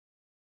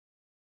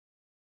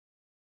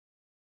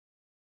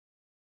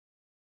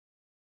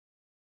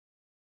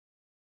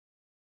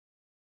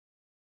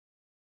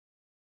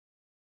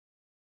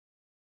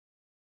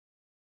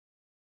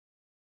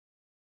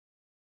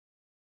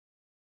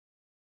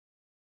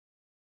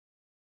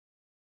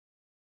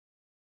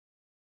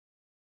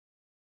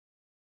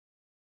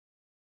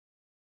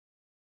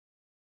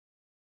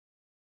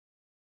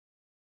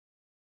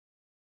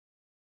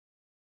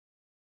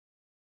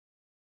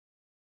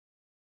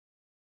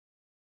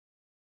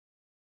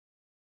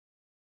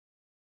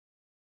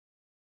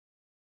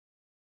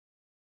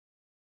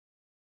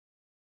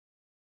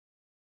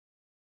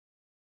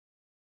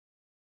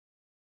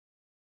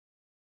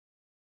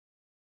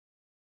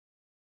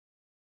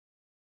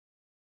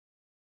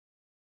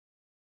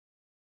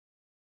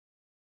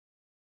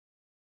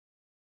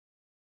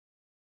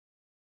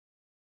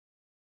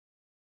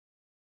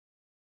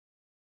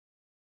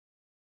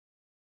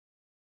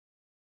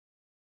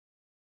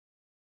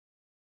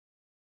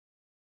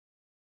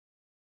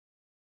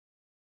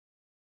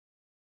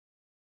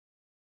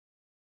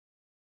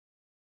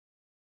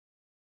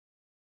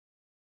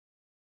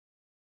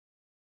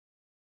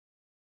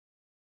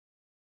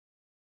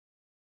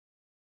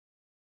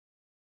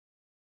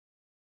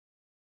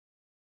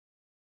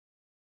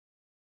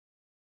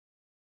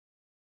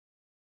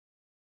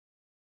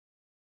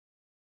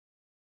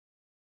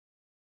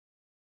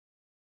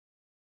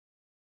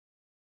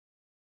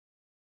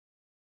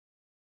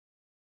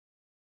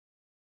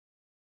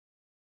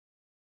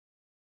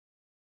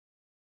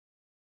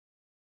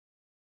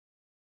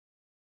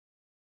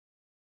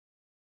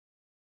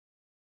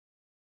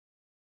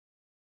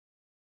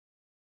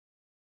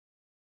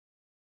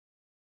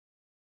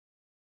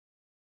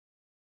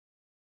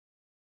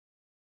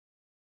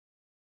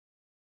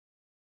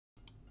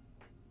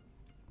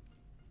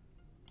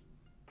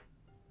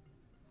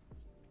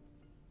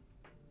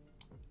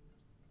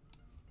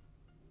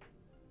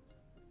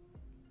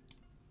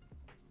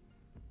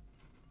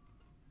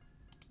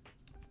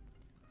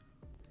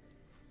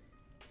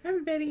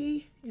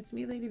everybody, it's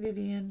me, Lady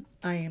Vivian.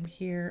 I am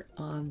here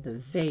on the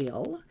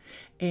Vale,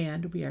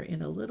 and we are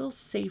in a little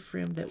safe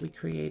room that we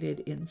created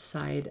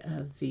inside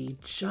of the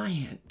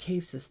giant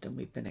cave system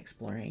we've been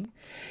exploring.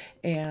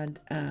 And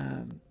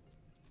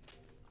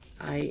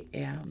I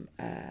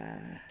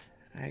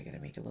gotta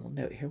make a little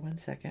note here. 1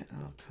 second.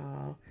 I'll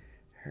call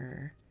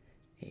her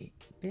a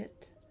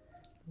bit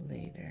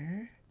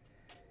later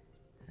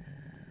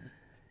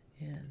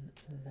in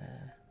the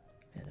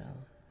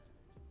middle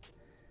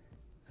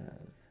of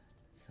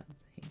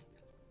something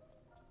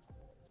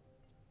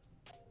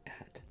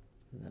at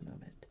the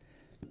moment.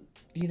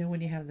 You know, when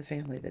you have the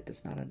family that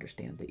does not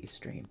understand that you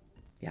stream.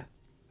 Yeah,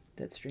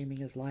 that streaming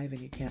is live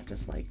and you can't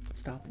just like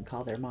stop and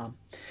call their mom.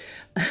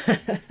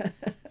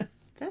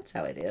 That's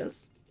how it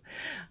is.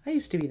 I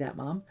used to be that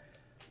mom.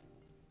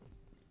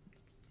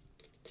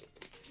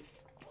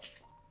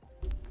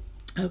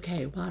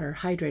 Okay, water,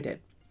 hydrated.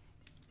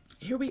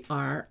 Here we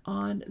are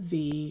on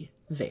the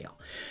Vale,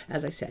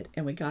 as I said,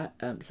 and we got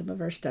some of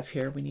our stuff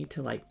here. We need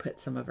to like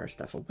put some of our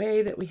stuff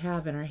away that we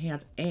have in our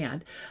hands,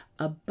 and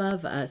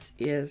above us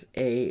is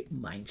a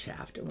mine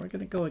shaft, and we're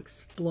going to go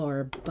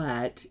explore,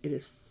 but it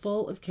is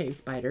full of cave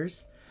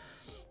spiders,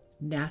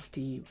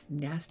 nasty,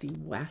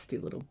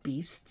 wasty little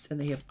beasts, and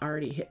they have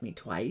already hit me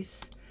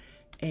twice,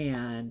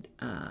 and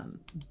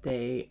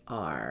they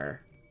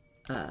are,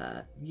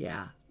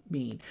 yeah,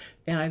 mean,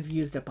 and I've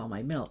used up all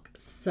my milk.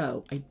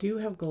 So I do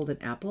have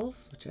golden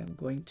apples, which I'm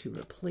going to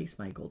replace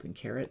my golden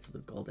carrots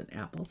with golden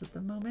apples at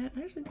the moment.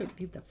 I actually don't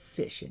need the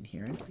fish in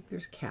here. I don't think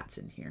there's cats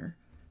in here.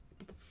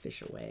 Put the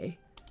fish away.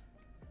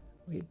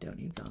 We don't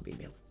need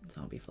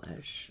zombie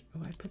flesh.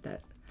 Oh, I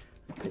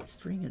put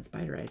string and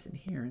spider eyes in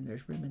here, and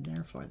there's room in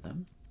there for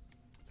them.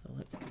 So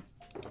let's do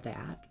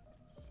that.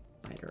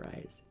 Spider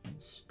eyes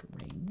and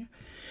string.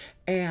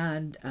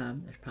 And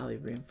there's probably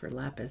room for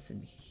lapis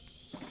in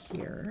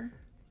here.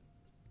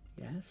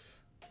 Yes.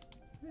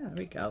 Yeah, there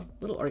we go.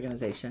 Little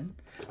organization.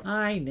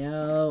 I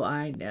know.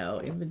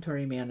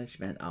 Inventory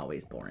management,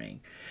 always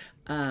boring.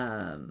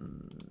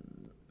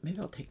 Maybe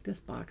I'll take this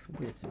box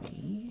with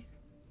me.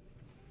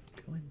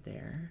 Go in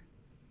there.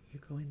 You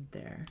go in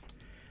there.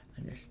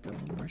 And there's still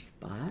one more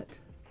spot.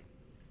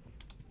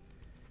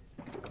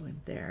 Go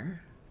in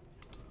there.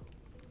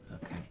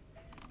 Okay.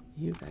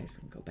 You guys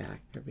can go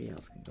back. Everybody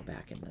else can go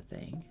back in the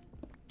thing.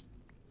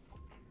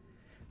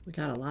 We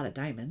got a lot of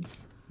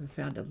diamonds. We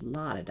found a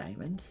lot of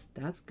diamonds.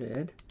 That's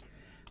good.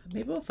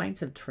 Maybe we'll find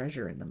some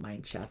treasure in the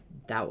mine shaft.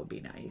 That would be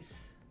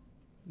nice.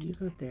 You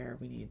go there.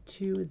 We need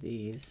 2 of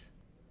these.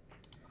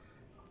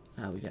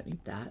 We don't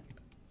need that.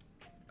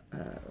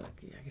 Look,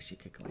 I guess you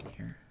could go in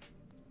here.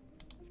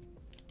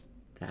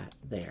 That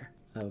there.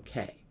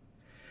 Okay.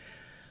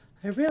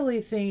 I really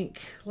think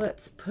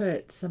let's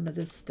put some of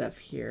this stuff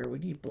here. We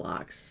need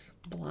blocks.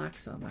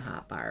 Blocks on the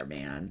hotbar,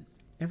 man.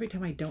 Every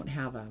time I don't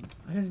have them,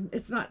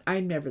 it's not,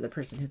 I'm never the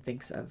person who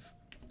thinks of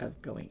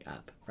going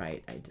up,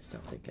 right? I just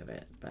don't think of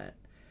it, but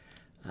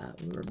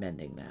we were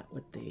mending that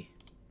with the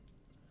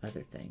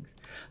other things.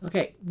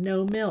 Okay,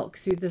 no milk.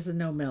 See, this is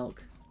no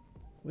milk.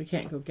 We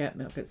can't go get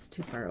milk. It's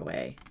too far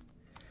away.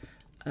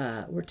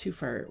 We're too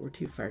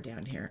far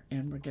down here,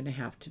 and we're gonna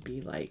have to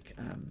be like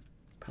I'm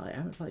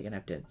probably gonna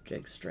have to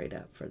dig straight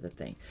up for the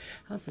thing.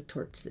 How's the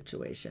torch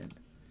situation?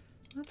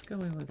 Let's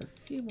go in with a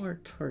few more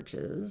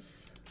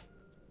torches.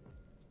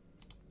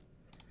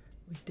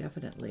 We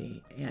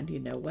definitely, and you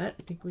know what?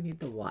 I think we need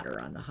the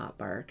water on the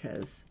hotbar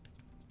because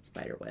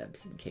spider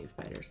webs and cave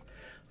spiders.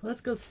 So let's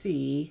go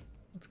see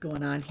what's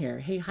going on here.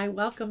 Hey, hi,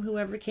 welcome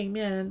whoever came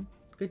in.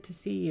 Good to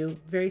see you.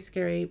 Very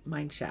scary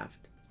mine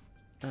shaft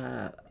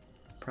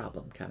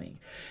problem coming.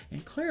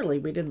 And clearly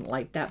we didn't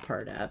light that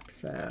part up.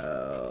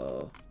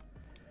 So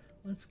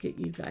let's get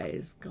you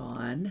guys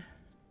gone.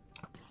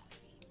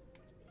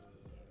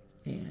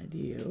 And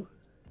you.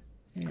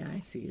 Yeah, I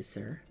see you,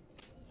 sir.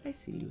 I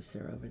see you,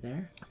 sir, over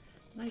there.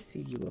 I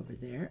see you over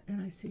there,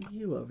 and I see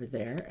you over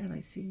there, and I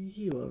see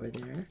you over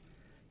there.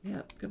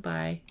 Yep,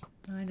 goodbye.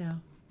 I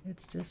know.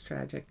 It's just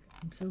tragic.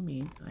 I'm so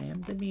mean. I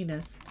am the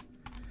meanest.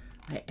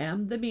 I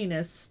am the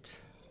meanest.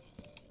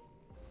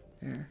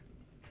 There.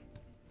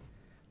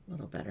 A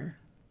little better.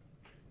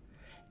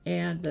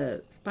 And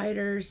the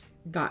spiders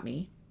got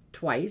me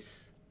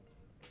twice,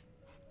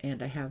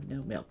 and I have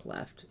no milk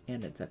left,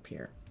 and it's up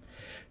here.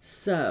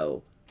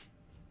 So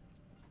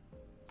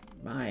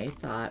my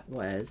thought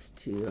was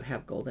to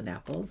have golden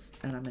apples,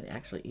 and I'm going to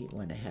actually eat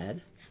one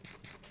ahead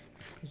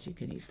because you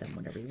can eat them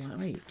whenever you want. I'm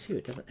going to eat 2.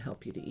 It doesn't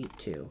help you to eat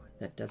 2.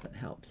 That doesn't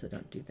help, so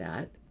don't do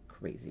that.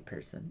 Crazy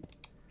person.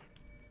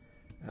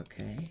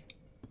 Okay.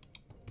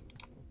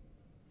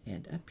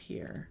 And up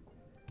here,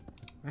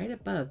 right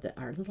above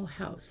our little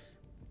house,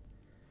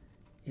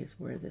 is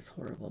where this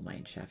horrible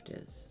mine shaft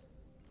is.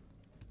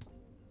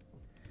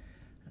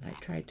 And I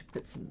tried to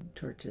put some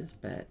torches,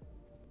 but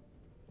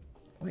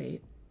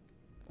wait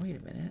a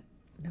minute.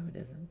 No, it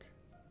isn't.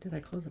 Did I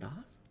close it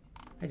off?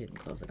 I didn't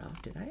close it off,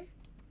 did I?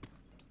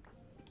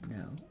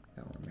 No,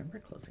 I don't remember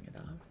closing it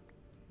off.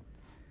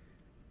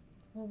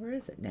 Well, where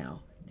is it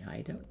now? Now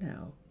I don't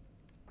know.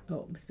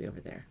 Oh, it must be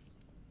over there.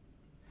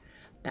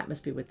 That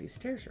must be what these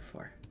stairs are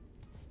for.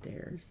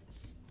 Stairs,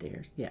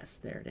 stairs. Yes,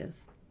 there it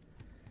is.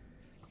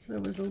 So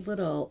there was a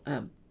little,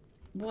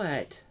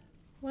 what?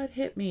 What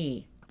hit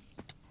me?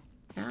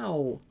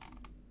 Ow.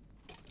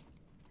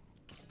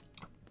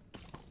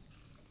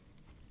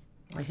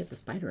 Well, I hit the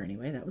spider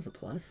anyway. That was a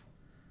plus.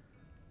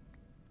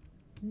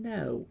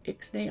 No,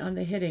 ixnay on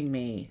the hitting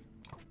me.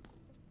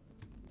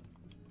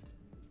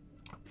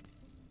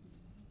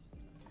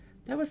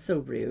 That was so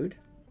rude.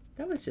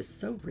 That was just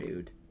so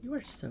rude. You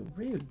are so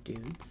rude,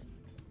 dudes.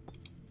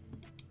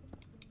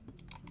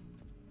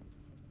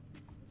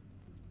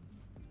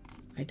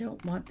 I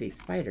don't want these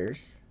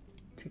spiders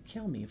to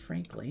kill me,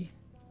 frankly.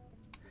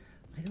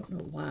 I don't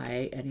know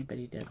why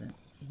anybody doesn't,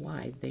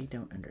 why they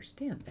don't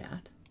understand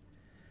that.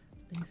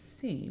 They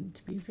seem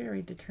to be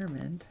very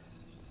determined.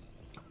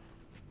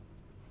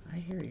 I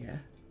hear you.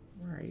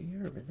 Where are you?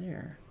 You're over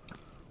there.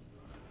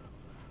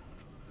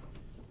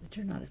 But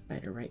you're not a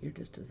spider, right? You're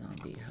just a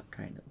zombie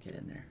trying to get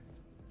in there.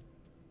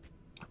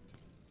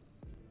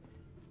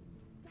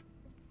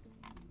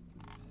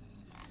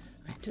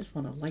 I just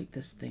want to light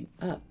this thing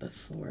up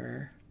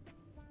before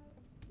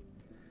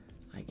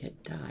I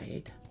get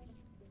dyed.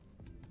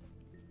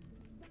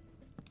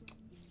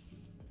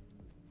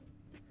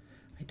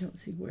 I don't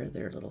see where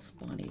their little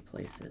spawny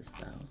place is,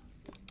 though.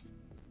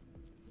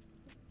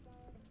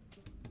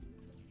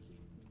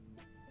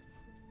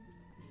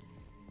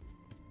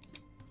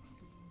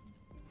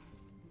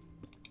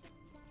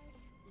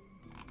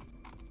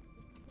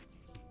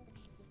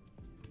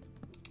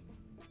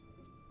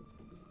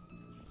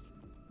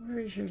 Where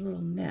is your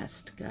little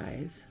nest,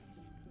 guys?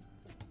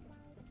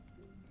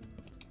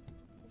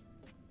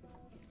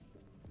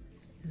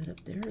 Is it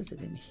up there or is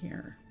it in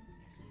here?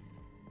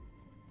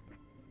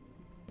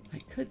 I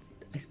could,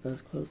 I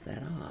suppose, close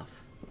that off.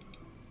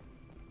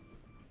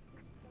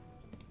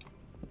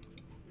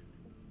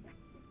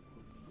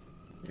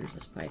 There's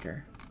a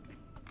spider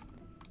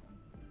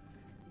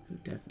who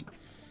doesn't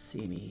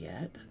see me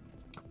yet.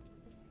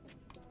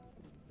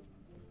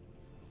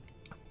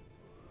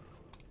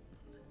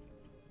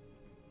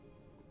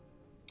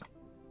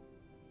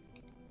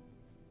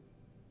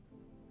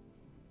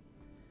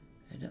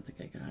 I don't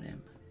think I got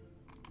him.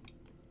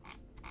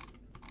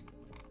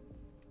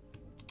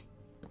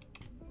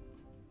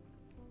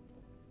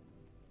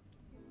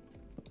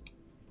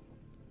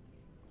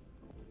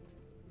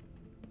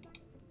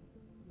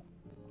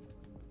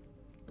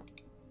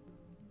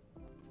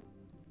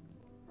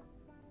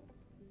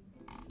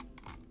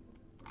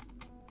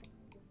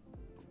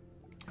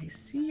 I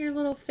see your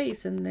little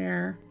face in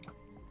there.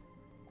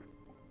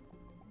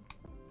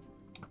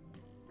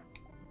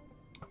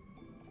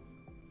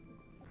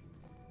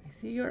 I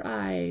see your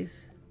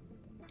eyes.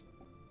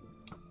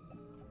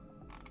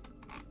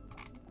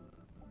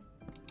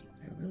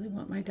 I really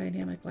want my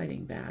dynamic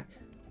lighting back.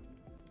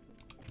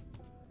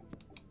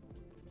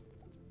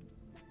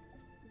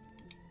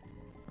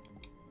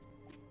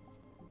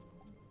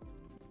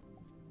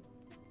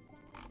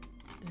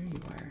 There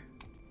you are.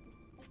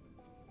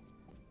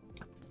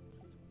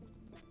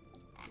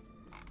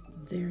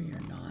 There you're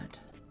not.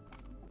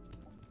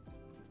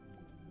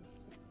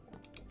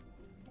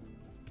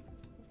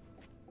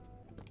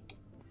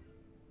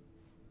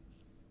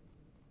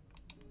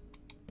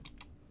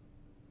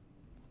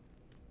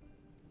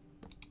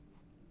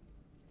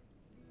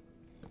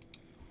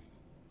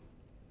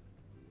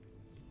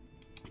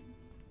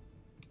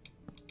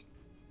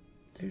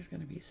 There's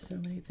going to be so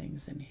many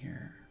things in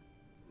here.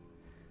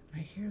 I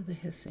hear the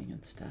hissing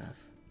and stuff.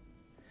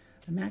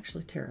 I'm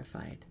actually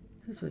terrified.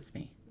 Who's with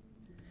me?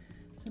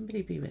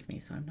 Somebody be with me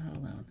so I'm not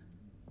alone.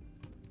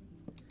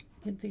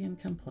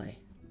 Ginthian, come play.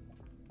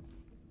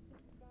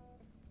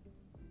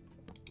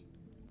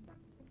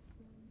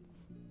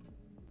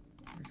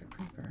 There's a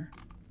creeper.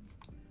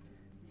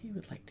 He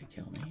would like to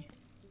kill me.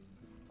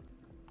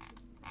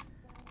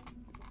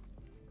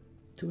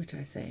 To which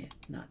I say,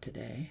 not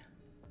today.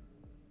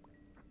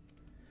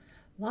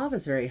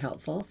 Lava's very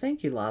helpful.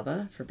 Thank you,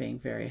 Lava, for being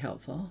very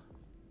helpful.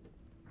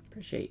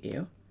 Appreciate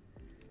you.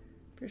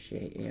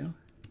 Appreciate you.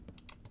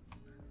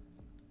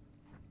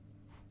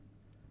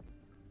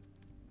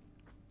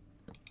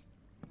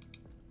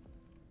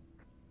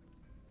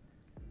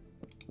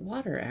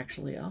 Water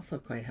actually also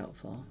quite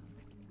helpful.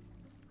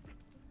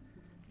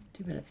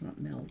 Too bad it's not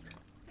milk.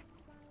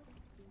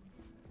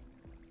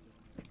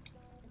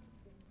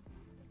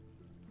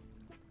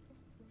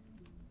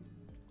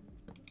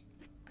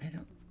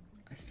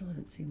 I still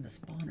haven't seen the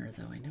spawner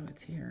though. I know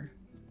it's here.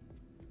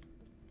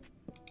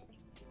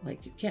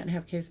 Like, you can't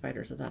have cave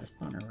spiders without a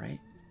spawner, right?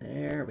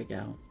 There we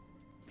go.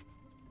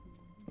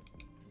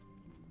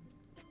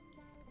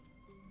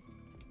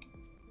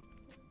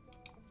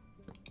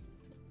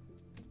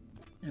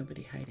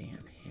 Nobody hiding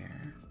up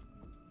here.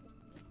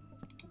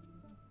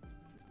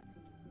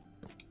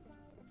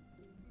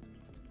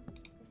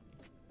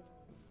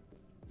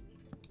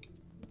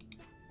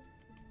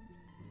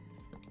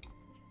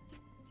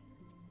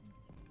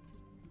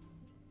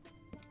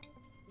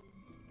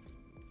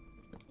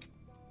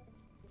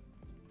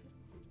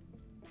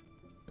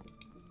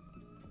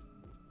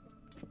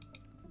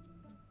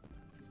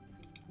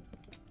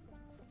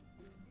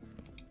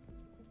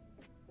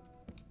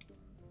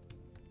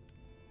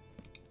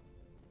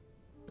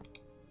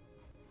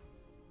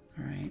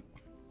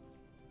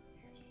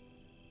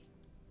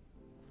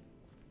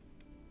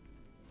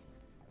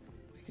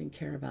 can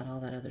care about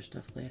all that other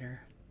stuff later.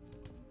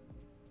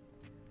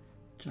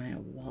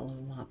 Giant wall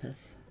of lapis.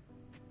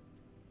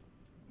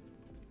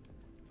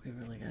 We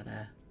really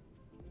gotta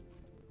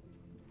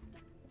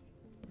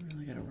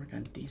work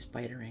on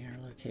de-spidering our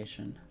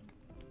location.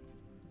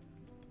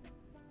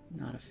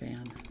 Not a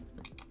fan.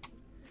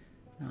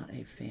 Not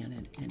a fan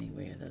in any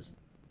way of those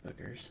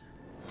boogers.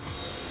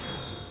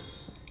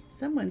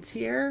 Someone's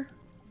here.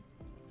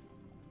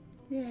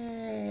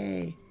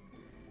 Yay.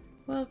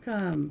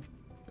 Welcome.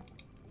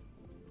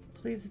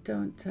 Please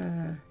don't,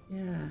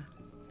 yeah.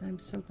 I'm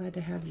so glad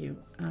to have you.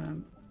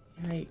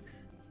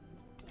 Yikes.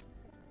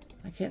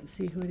 I can't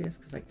see who it is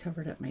because I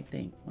covered up my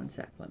thing. One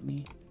sec, let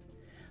me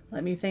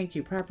thank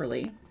you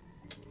properly.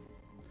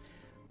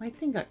 My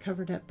thing got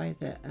covered up by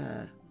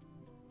the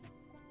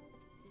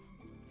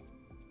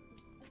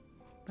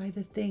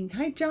thing.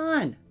 Hi,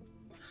 John.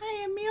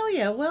 Hi,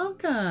 Amelia.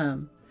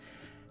 Welcome.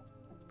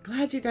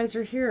 Glad you guys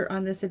are here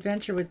on this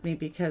adventure with me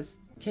because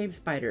cave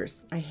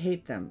spiders, I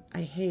hate them.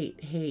 I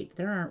hate.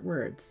 There aren't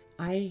words.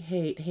 I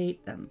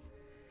hate them.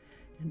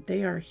 And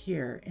they are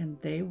here and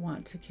they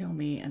want to kill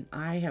me and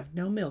I have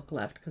no milk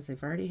left because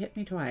they've already hit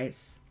me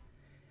twice.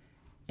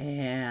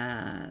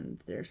 And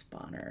their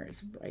spawner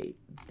is right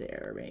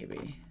there,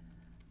 maybe.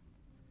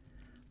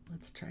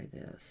 Let's try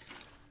this.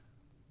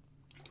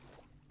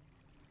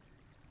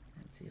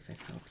 And see if it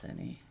helps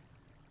any.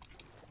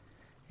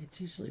 It's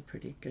usually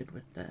pretty good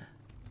with the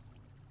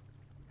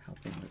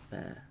helping with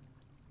the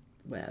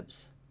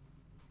webs.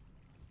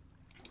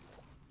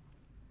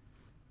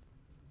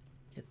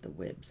 Get the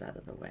webs out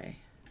of the way.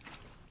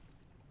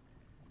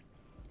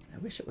 I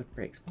wish it would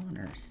break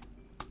spawners.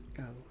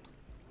 Go.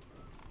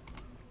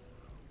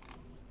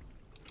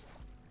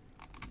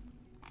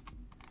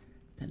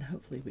 Then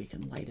hopefully we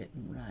can light it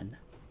and run.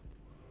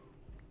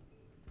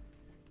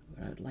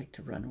 But I would like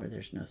to run where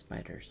there's no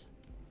spiders.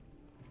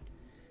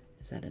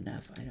 Is that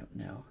enough? I don't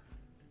know.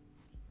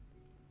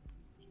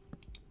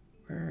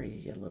 Where are you,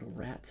 you little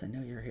rats? I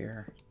know you're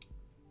here.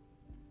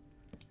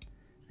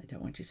 I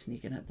don't want you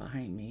sneaking up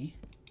behind me.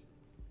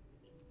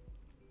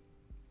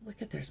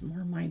 Look at, there's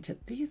more mine to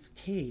these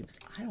caves.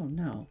 I don't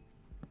know.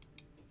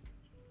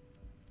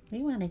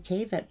 We want a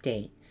cave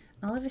update.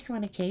 All of us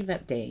want a cave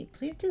update.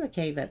 Please do a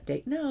cave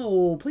update.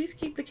 No, please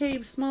keep the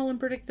caves small and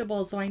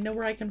predictable so I know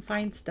where I can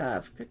find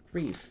stuff. Good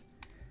grief.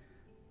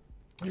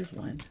 There's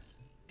one.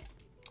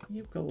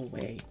 You go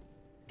away.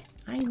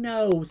 I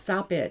know.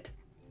 Stop it.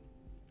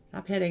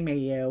 Stop hitting me,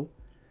 you.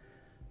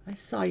 I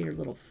saw your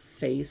little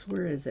face.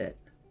 Where is it?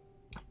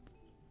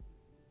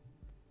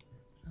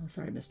 Oh,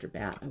 sorry, Mr.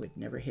 Bat. I would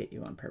never hit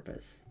you on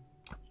purpose.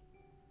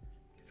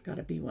 It's got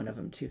to be one of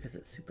them, too, because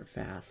it's super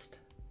fast.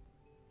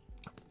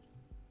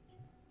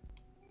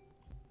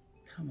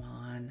 Come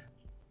on.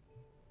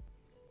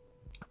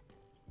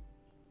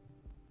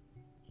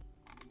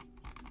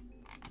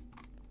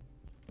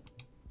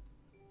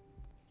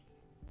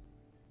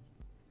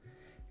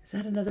 Is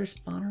that another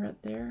spawner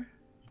up there?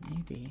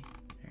 Maybe.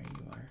 There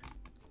you are.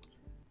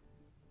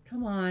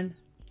 Come on,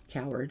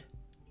 coward.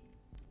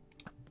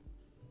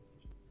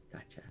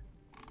 Gotcha.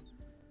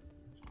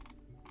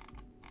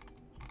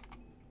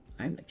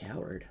 I'm the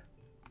coward.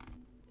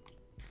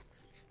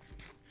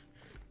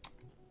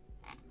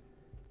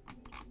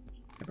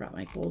 I brought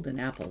my golden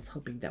apples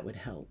hoping that would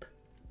help.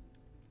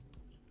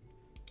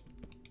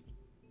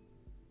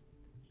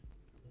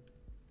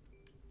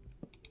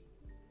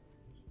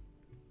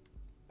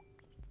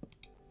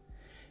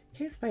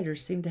 Cave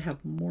spiders seem to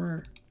have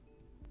more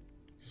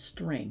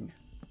string.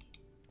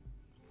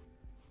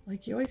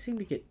 Like you always seem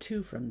to get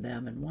 2 from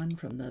them and 1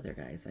 from the other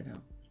guys. I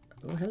don't.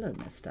 Oh, hello,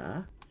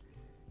 mister.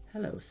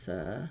 Hello,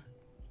 sir.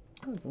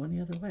 Oh, going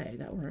the other way.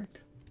 That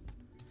worked.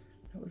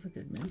 That was a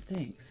good move.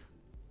 Thanks.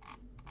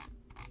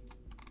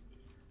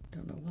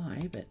 Don't know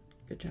why, but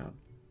good job.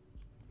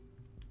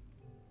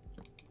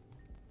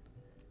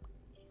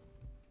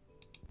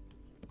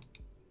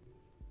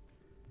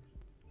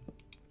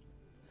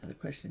 Now the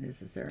question is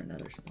there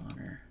another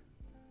spawner?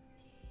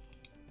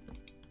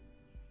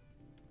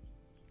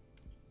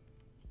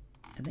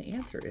 And the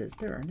answer is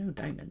there are no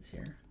diamonds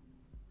here.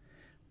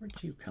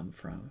 Where'd you come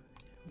from?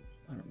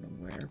 I don't know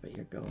where, but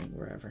you're going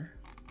wherever.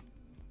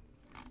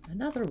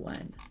 Another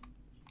one.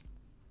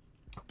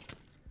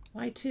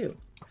 Why 2?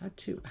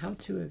 How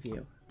two of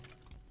you?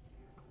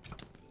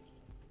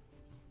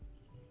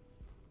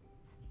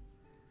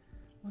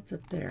 What's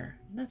up there?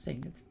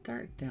 Nothing. It's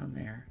dark down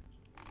there.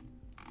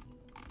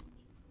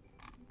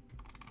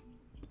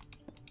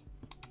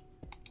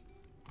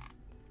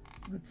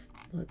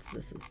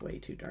 This is way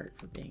too dark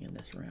for being in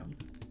this room.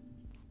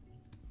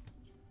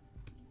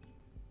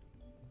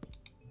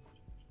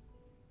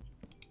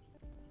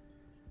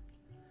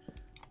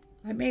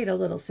 I made a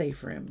little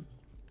safe room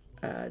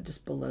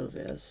just below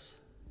this.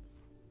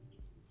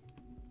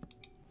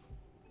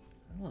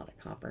 A lot of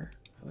copper.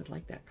 I would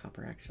like that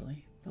copper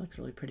actually. That looks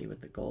really pretty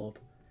with the gold.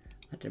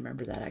 I have to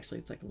remember that actually.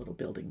 It's like a little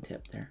building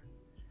tip there.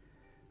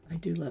 I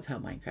do love how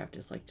Minecraft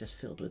is like just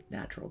filled with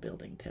natural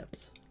building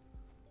tips.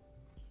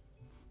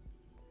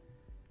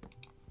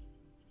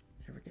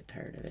 Never get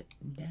tired of it.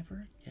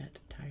 Never get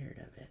tired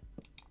of it.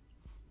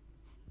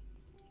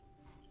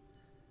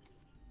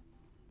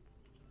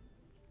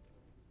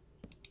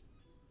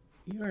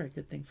 You are a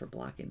good thing for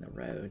blocking the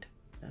road.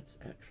 That's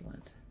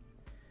excellent.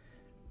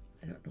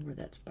 I don't know where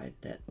that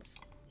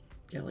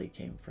skelly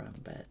came from,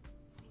 but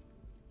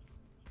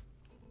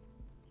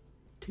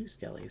 2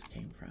 skellies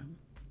came from.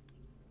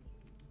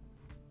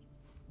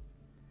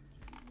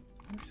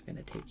 I'm just going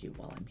to take you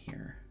while I'm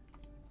here.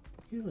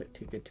 You look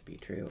too good to be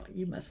true.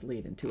 You must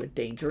lead into a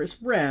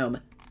dangerous room.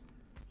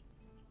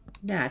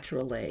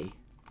 Naturally.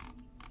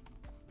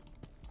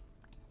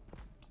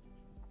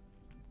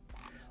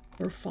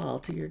 Or fall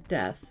to your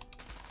death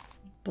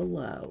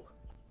below.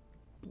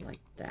 Like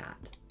that.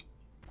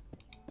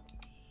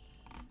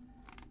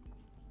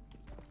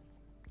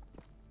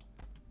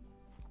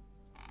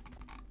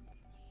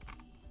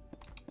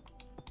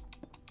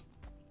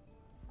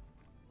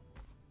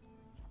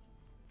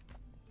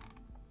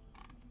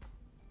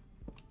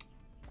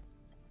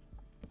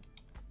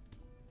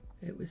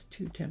 It was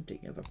too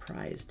tempting of a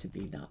prize to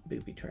be not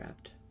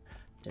booby-trapped.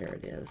 There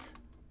it is.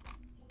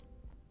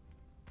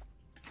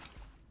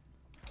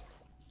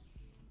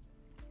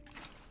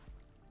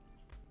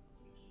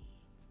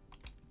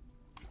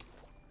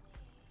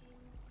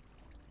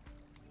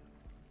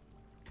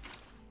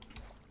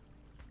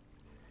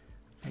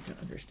 I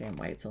don't understand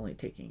why it's only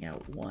taking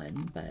out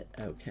 1, but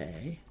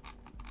okay.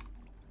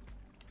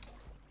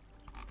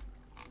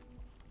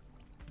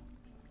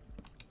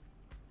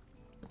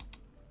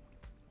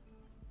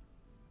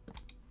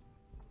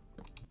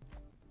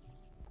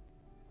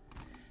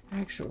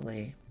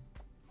 Actually,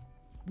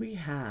 we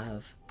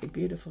have a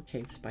beautiful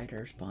cave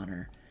spider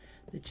spawner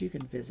that you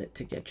can visit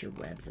to get your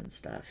webs and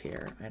stuff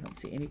here. I don't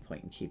see any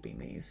point in keeping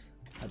these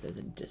other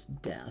than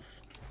just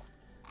death.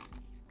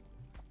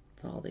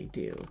 That's all they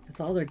do. That's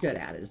all they're good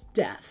at is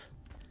death.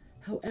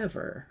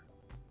 However,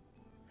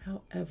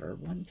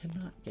 one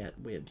cannot get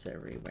webs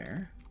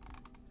everywhere.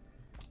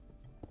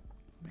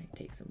 Might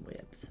take some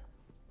webs.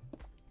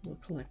 We'll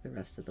collect the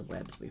rest of the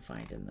webs we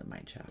find in the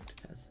mineshaft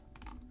because.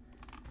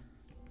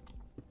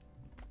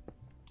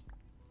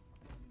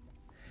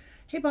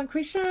 Hey,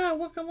 Bonquisha,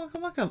 welcome,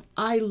 welcome, welcome.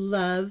 I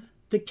love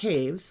the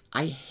caves.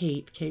 I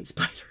hate cave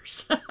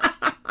spiders.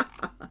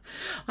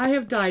 I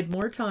have died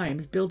more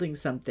times building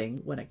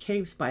something when a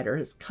cave spider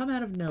has come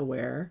out of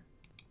nowhere.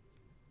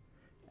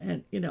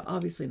 And, you know,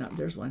 obviously not,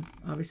 there's one.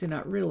 Obviously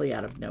not really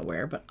out of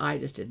nowhere, but I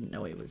just didn't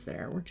know he was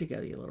there. Where'd you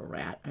go, you little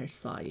rat? I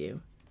saw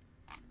you.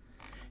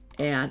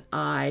 And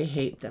I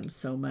hate them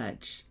so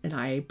much. And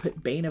I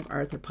put Bane of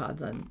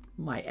Arthropods on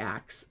my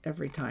axe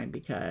every time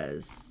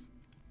because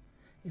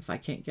if I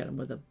can't get them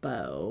with a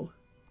bow,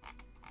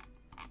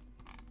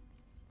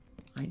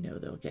 I know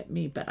they'll get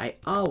me. But I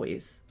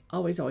always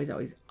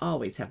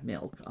have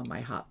milk on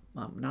my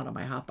not on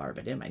my hotbar,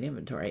 but in my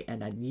inventory.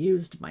 And I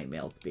used my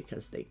milk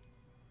because they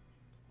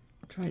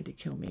tried to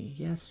kill me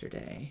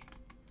yesterday.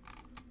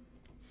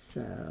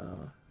 So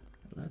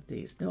I love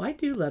these. No, I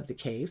do love the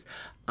caves.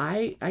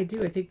 I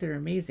do. I think they're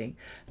amazing.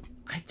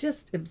 I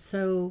just am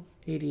so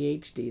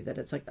ADHD that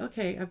it's like,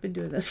 okay, I've been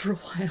doing this for a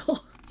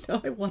while. Now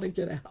I want to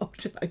get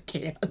out. I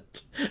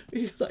can't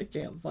because I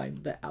can't find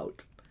the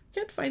out.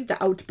 Can't find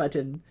the out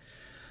button.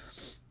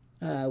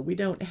 We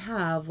don't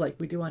have, like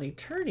we do on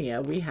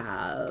Eternia, we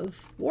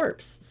have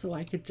warps. So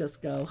I could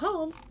just go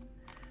home.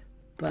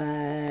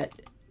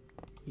 But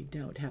we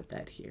don't have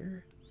that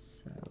here.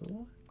 So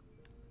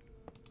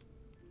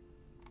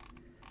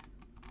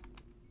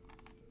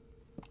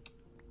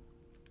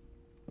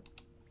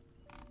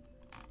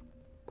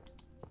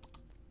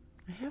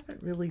I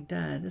haven't really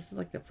done, this is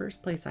like the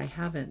first place I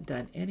haven't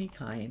done any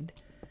kind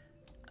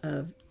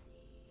of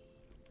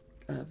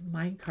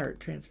minecart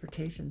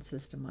transportation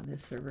system on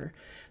this server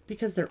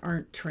because there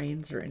aren't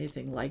trains or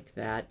anything like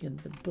that in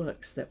the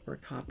books that we're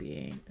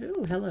copying.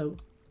 Ooh, hello.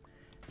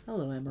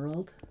 Hello,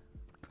 Emerald.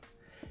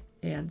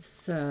 And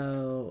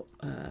so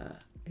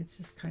it's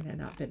just kind of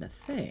not been a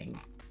thing.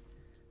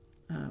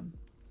 But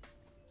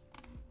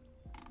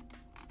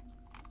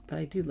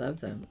I do love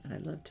them and I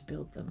love to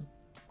build them.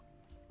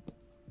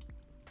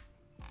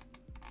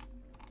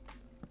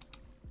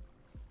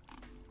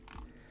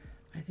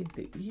 I think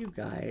that you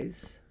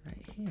guys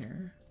right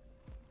here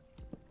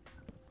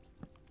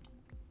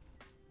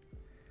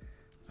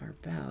are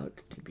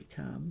about to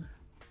become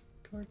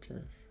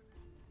torches.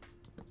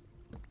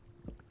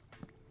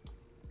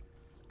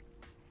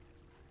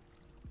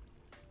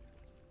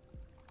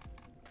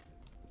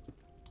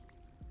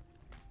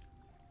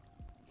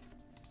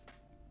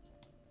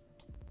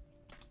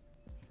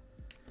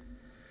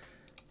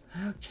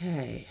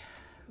 Okay.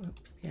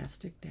 Oops. Yeah,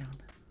 stick down.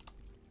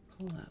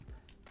 Pull up.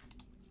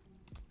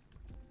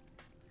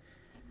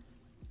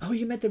 Oh,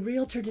 you met the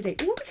realtor today.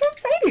 Oh, I'm so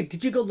excited.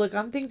 Did you go look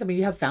on things? I mean,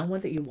 you have found one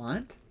that you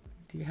want?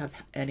 Do you have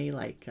any,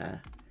 like,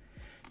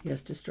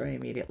 yes, destroy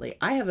immediately.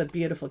 I have a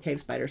beautiful cave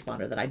spider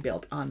spawner that I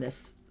built on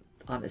this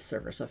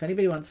server. So if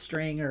anybody wants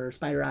string or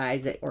spider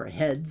eyes or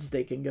heads,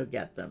 they can go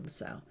get them.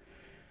 So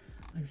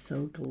I'm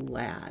so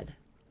glad.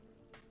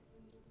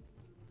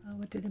 Oh,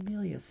 what did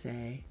Amelia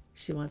say?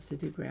 She wants to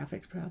do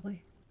graphics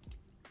probably.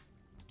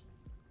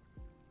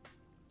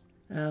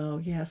 Oh,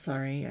 yeah,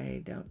 sorry.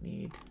 I don't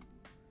need.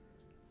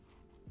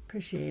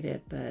 Appreciate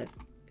it, but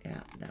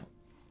yeah, no.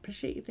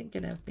 Appreciate you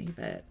thinking of me,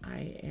 but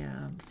I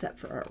am set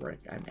for artwork.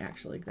 I'm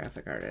actually a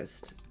graphic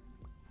artist.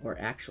 Or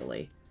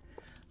actually,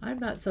 I'm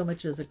not so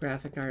much as a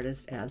graphic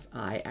artist as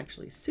I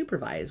actually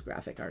supervise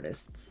graphic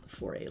artists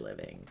for a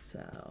living.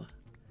 So,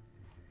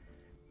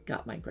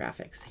 got my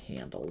graphics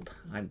handled.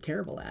 I'm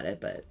terrible at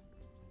it, but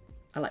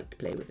I like to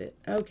play with it.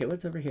 Okay,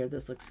 what's over here?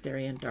 This looks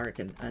scary and dark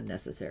and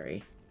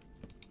unnecessary.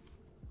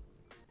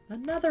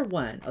 Another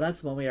one. Oh,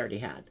 that's the one we already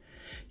had.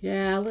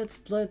 Yeah, let's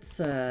put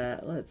the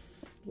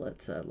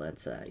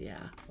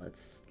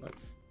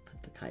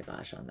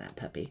kibosh on that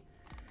puppy.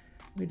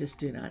 We just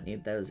do not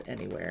need those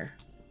anywhere.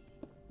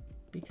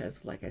 Because,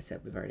 like I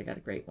said, we've already got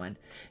a great one.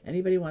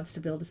 Anybody wants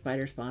to build a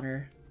spider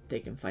spawner, they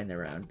can find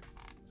their own.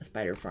 A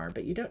spider farm.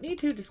 But you don't need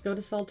to. Just go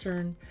to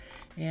Saltern.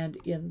 And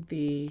in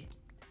the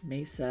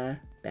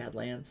Mesa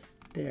Badlands,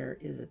 there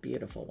is a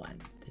beautiful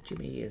one that you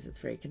may use. It's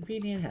very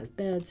convenient. Has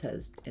beds,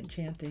 has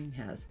enchanting,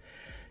 has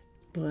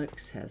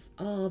books, has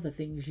all the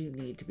things you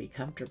need to be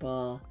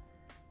comfortable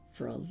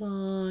for a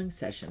long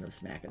session of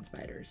smacking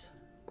spiders.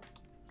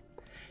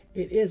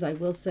 It is, I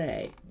will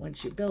say,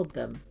 once you build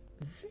them,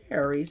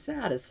 very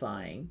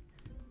satisfying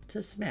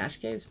to smash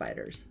cave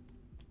spiders.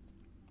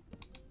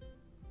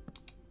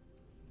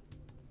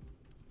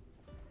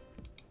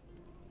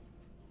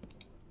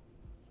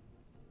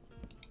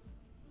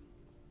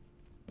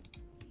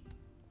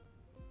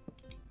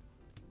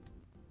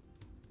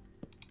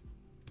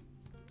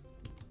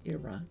 You're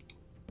wrong.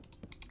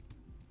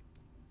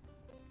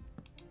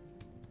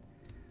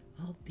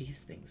 All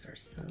these things are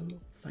so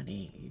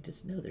funny. You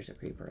just know there's a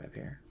creeper up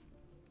here.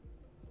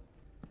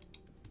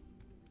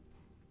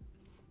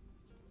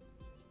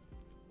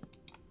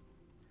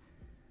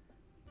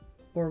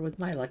 Or with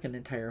my luck, an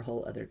entire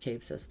whole other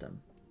cave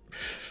system.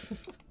 Oh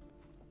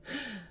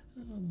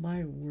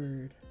my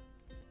word.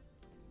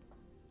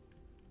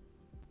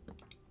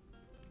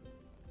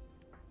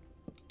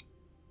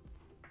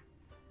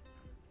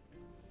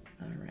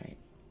 All right.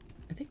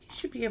 I think you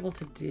should be able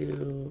to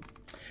do,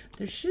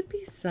 there should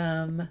be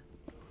some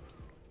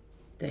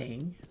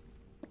thing.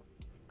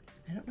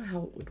 I don't know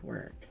how it would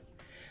work.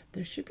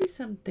 There should be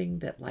something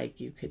that like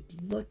you could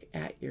look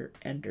at your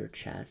ender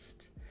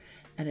chest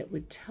and it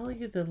would tell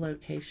you the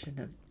location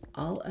of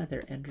all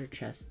other ender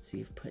chests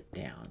you've put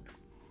down.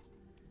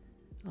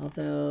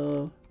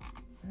 Although,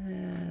 I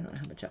don't know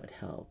how much that would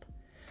help.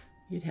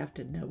 You'd have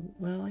to know,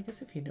 well, I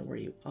guess if you know where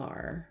you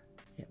are,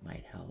 it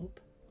might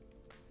help.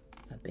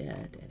 A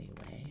bit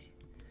anyway.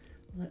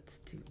 Let's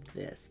do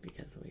this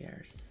because we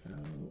are so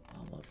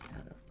almost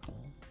out of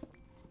coal.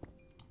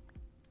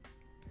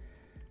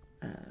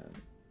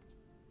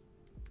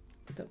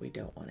 But we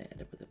don't want to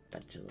end up with a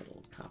bunch of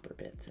little copper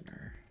bits in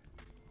our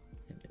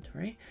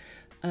inventory.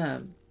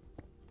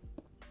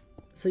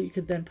 So you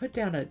could then put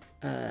down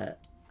another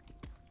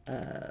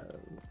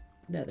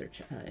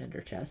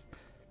ender chest,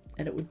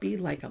 and it would be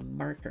like a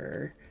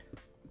marker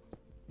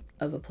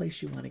of a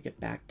place you want to get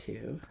back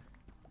to.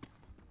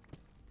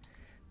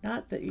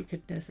 Not that you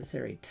could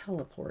necessarily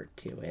teleport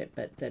to it,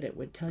 but that it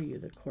would tell you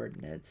the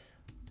coordinates,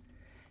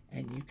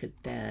 and you could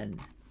then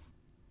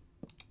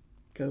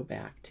go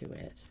back to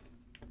it.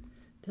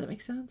 Does that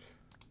make sense?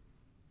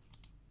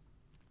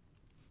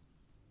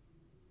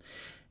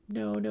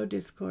 No, no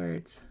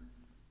discords.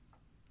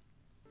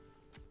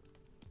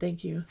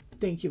 Thank you.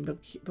 Thank you,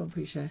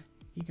 Bomprisha.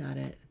 You got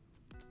it.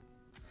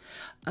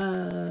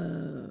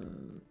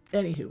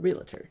 Anywho,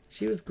 realtor.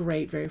 She was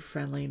great, very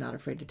friendly, not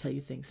afraid to tell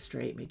you things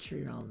straight, made sure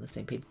you're all on the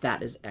same page.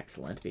 That is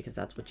excellent because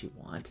that's what you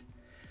want.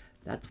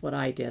 That's what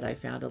I did. I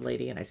found a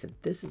lady and I said,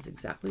 this is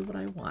exactly what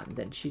I want. And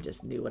then she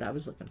just knew what I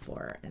was looking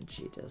for and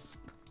she just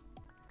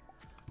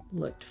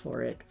looked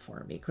for it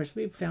for me. Of course,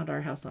 we found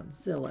our house on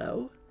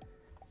Zillow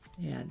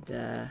and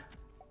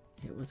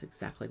it was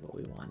exactly what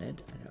we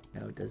wanted. I don't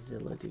know. Does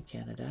Zillow do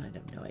Canada? I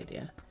have no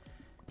idea.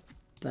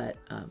 But,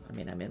 I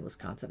mean, I'm in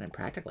Wisconsin. I'm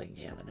practically in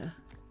Canada.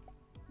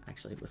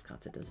 Actually,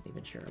 Wisconsin doesn't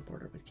even share a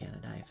border with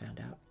Canada, I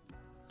found out.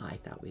 I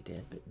thought we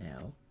did, but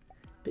no.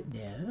 But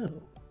no,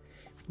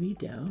 we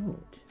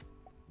don't.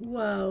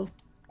 Whoa,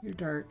 you're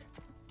dark.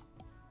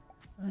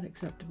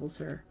 Unacceptable,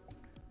 sir.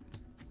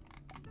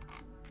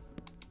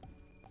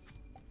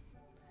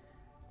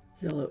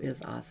 Zillow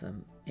is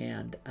awesome.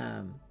 And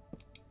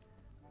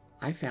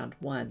I found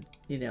one,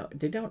 you know,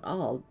 they don't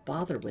all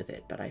bother with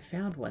it, but I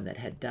found one that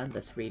had done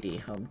the 3D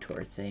home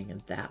tour thing,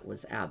 and that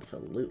was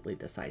absolutely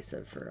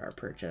decisive for our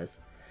purchase.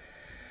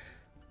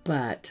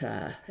 But,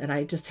 and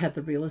I just had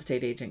the real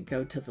estate agent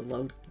go to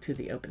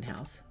the open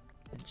house,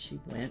 and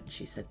she went, and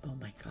she said, oh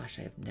my gosh,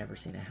 I have never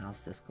seen a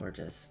house this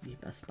gorgeous. You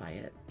must buy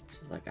it.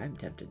 She's like, I'm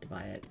tempted to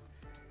buy it.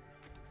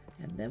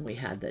 And then we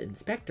had the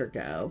inspector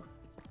go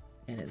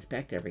and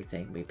inspect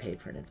everything. We paid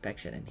for an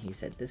inspection, and he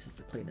said, this is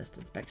the cleanest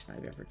inspection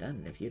I've ever done,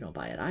 and if you don't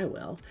buy it, I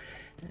will.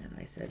 And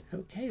I said,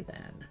 okay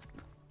then.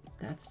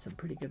 That's some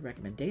pretty good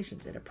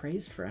recommendations. It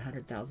appraised for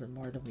 $100,000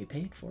 more than we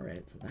paid for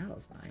it, so that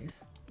was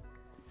nice.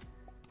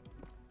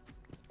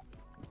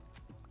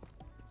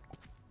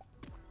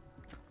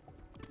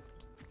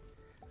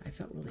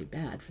 felt really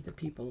bad for the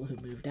people who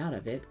moved out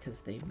of it because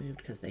they moved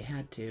because they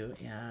had to,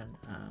 and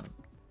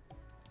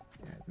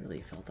I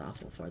really felt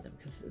awful for them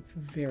because it's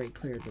very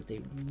clear that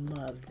they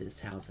loved this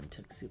house and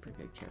took super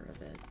good care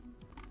of it.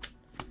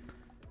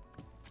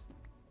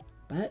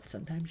 But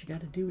sometimes you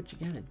got to do what you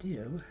got to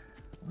do.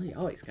 Well, you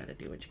always got to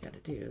do what you got to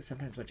do.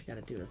 Sometimes what you got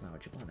to do is not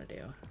what you want to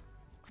do.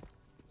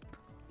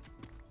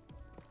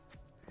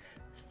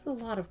 This is a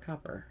lot of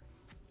copper.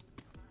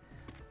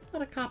 A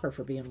lot of copper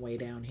for being way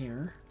down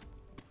here.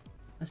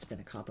 Must have been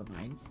a copper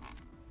mine.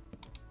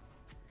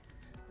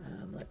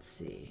 Let's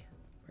see.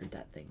 Where'd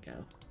that thing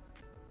go?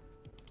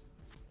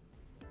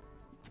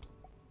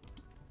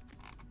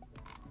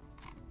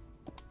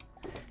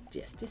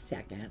 Just a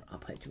second. I'll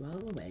put you all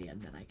away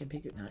and then I can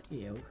pick it. Not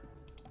you.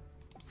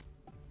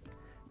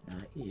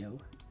 Not you.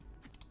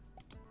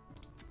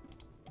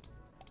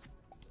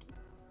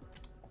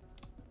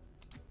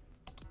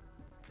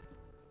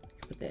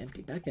 With the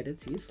empty bucket,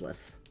 it's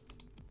useless.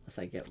 Unless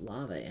I get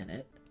lava in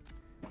it.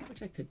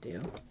 Which I could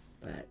do.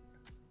 But,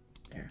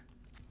 there.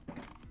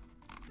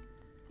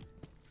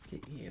 Let's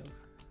get you.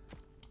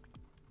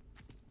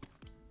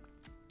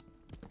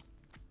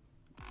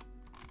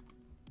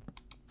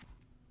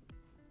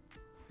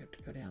 We have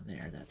to go down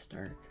there. That's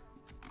dark.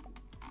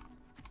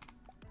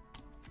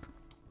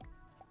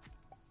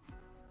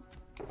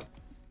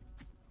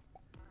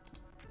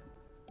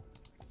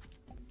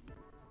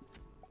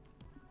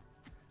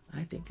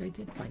 I think I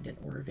did find an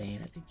ore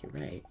vein. I think you're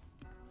right.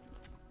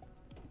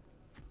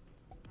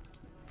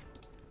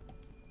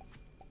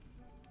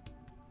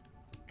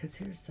 Because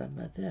here's some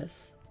of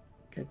this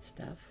good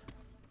stuff.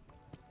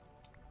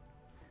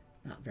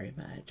 Not very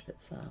much,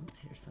 but some.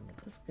 Here's some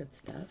of this good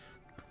stuff.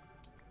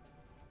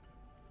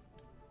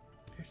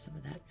 There's some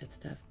of that good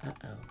stuff.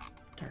 Uh-oh.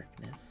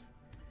 Darkness.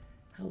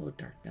 Hello,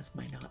 darkness,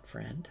 my not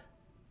friend.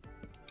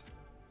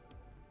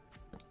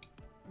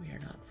 We are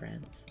not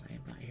friends. I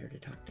am not here to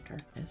talk to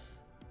darkness.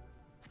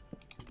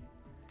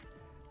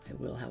 I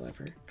will,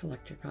 however,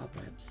 collect your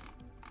cobwebs.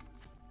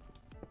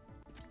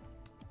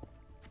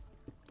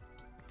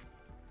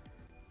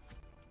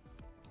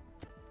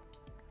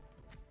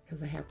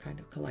 Because I have kind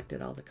of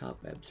collected all the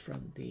cobwebs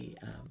from the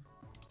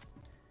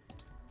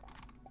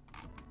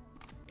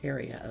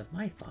area of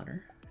my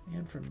spawner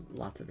and from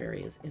lots of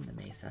areas in the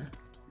mesa.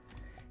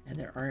 And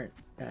there aren't,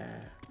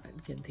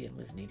 Ginthian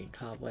was needing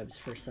cobwebs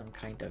for some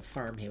kind of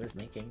farm he was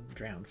making,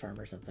 drowned farm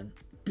or something.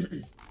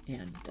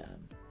 And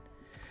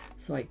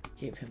so I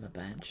gave him a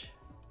bunch.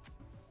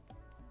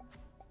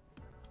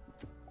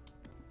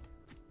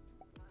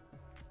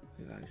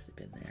 We've obviously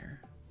been there.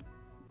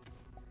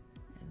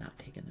 Not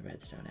taking the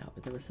redstone out,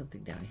 but there was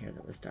something down here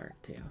that was dark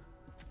too.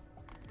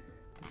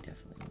 We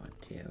definitely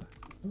want to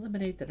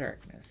eliminate the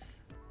darkness.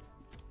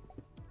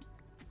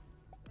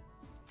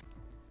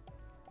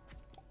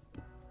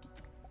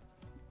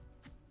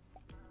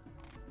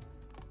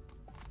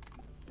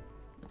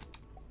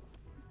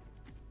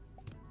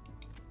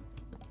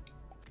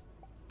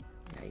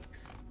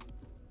 Yikes.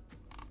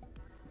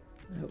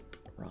 Nope,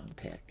 wrong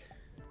pick.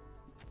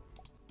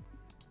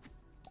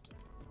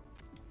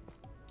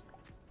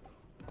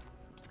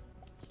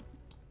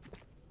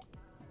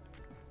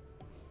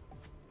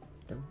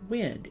 The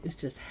wind is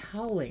just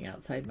howling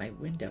outside my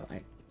window.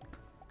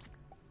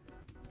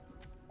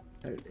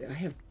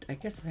 I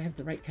guess I have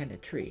the right kind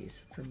of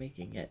trees for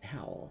making it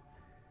howl.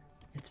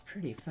 It's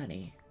pretty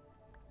funny.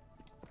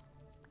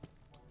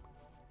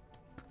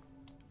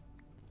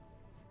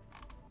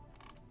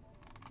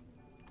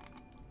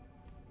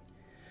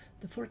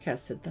 The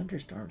forecast said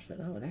thunderstorms, but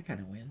oh, that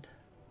kind of wind.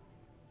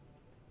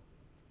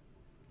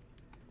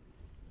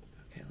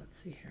 Okay, let's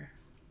see here.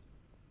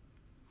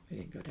 We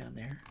didn't go down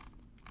there.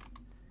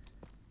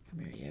 Come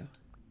here, you.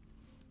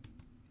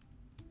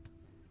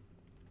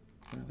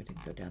 No, we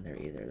didn't go down there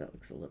either. That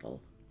looks a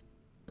little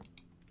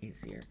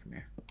easier. Come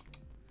here.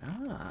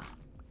 Ah.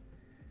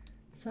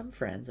 Some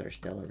friends are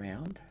still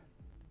around.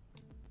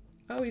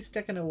 Oh, he's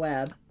stuck in a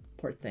web.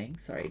 Poor thing.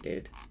 Sorry,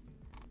 dude.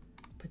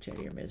 Put you out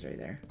of your misery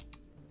there.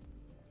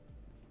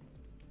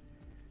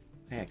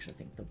 I actually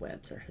think the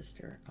webs are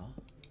hysterical.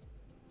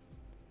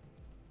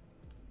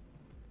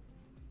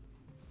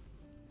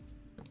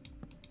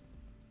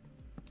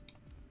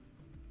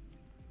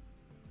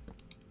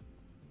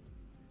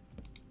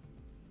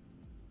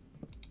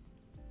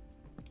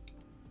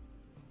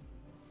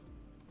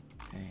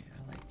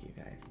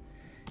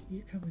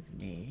 You come with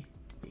me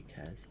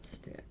because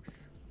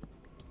sticks.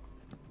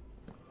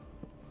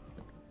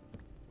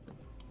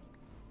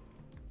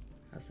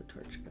 How's the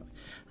torch going?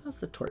 How's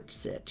the torch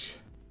sitch?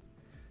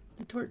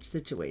 The torch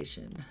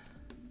situation.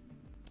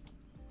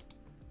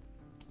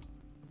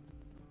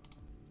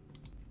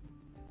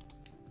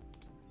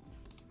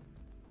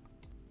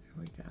 There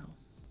we go.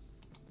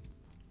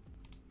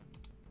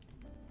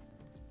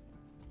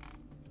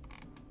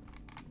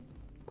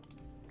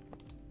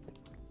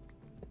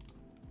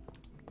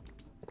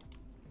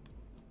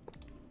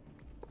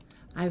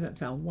 I haven't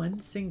found one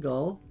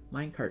single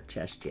minecart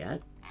chest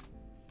yet,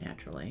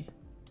 naturally.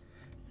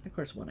 And of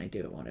course, when I do,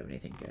 it won't have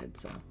anything good,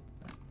 so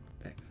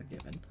that's a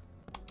given.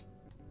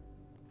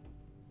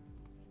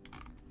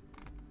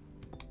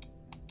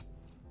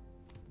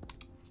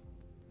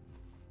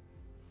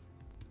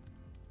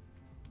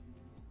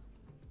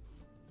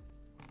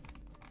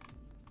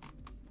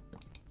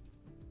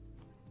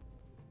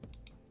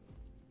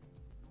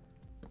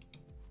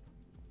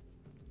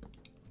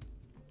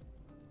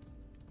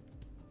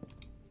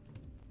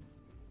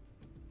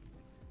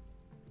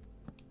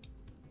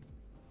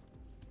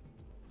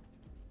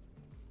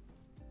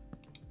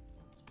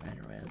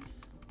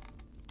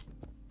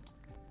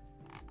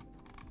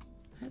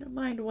 don't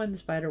mind one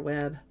spider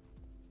web.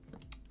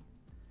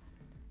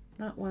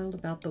 Not wild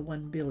about the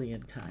 1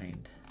 billion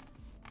kind.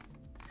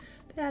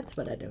 That's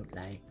what I don't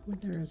like, when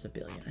there is a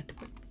billion. I have to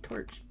put the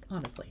torch,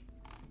 honestly.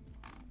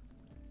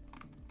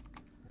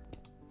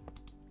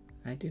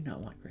 I do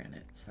not want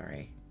granite,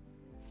 sorry.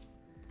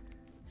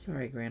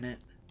 Sorry, granite.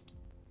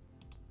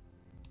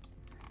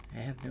 I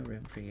have no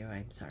room for you,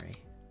 I'm sorry.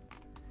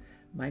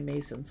 My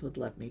masons would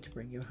love me to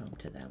bring you home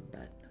to them,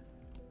 but...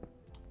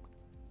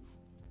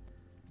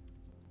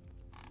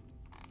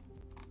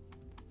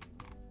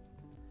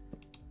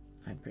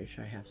 I'm pretty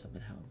sure I have some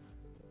at home.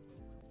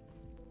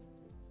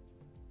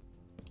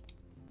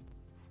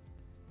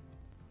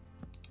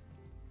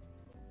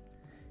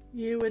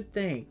 You would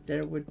think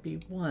there would be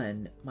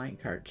one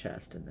minecart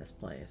chest in this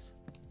place.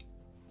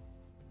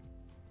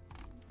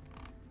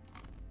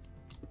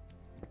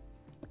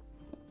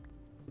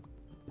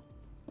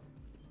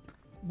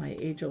 My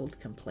age-old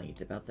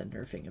complaint about the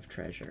nerfing of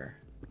treasure.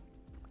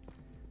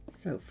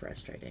 So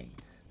frustrating.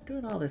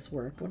 Doing all this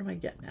work, what am I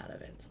getting out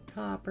of it? Some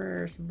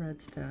copper, some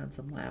redstone,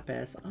 some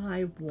lapis.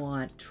 I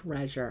want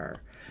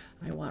treasure.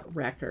 I want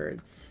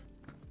records.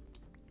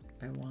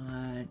 I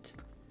want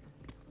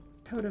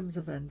totems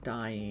of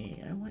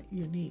undying. I want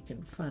unique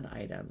and fun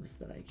items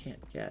that I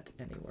can't get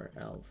anywhere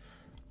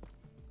else.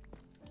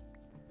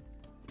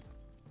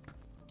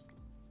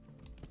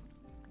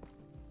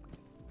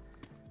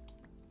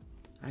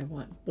 I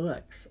want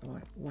books.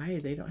 Why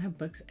they don't have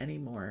books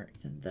anymore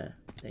in the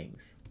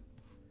things?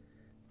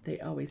 They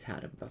always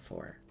had them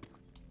before.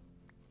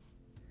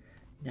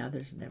 Now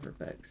there's never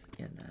books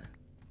in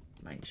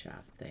the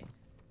Mineshaft thing.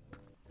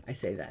 I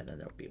say that and then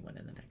there'll be one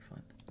in the next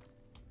one.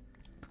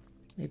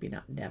 Maybe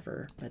not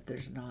never, but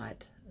there's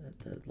not.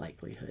 The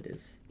likelihood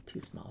is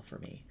too small for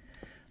me.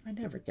 I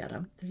never get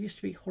them. There used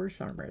to be horse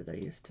armor. There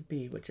used to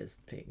be, which is,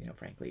 you know,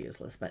 frankly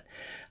useless, but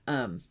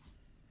I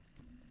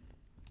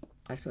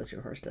suppose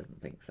your horse doesn't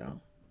think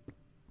so.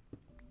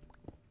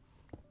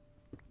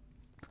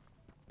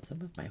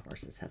 Some of my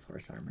horses have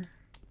horse armor.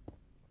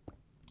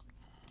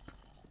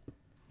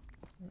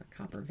 A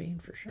copper vein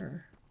for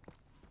sure.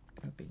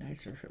 It would be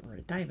nicer if it were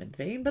a diamond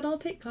vein, but I'll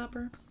take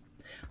copper.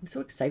 I'm so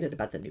excited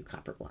about the new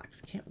copper blocks.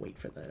 Can't wait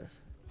for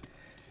those.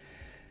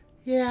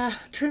 Yeah,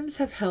 trims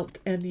have helped,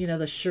 and you know,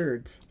 the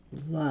sherds.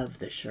 Love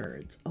the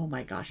sherds. Oh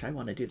my gosh, I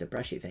want to do the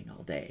brushy thing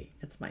all day.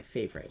 It's my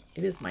favorite.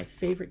 It is my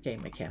favorite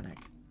game mechanic.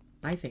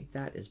 I think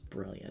that is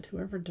brilliant.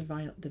 Whoever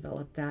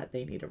developed that,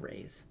 they need a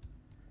raise.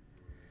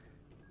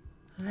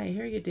 Hi, I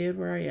hear you, dude.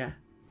 Where are you?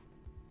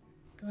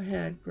 Go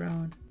ahead,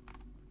 groan.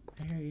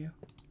 I hear you.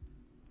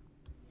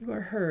 You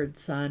are heard,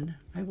 son.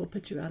 I will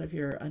put you out of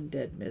your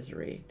undead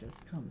misery.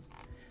 Just come.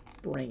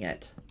 Bring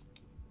it.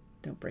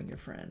 Don't bring your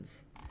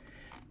friends.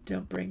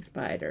 Don't bring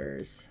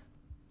spiders.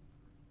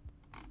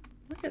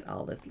 Look at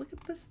all this. Look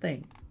at this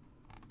thing.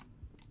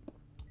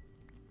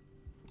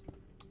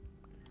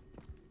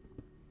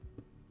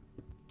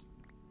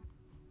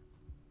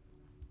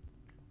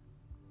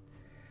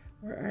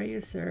 Where are you,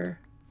 sir?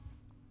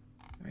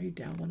 Are you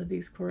down one of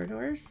these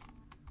corridors?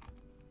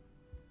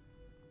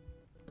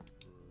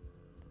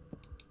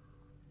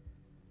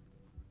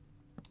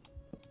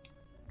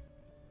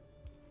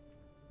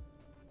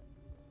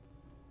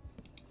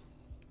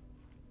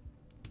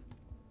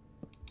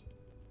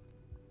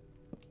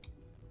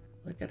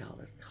 Look at all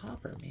this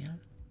copper,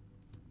 man.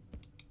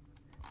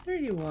 There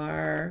you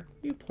are.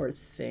 You poor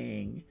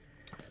thing.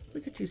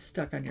 Look at you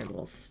stuck on your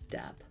little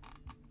step.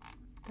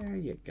 There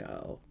you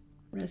go.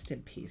 Rest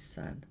in peace,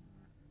 son.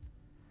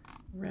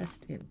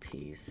 Rest in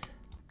peace.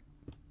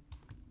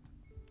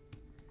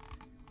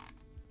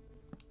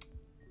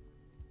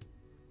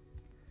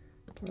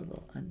 Poor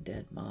little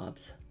undead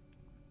mobs.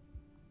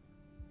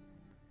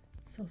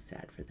 So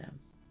sad for them.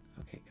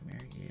 Okay, come here,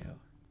 you.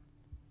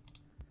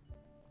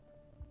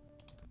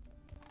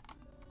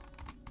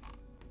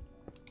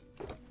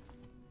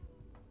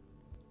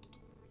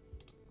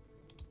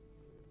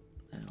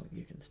 Oh,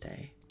 you can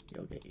stay.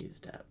 You'll get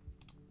used up.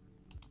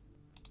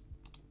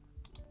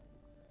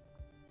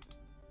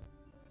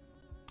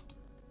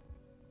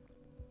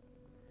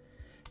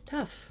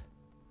 Tough.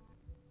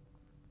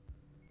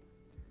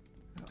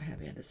 I don't have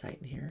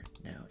andesite in here.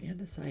 No,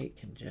 andesite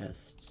can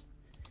just...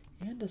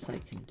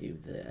 Andesite can do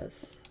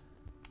this.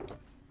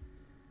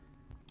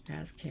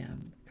 As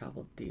can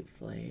cobbled deep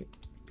slate,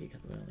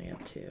 because we only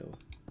have 2.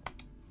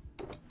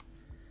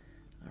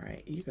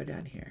 Alright, you go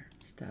down here.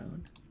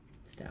 Stone.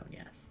 Stone,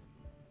 yes.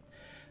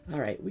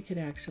 Alright, we could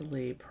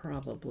actually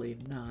probably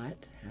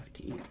not have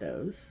to eat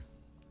those.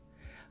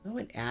 Oh,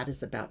 an ad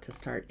is about to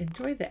start.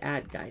 Enjoy the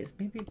ad, guys.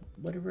 Maybe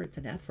whatever it's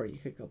an ad for, you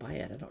could go buy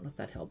it. I don't know if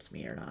that helps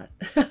me or not.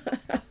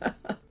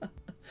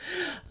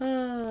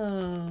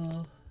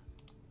 Oh.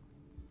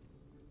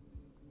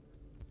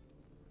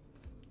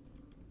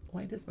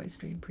 Why does my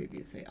stream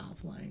preview say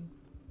offline?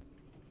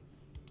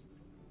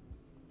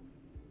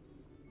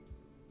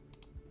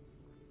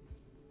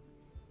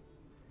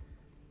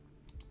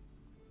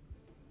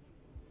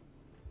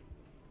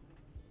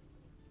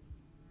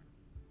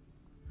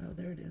 Oh,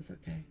 there it is.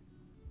 Okay.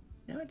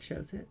 Now it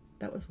shows it.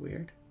 That was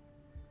weird.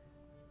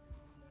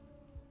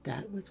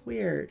 That was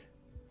weird.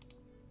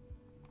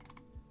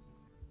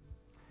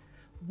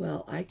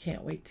 Well, I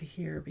can't wait to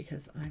hear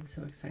because I'm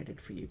so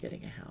excited for you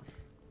getting a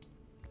house.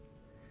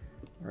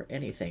 Or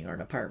anything, or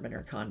an apartment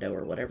or condo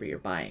or whatever you're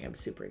buying. I'm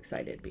super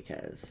excited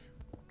because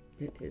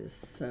it is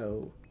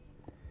so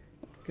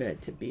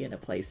good to be in a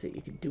place that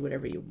you can do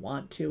whatever you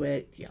want to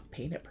it. You know,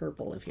 paint it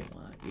purple if you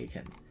want. You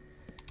can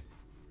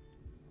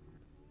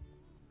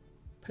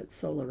put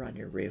solar on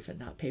your roof and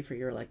not pay for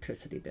your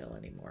electricity bill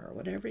anymore, or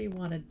whatever you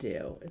want to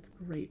do. It's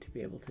great to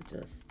be able to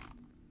just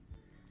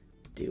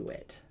do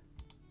it.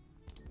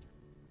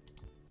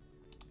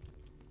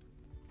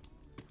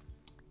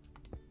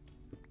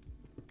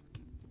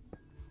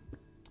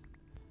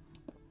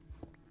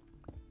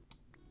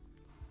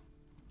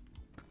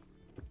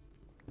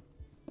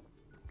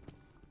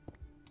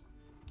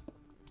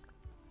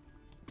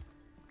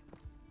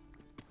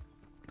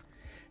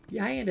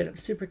 Yeah, I ended up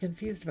super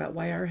confused about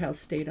why our house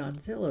stayed on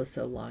Zillow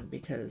so long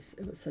because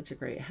it was such a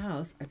great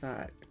house. I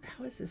thought,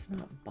 how is this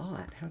not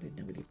bought? How did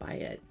nobody buy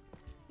it?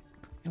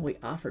 And we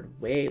offered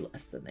way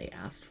less than they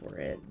asked for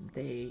it. And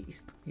they,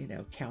 you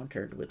know,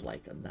 countered with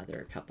like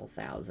another couple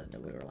thousand.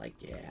 And we were like,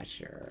 yeah,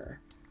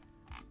 sure.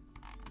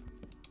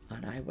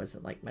 And I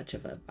wasn't like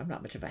I'm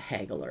not much of a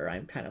haggler.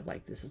 I'm kind of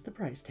like, this is the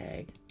price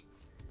tag.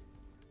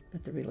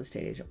 But the real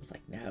estate agent was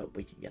like, no,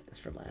 we can get this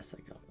for less.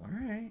 I go, all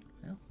right,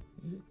 well,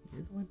 you're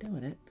the one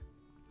doing it.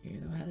 You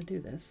know how to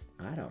do this.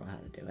 I don't know how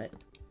to do it.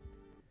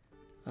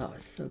 Oh,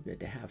 it's so good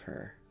to have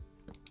her.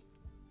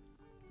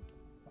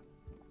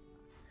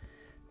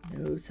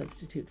 No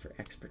substitute for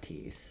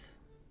expertise.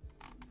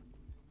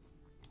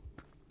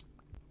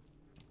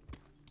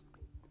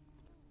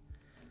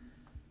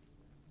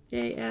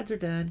 Yay, ads are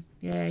done.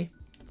 Yay.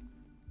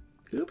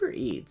 Uber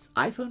Eats,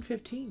 iPhone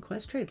 15,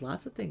 Quest Trade,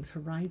 lots of things.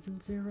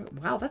 Horizon Zero.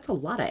 Wow, that's a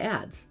lot of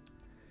ads.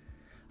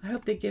 I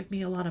hope they give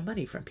me a lot of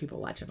money from people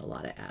watching a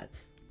lot of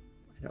ads.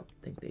 I don't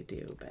think they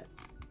do, but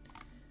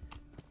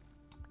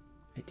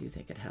I do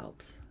think it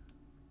helps.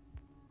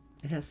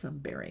 It has some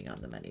bearing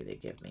on the money they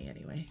give me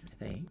anyway,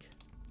 I think.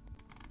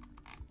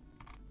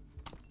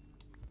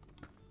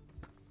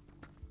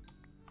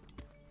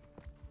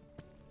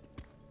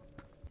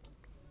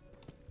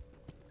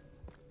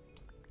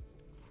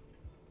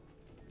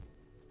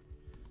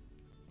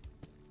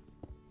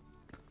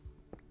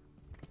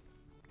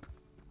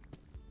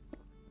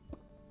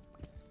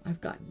 I've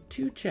gotten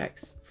 2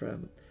 checks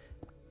from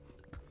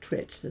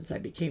Twitch since I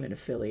became an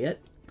affiliate.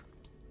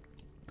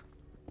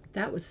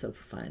 That was so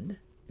fun.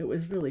 It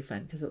was really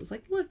fun because it was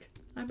like, look,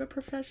 I'm a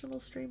professional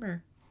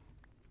streamer.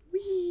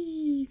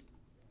 Whee!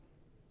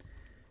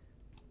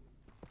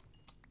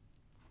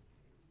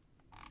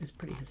 It's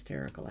pretty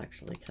hysterical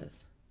actually,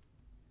 because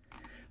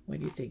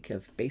when you think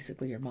of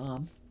basically your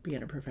mom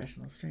being a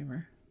professional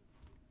streamer.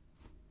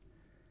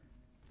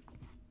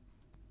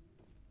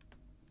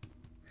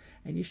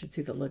 And you should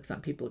see the looks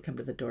on people who come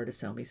to the door to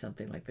sell me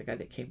something, like the guy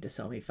that came to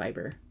sell me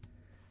fiber.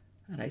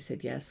 And I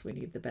said, yes, we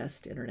need the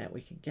best internet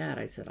we can get.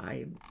 I said,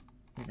 I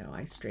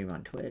stream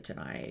on Twitch and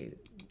I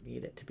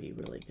need it to be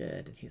really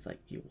good. And he's like,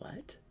 you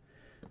what?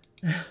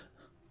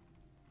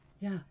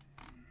 Yeah.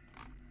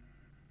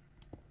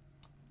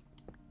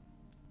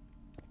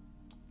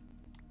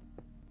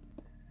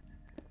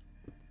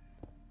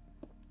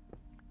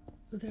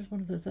 Oh, there's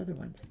one of those other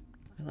ones.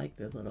 I like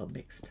the little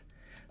mixed,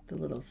 the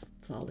little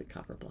solid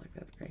copper block.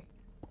 That's great.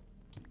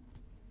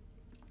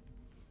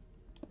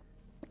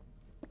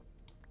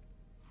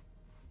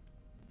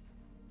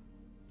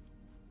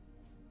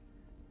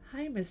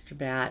 Hi, Mr.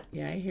 Bat.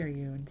 Yeah, I hear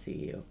you and see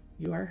you.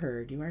 You are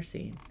heard. You are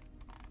seen.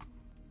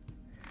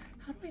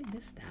 How do I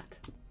miss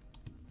that?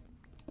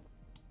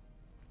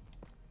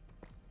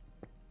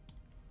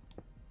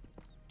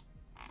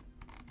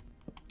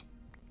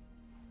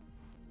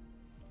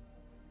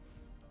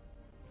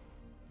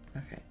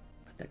 Okay,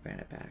 put that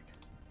granite back.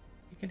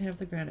 You can have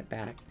the granite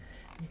back.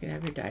 You can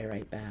have your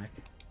diorite back.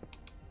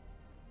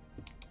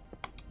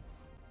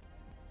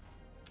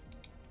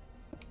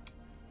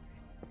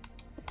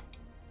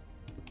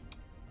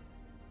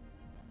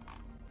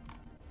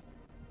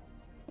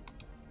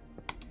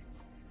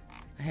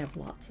 I have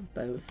lots of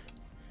both,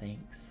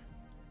 thanks.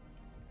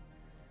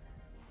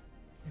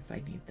 If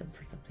I need them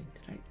for something.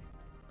 Did I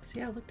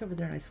see? I looked over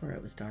there and I swear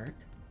it was dark.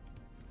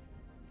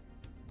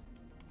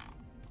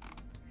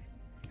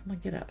 Come on,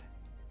 get up.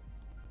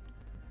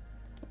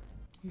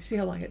 You see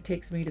how long it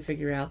takes me to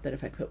figure out that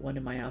if I put one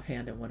in my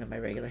offhand and one in my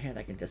regular hand,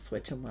 I can just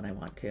switch them when I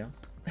want to.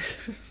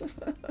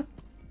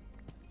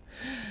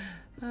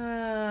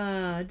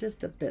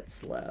 Just a bit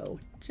slow.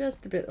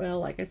 Just a bit, well,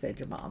 like I said,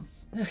 your mom.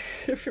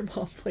 If your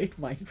mom played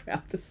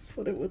Minecraft, this is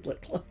what it would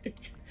look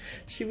like.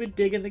 She would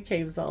dig in the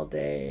caves all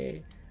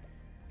day.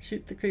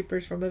 Shoot the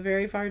creepers from a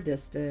very far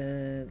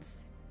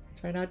distance.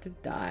 Try not to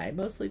die.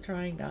 Mostly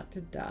trying not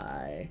to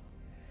die.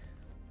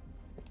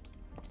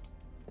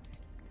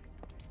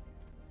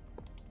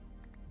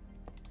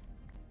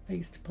 I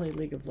used to play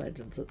League of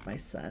Legends with my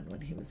son when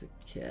he was a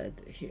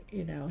kid.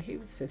 He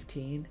was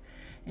 15.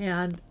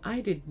 And I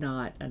did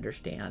not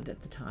understand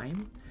at the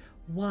time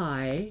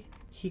why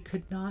he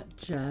could not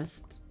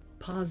just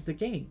pause the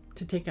game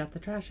to take out the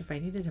trash if I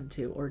needed him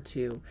to, or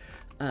to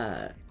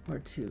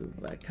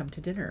come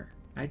to dinner.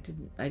 I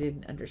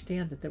didn't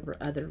understand that there were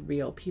other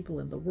real people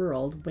in the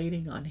world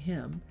waiting on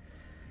him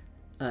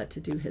to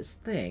do his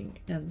thing.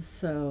 And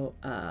so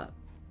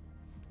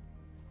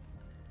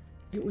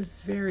it was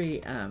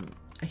very,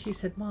 he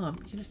said, Mom,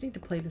 you just need to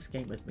play this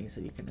game with me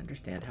so you can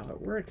understand how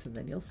it works, and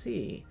then you'll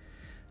see.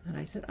 And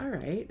I said, all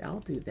right, I'll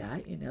do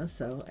that, you know.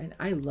 So, and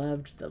I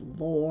loved the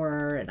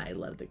lore, and I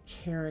loved the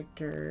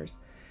characters,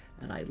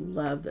 and I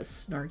love the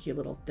snarky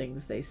little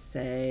things they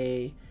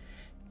say.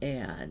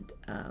 And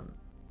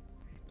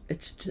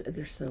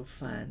they're so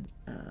fun.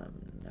 No,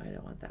 I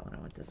don't want that one. I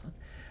want this one.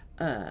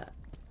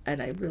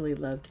 And I really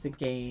loved the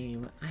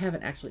game. I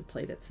haven't actually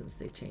played it since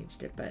they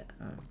changed it, but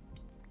I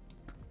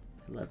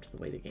loved the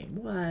way the game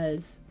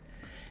was.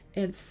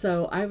 And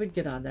so I would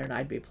get on there and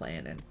I'd be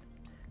playing, and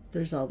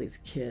there's all these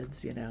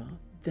kids, you know,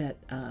 that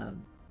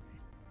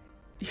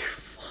your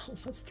mom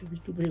wants to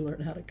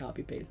relearn how to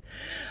copy paste.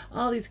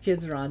 All these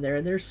kids are on there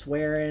and they're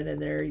swearing,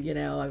 and they're, you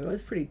know, it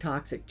was pretty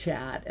toxic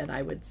chat. And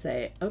I would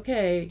say,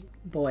 okay,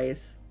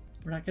 boys,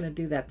 we're not going to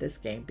do that this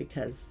game,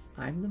 because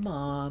I'm the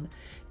mom,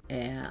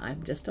 and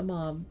I'm just a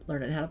mom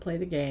learning how to play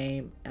the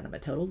game, and I'm a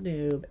total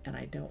noob, and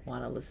I don't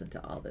want to listen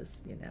to all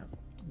this, you know,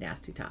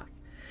 nasty talk.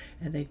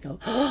 And they'd go,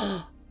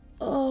 oh,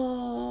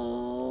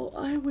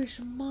 I wish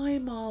my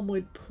mom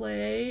would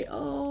play.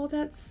 Oh,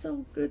 that's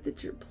so good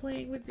that you're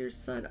playing with your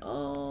son.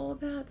 Oh,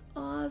 that's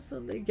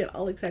awesome. They'd get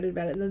all excited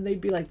about it. And then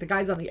they'd be like, the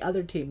guys on the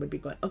other team would be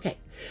going, okay,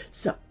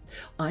 so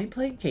I'm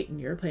playing Kate and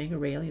you're playing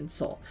Aurelian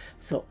Soul.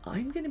 So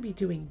I'm going to be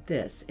doing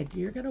this, and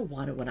you're going to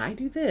want to, when I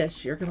do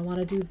this, you're going to want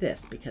to do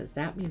this, because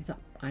that means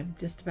I'm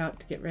just about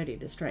to get ready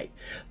to strike.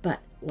 But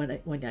when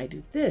I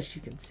do this,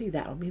 you can see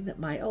that will mean that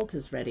my ult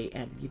is ready,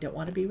 and you don't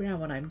want to be around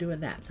when I'm doing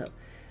that. So,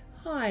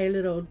 hi,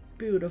 little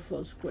beautiful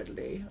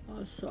Squidly.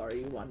 Oh, sorry,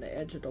 you on the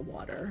edge of the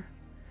water.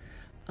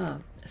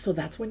 So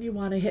that's when you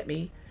want to hit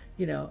me,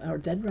 you know, or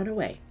then run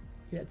away.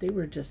 Yeah, they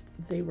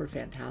were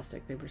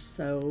fantastic. They were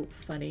so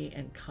funny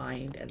and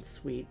kind and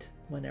sweet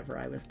whenever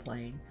I was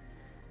playing.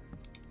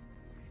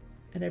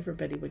 And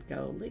everybody would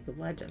go, League of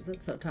Legends,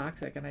 it's so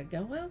toxic. And I'd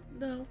go, well,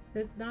 no,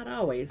 it's not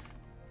always.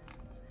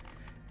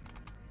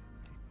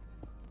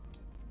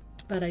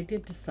 But I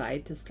did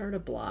decide to start a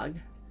blog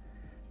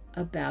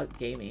about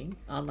gaming,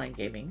 online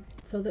gaming,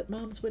 so that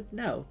moms would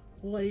know,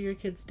 what are your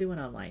kids doing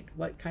online?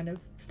 What kind of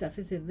stuff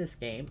is in this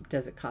game?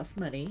 Does it cost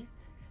money?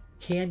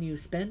 Can you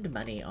spend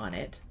money on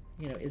it?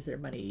 You know, is there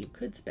money you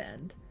could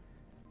spend?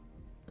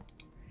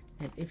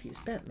 And if you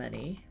spent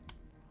money,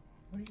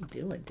 what are you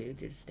doing,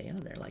 dude? You're just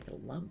standing there like a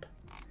lump.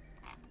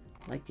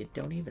 Like you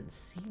don't even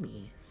see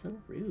me. So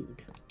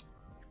rude. You're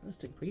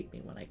supposed to greet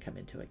me when I come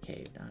into a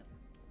cave,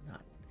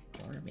 not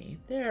ignore me.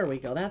 There we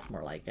go. That's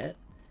more like it.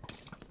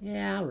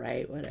 Yeah,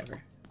 right.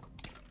 Whatever.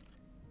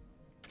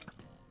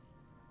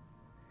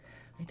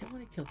 I don't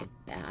want to kill the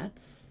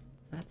bats.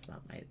 That's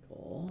not my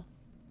goal.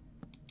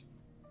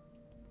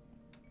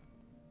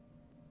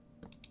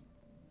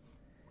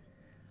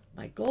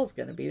 My goal is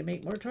going to be to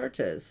make more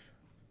torches.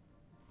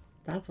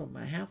 That's what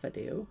I have to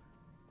do.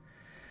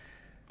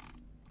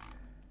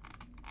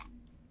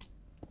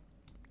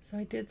 So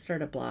I did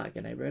start a blog,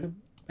 and I wrote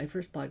my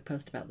first blog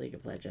post about League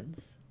of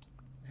Legends.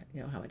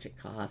 You know, how much it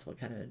costs, what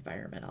kind of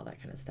environment, all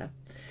that kind of stuff.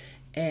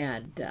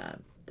 And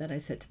then I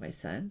said to my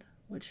son,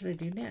 what should I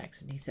do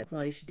next? And he said,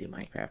 well, you should do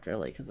Minecraft,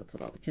 really, because that's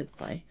what all the kids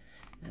play.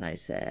 And I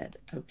said,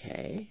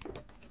 okay,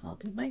 I'll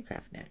do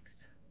Minecraft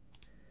next.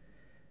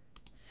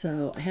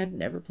 So I had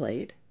never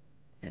played,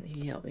 and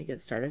he helped me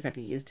get started. In fact,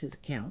 he used his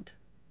account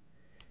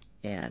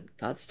and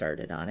got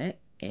started on it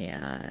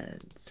and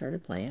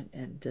started playing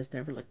and just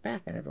never looked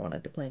back. I never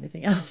wanted to play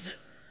anything else.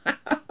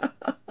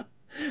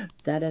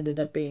 That ended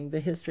up being the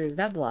history of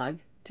that blog.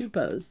 2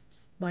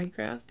 posts,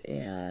 Minecraft,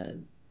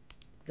 and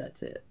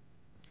that's it.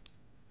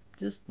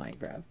 Just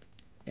Minecraft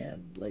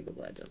and League of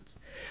Legends.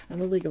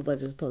 And the League of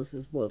Legends post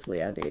is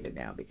woefully outdated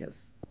now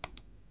because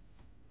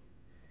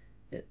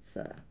it's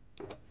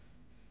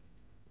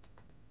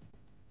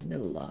no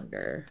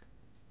longer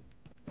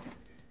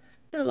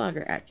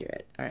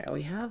accurate. All right,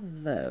 we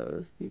have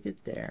those. You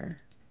get there.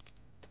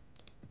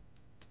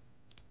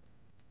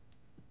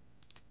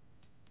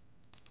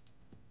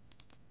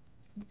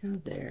 You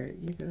go there.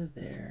 You go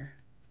there.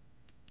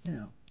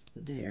 No,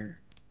 there.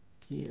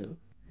 You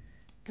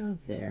go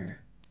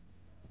there.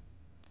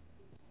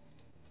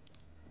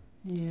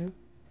 You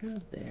go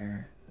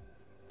there.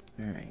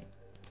 All right.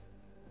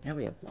 Now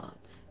we have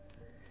lots.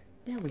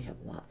 Now we have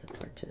lots of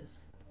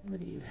torches. What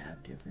do you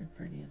have different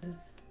for any of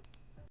this?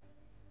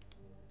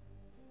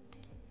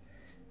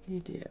 You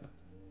do.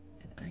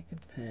 And I can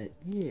put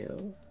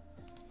you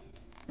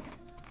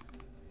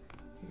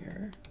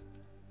here.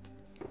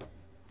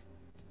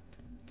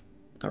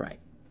 All right.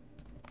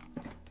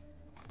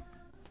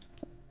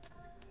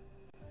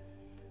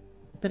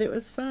 But it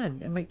was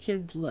fun, and my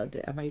kids loved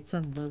it. And my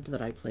son loved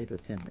that I played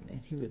with him,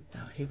 and he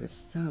was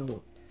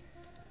so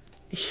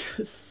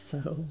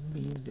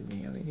mean to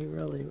me. I mean, he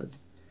really was.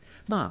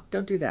 Mom,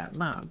 don't do that.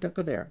 Mom, don't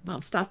go there.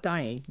 Mom, stop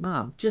dying.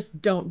 Mom,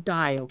 just don't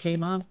die, okay,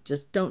 Mom?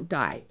 Just don't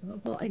die.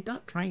 Well, I'm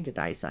not trying to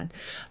die, son.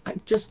 I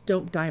just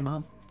don't die,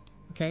 Mom.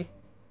 Okay?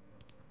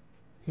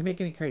 You're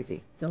making me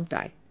crazy. Don't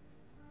die.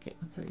 Okay,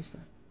 I'm sorry, sir.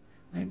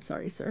 I am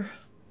sorry, sir.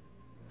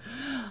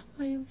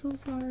 I am so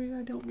sorry.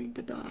 I don't mean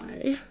to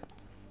die.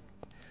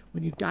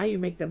 When you die, you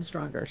make them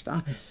stronger.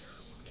 Stop it.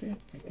 Okay,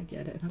 I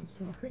get it. I'm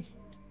sorry.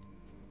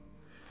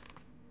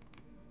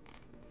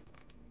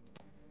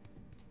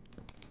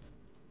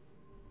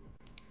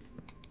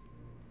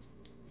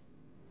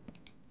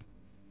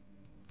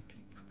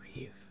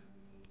 Grief.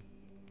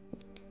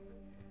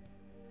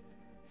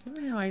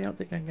 Somehow I don't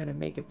think I'm going to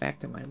make it back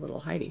to my little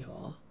hidey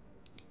hole.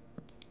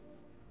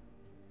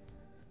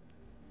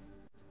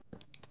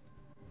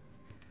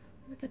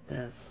 Look at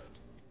this.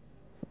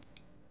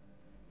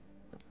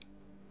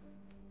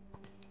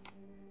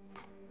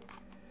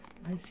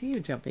 I see you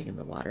jumping in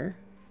the water.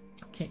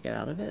 Can't get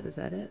out of it. Is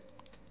that it?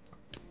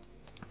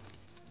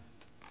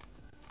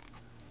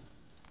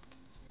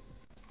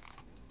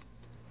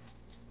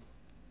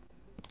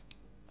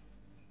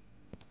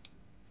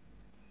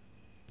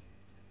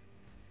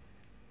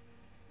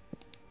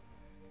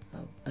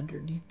 Oh,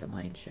 underneath the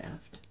mine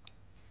shaft.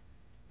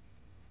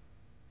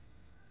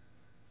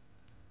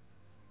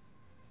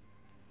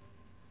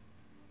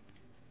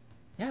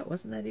 Yeah, it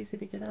wasn't that easy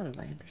to get out of.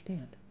 I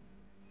understand.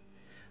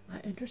 I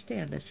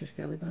understand, Mr.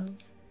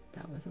 Skellybones.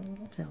 That was a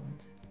little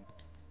challenge.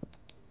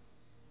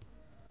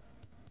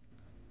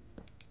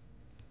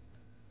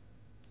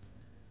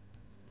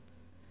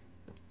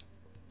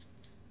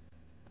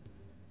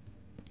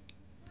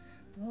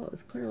 Well, it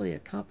was clearly a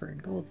copper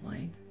and gold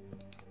mine.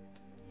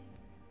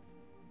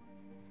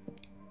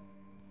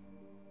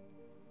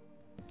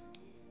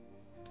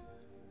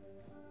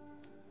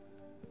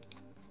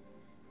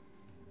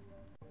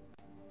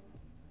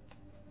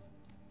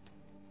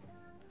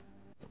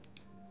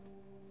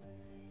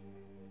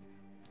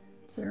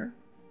 Sir,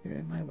 you're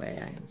in my way.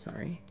 I am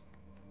sorry.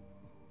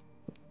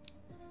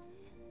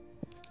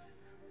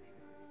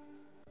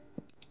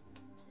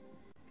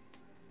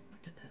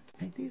 Look at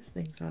this. These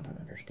things, I don't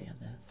understand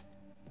this.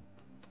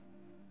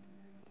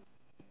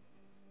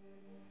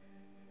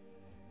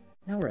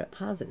 Now we're at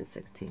positive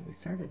 16. We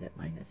started at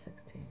minus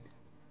 16.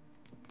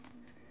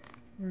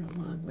 We're a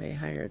long way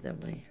higher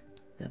than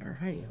our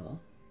hidey hole.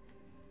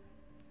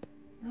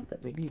 Not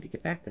that we need to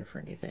get back there for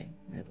anything.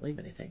 We didn't leave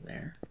anything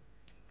there.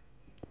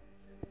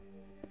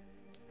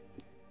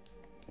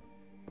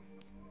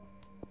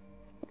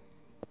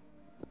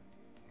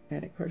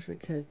 And of course we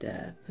could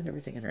put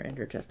everything in our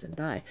ender chest and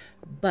die.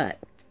 But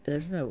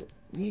there's no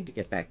need to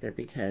get back there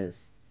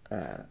because we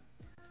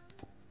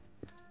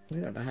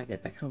don't know how to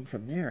get back home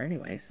from there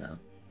anyway, so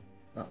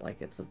not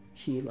like it's a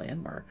key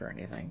landmark or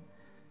anything.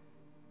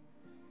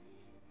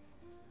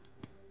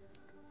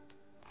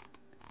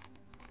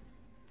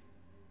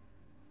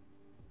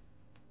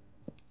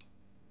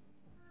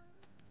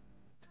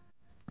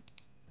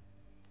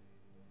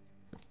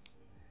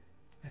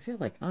 I feel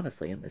like,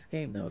 honestly, in this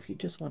game, though, if you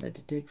just wanted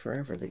to dig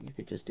forever, that you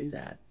could just do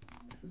that.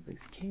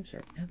 These caves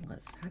are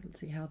endless. I don't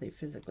see how they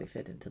physically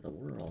fit into the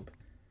world.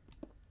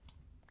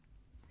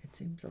 It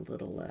seems a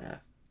little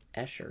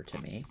Escher to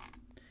me.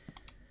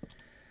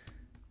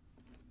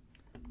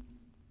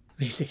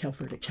 Amazing how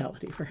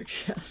verticality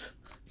works, yes.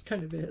 It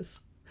kind of is.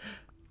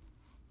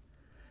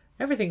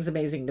 Everything's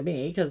amazing to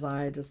me because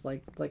I just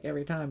like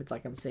every time it's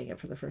like I'm seeing it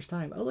for the first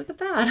time. Oh, look at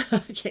that.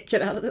 I can't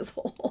get out of this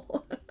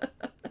hole.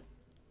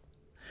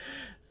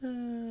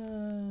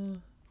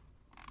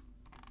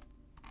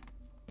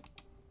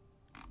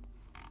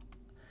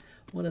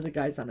 One of the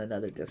guys on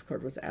another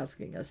Discord was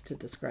asking us to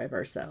describe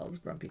ourselves,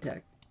 Grumpy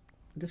Tech.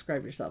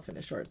 Describe yourself in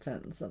a short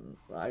sentence. And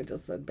I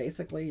just said,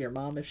 basically, your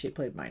mom if she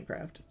played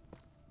Minecraft.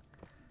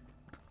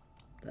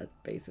 That's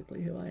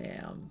basically who I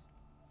am.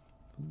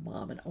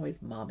 Mom and always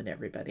momming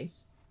everybody.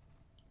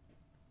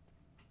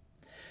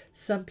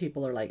 Some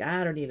people are like,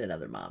 I don't need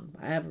another mom.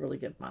 I have a really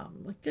good mom.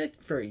 I'm like, good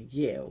for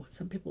you.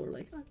 Some people are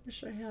like, I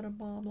wish I had a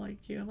mom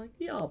like you. I'm like,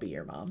 yeah, I'll be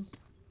your mom.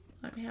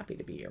 I'm happy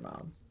to be your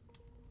mom.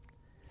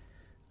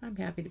 I'm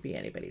happy to be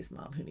anybody's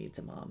mom who needs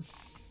a mom.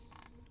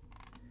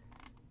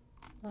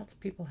 Lots of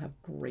people have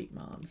great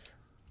moms.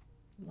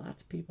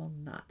 Lots of people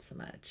not so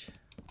much.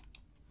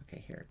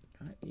 Okay, here,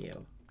 not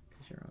you,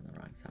 because you're on the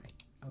wrong side.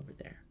 Over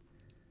there.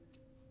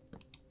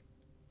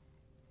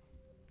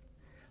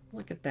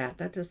 Look at that.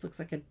 That just looks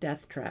like a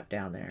death trap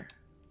down there.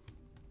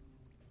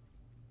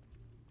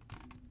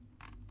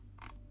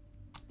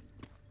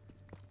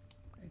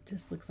 It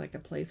just looks like a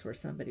place where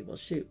somebody will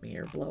shoot me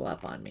or blow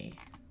up on me.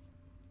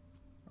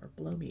 Or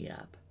blow me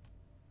up.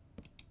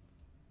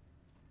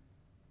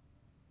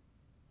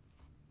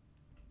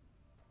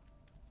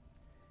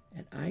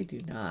 And I do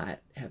not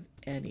have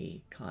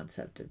any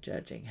concept of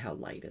judging how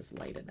light is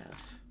light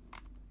enough.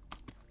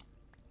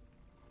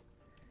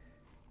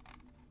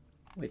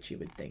 Which you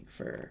would think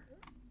for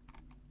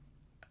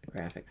a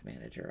graphics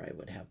manager I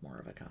would have more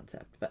of a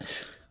concept,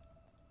 but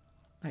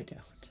I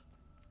don't.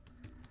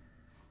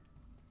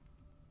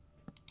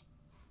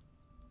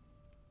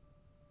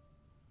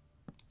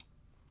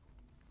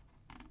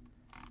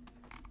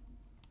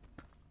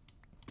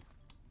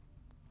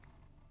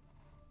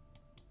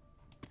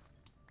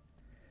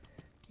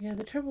 Yeah,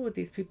 the trouble with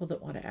these people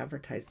that want to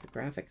advertise the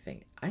graphic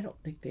thing, I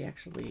don't think they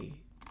actually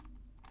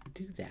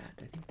do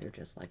that. I think they're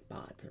just like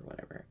bots or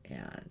whatever,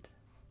 and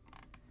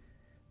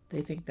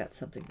they think that's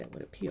something that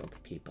would appeal to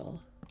people.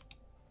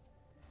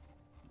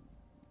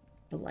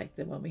 But like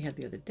the one we had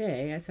the other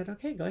day, I said,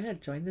 okay, go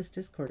ahead, join this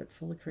Discord. It's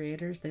full of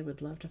creators. They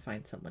would love to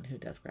find someone who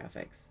does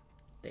graphics.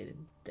 They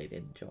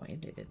didn't join.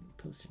 They didn't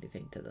post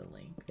anything to the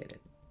link. They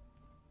didn't.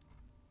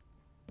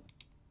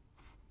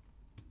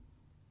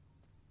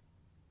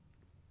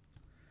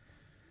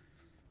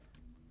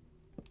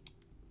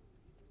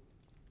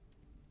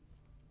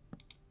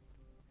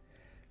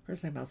 Of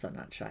course, I'm also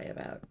not shy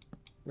about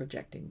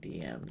rejecting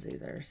DMs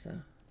either,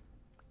 so.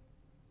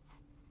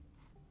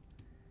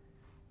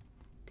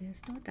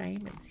 There's no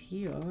diamonds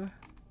here.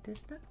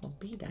 There's not gonna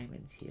be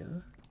diamonds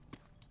here.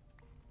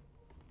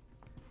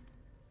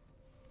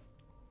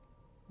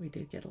 We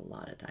did get a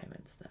lot of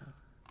diamonds though,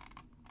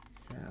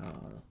 so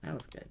that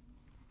was good.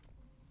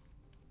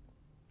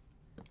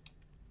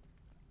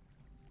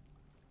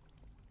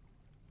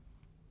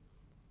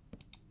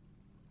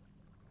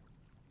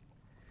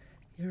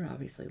 You're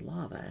obviously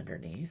lava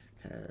underneath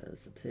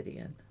because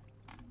obsidian.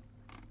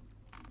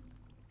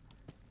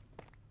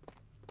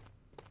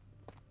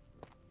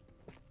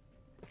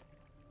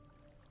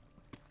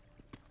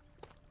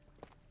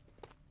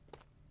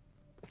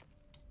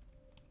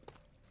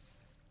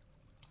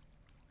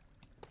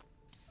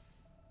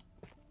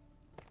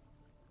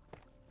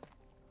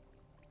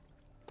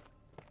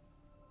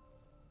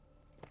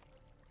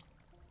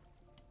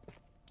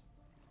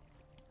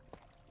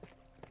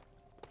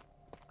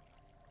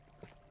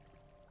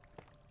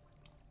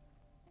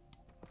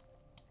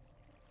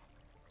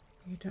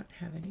 You don't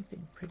have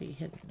anything pretty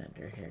hidden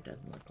under here,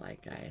 doesn't look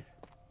like, guys.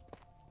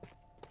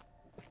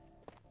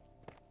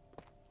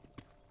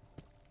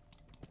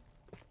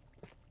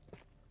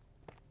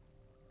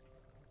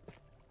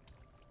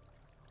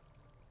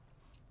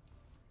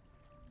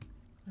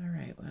 All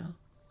right, well,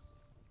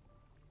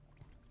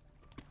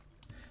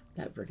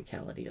 that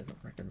verticality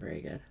isn't working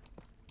very good.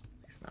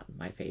 It's not in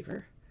my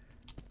favor.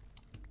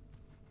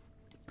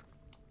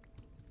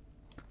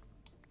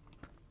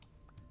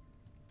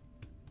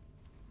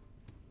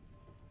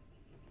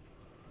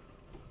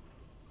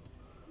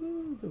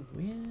 Ooh, the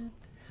wind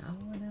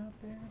howling out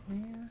there,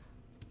 man.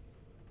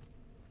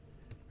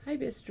 Hi,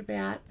 Mr.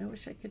 Bat. I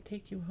wish I could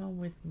take you home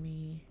with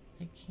me.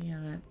 I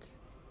can't.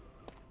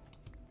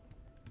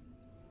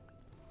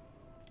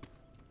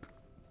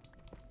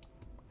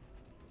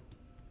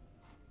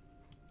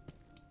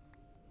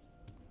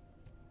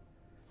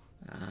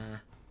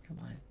 Ah, come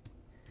on.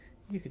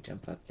 You could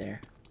jump up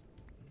there.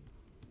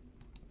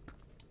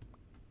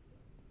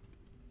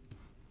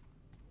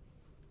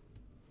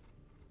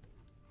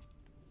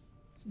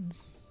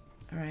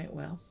 All right,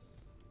 well,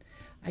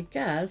 I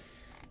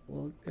guess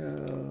we'll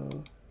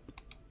go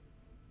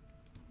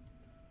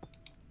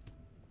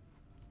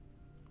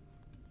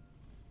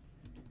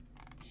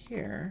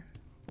here.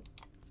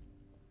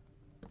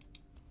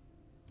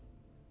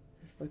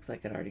 This looks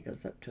like it already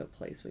goes up to a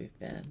place we've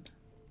been,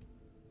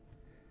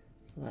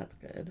 so that's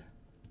good.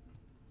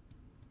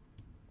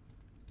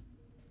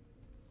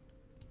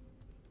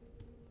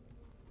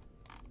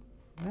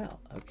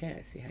 Well, okay,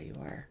 I see how you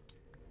are.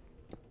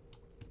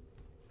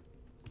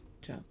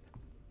 Jump.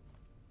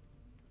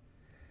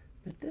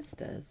 But this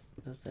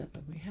goes up,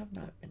 and we have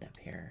not been up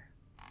here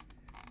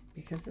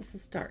because this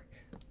is dark.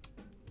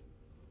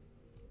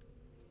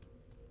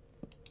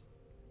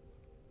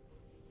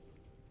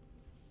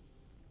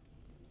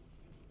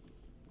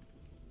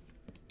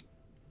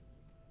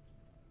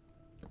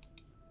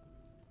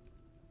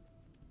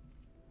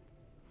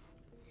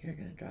 You're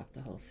going to drop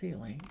the whole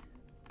ceiling.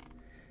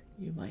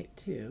 You might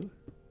too.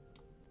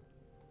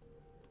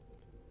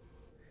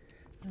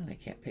 And I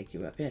can't pick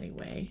you up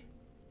anyway.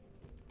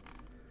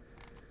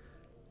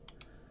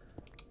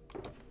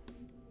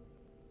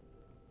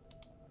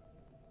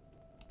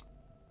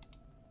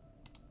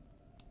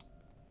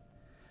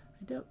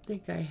 I don't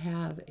think I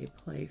have a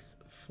place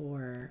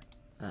for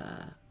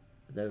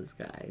those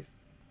guys.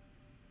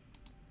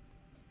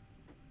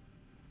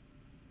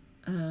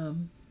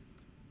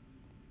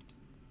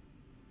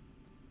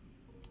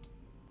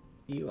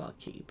 You all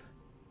keep.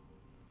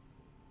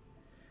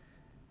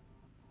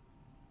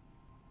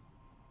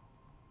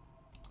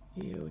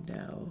 You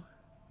know.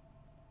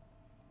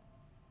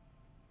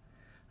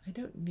 I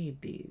don't need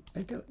these.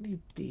 I don't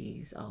need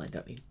these. Oh, I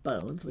don't need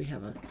bones. We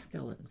have a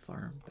skeleton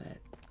farm, but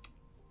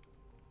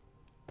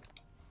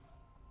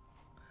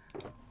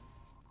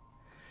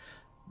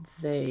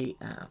they,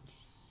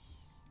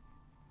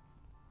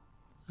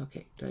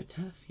 okay, dry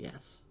tough,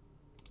 yes.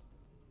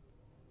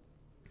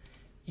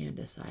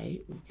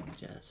 Andesite, we can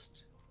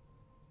just,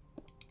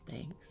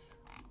 thanks.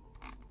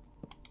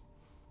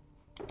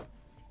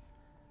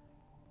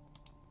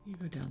 You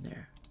go down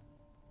there.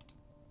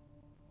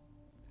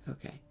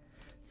 Okay,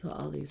 so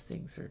all these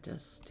things are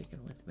just sticking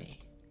with me.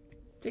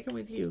 Sticking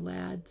with you,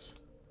 lads.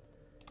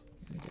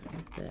 We do it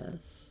like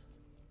this.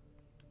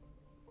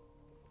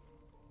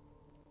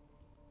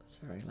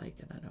 Sorry,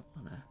 Lycan, I don't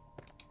want to.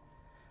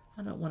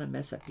 I don't want to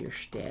mess up your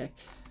shtick.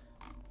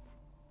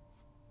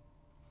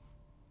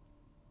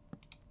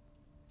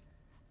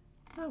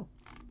 Oh,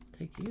 I'll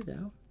take you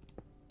though.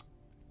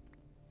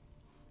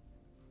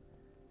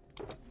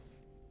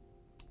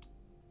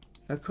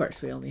 Of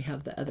course, we only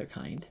have the other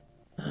kind.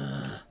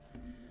 Ugh.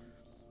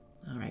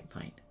 All right,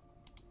 fine.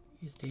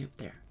 You stay up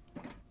there.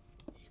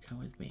 You come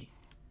with me.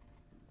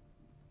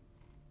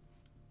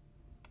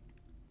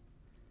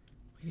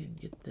 We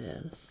didn't get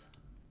this.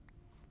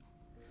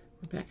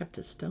 We're back up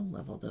to stone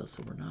level though,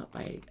 so we're not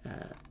by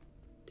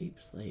deep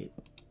slate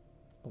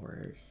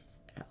ores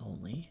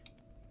only.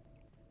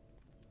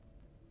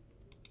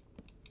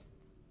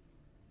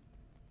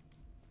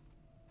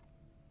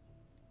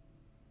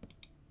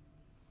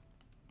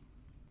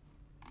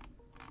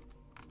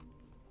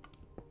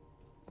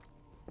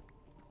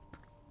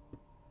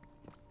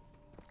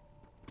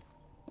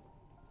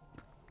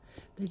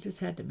 They just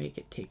had to make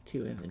it take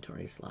 2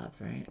 inventory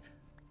slots, right?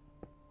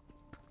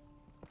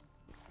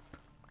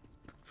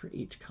 For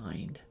each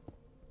kind.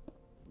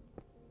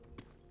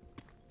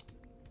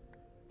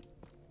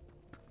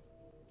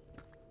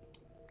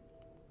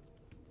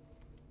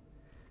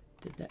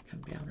 Did that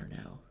come down or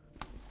no?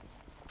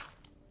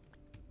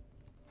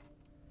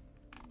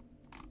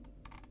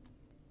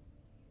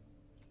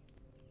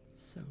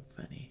 So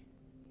funny.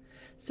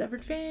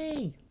 Severed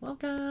Fang!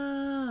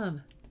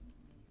 Welcome!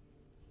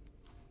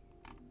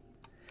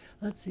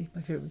 Let's see, my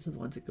favorite ones are the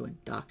ones that go in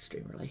Doc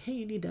Streamer. Like, hey,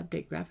 you need to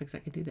update graphics. I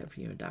can do that for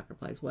you. And Doc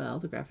replies, well,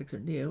 the graphics are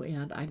new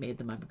and I made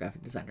them. I'm a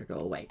graphic designer. Go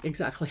away.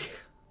 Exactly.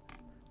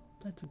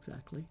 That's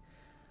exactly.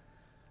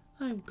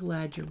 I'm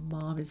glad your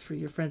mom is for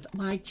your friends.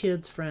 My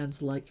kids'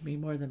 friends like me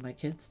more than my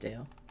kids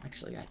do.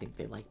 Actually, I think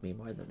they like me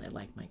more than they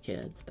like my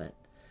kids, but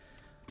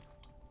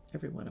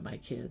every one of my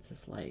kids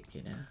is like,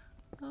 you know,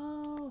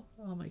 oh,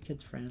 all my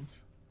kids' friends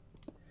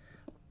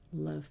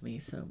love me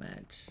so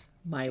much.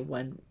 My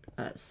one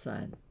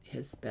son,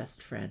 his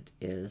best friend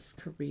is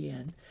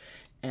Korean,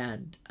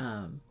 and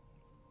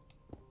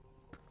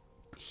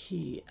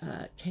he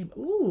came,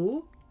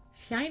 ooh,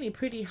 shiny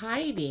pretty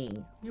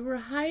hiding. You were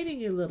hiding,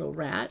 you little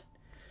rat.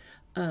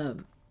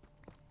 And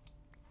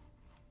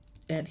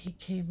he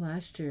came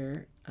last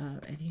year,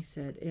 and he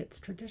said it's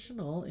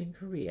traditional in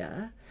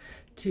Korea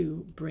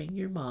to bring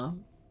your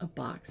mom a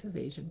box of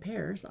Asian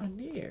pears on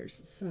New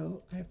Year's.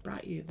 So I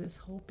brought you this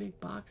whole big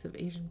box of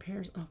Asian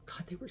pears. Oh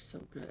God, they were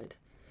so good.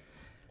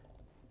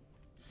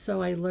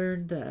 So I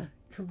learned a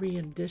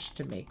Korean dish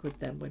to make with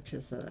them, which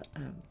is a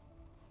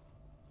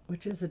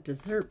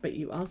dessert, but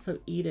you also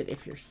eat it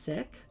if you're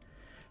sick.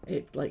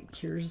 It like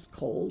cures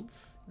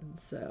colds, and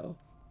so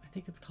I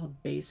think it's called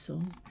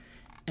baesung.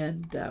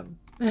 And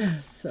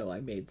so I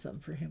made some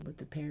for him with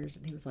the pears,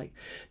 and he was like,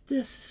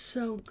 "This is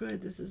so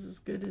good. This is as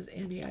good as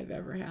any I've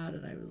ever had."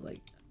 And I was like,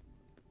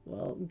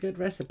 "Well, good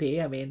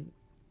recipe. I mean,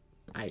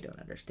 I don't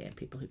understand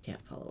people who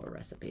can't follow a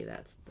recipe.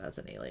 That's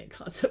an alien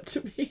concept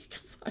to me,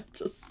 because I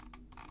just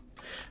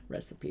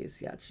recipes.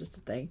 Yeah, it's just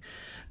a thing.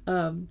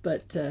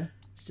 But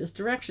it's just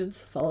directions.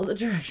 Follow the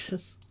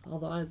directions.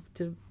 Although I have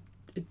to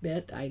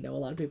admit, I know a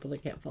lot of people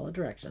that can't follow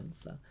directions.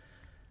 So,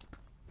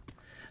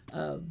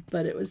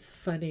 but it was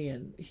funny,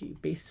 and he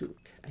Besuk,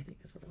 I think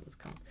is what it was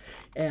called,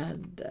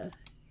 and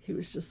he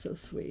was just so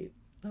sweet.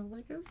 I'm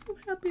like, I'm so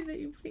happy that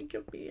you think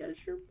of me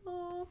as your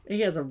mom. And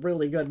he has a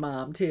really good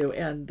mom too,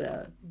 and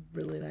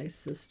really nice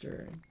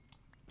sister, and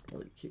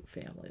really cute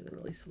family. They're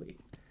really sweet.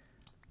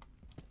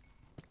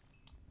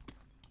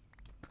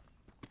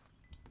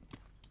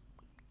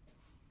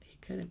 He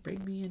couldn't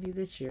bring me any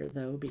this year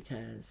though,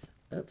 because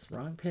oops,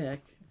 wrong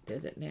pick.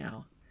 Did it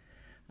now.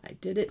 I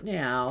did it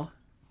now.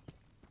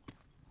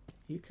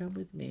 You come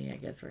with me. I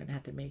guess we're gonna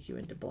have to make you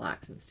into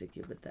blocks and stick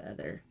you with the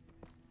other,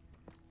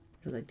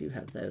 because I do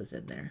have those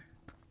in there.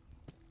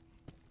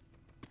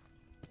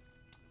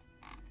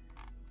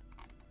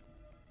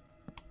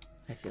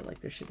 I feel like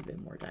there should have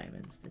been more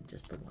diamonds than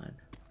just the one.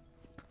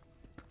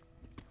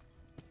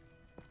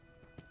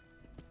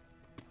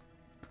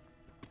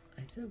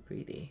 I'm so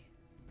greedy.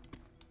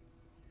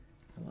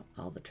 I want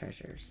all the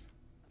treasures.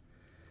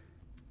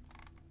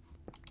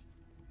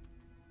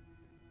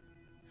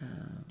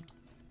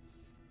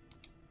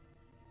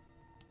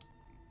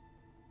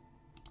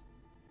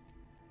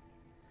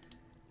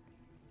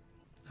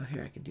 Oh,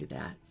 here I can do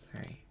that.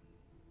 Sorry.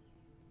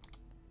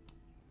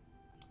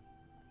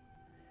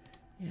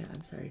 Yeah,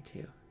 I'm sorry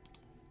too.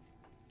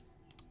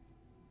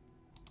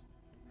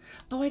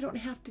 Oh, I don't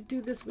have to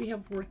do this. We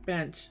have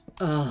workbench.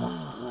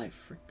 Oh, I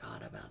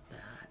forgot about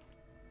that.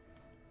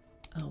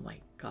 Oh my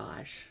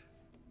gosh.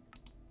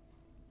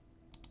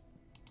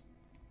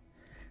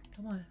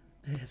 Come on.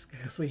 It's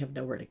because we have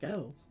nowhere to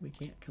go. We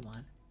can't. Come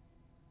on.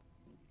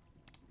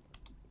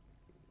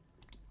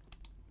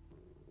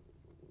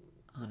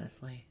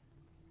 Honestly.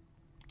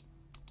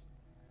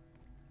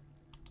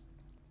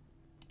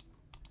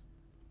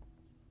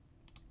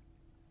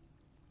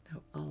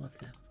 No, all of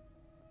them.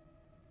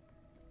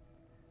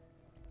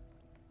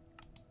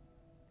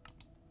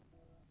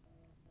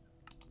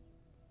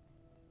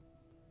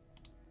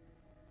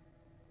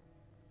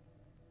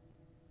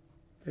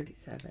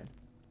 $37.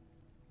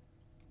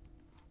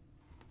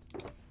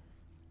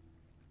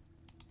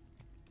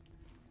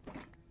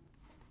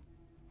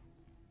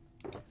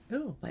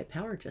 my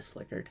power just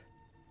flickered.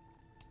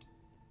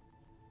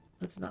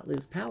 Let's not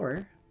lose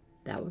power.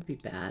 That would be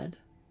bad.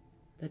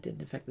 That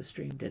didn't affect the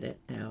stream, did it?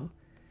 No.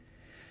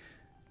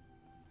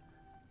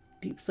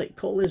 Deep slate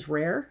coal is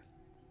rare.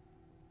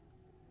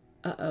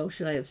 Uh-oh,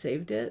 should I have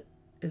saved it?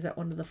 Is that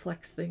one of the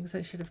flex things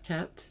I should have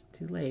kept?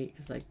 Too late,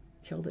 because I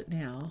killed it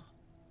now.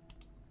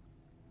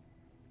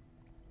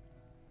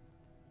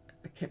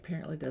 It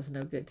apparently does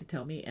no good to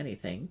tell me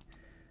anything.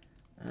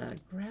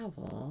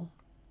 Gravel.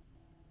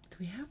 Do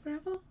we have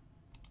gravel?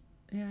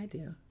 Yeah, I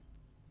do.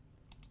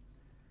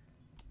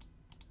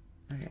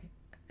 Okay,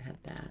 I had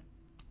that.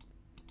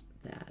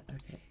 That,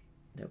 okay.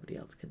 Nobody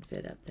else can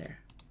fit up there.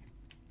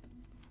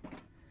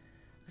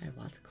 I have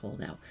lots of coal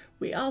now.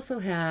 We also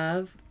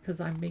have,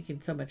 because I'm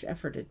making so much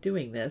effort at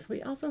doing this,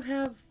 we also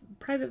have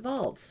private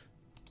vaults.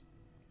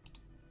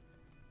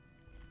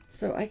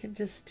 So I can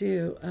just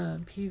do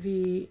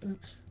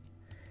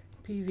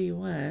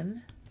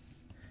PV1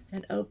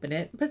 and open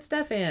it and put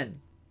stuff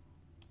in.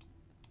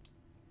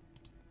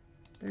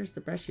 There's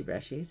the brushy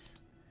brushies.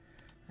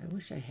 I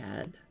wish I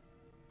had.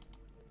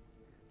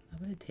 I'm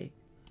going to take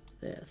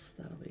this.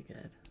 That'll be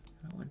good.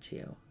 I don't want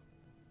you.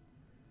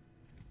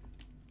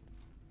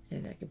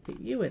 And I can put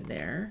you in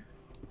there.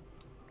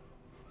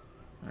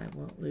 I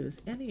won't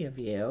lose any of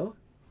you.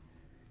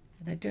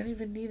 And I don't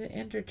even need an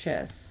ender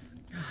chest.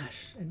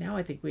 Gosh, and now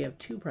I think we have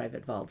 2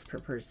 private vaults per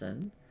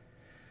person.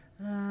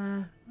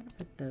 I want to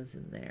put those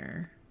in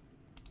there.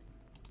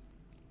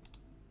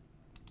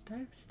 Do I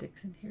have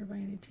sticks in here by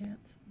any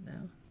chance?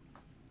 No.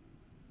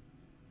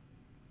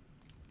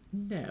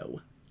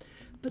 No.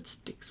 But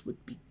sticks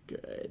would be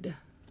good.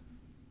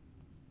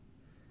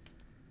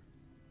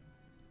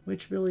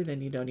 Which really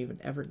then you don't even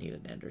ever need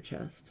an ender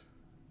chest.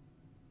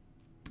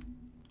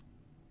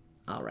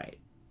 All right.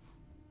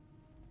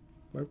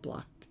 We're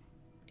blocked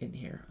in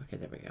here. Okay,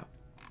 there we go.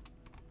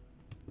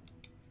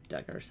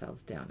 Dug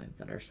ourselves down and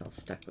got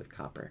ourselves stuck with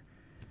copper.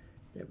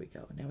 There we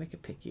go. Now we can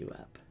pick you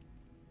up.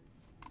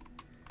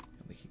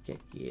 And we can get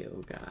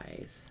you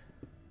guys.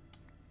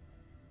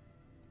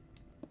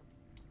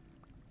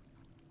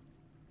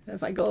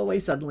 If I go away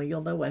suddenly,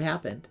 you'll know what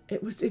happened.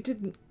 It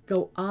didn't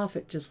go off,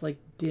 it just like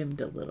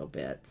dimmed a little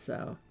bit,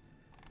 so.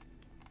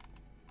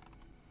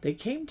 They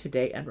came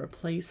today and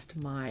replaced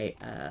my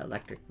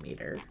electric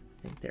meter.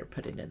 I think they're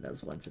putting in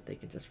those ones that they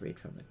can just read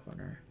from the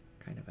corner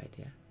kind of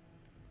idea.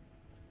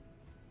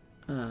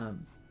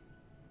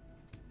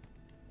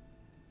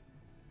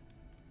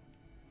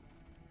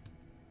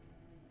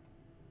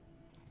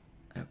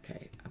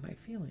 Okay, my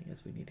feeling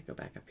is we need to go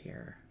back up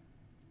here.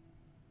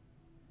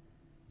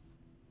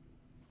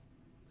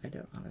 I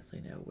don't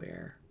honestly know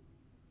where.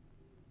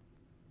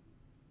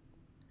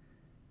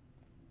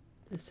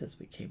 This says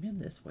we came in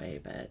this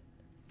way, but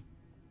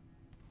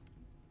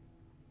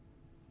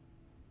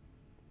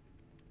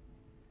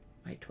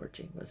my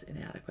torching was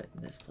inadequate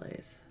in this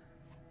place.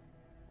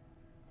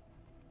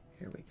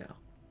 Here we go.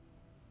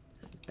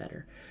 This is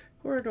better.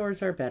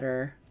 Corridors are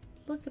better.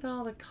 Look at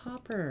all the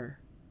copper.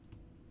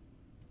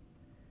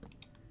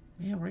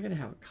 Man, we're going to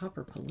have a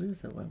copper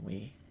palooza when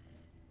we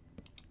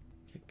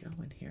get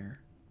going here.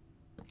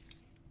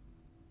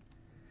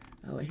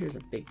 Oh, here's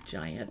a big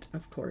giant,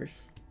 of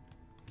course.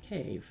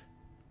 Cave.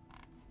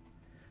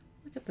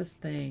 Look at this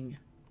thing.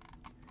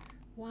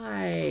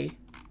 Why?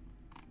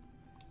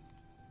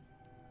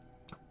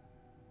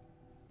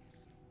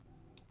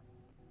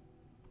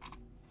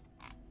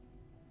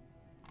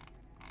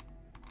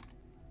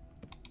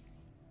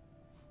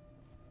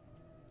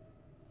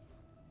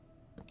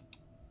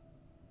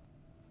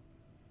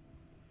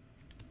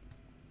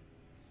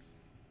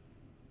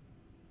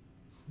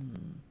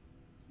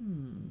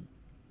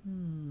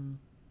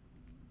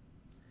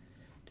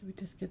 Do we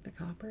just get the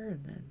copper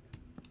and then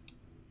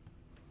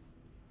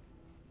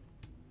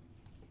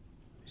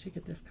we should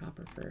get this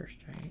copper first,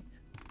 right?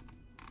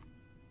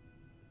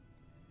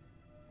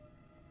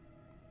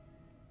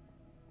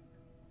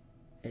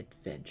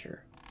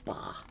 Adventure.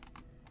 Bah.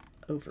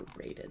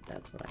 Overrated,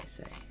 that's what I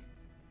say.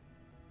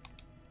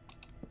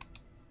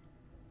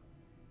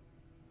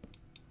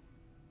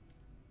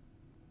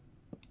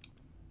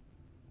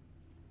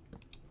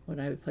 When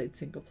I played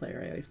single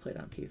player, I always played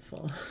on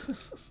peaceful.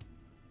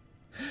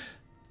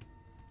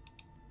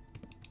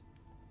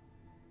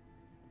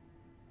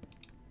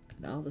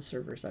 And all the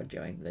servers I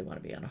joined, they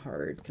want to be on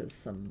hard because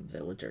some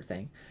villager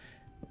thing.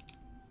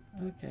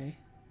 Okay.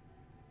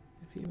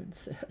 If you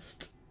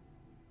insist.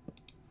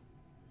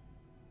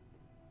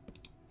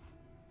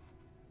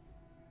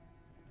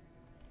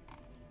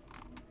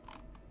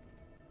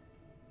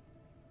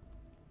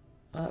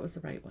 Oh, that was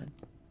the right one.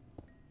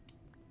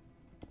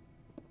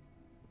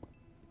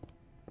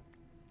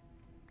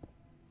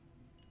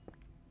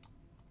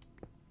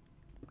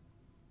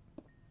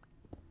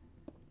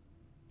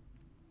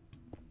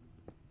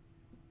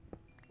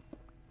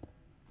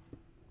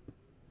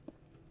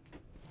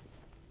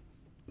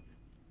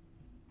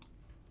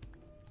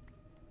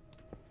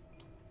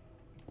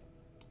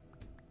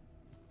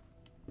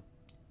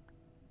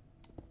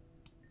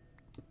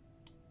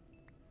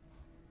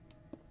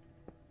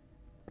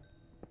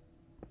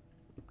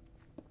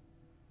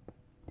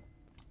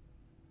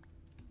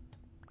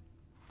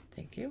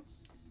 Thank you.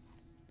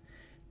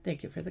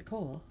 Thank you for the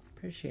coal.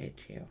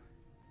 Appreciate you.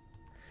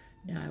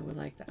 Now I would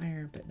like the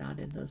iron, but not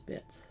in those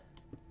bits.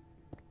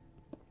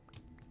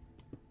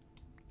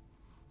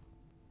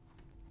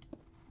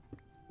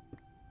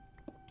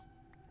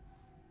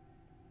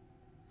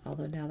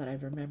 Although now that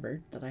I've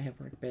remembered that I have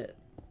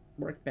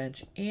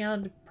workbench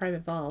and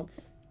private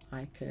vaults,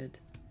 I could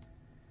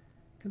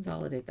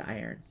consolidate the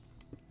iron.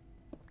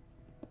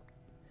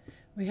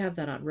 We have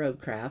that on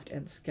Roadcraft,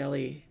 and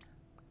Skelly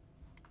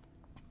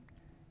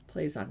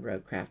plays on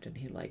Roadcraft, and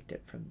he liked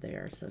it from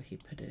there, so he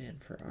put it in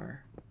for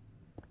our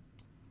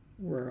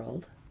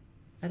world.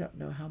 I don't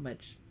know how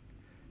much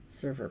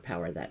server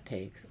power that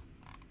takes.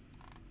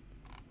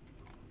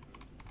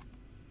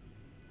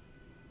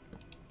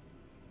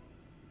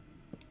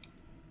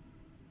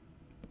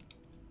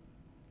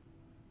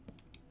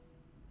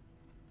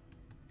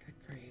 Good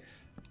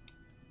grief.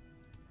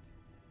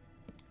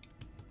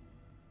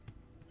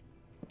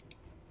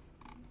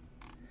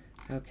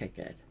 Okay,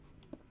 good.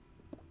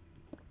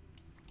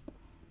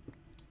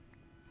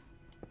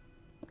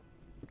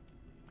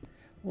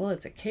 Well,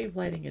 it's a cave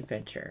lighting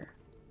adventure.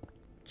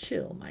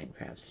 Chill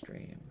Minecraft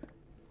stream.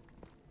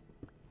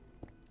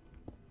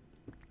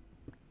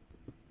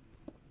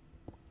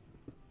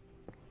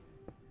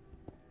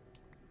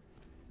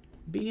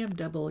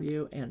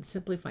 BMW and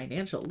Simply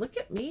Financial. Look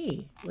at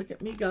me. Look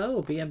at me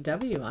go.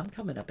 BMW. I'm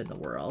coming up in the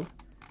world.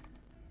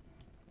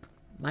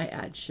 My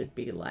ad should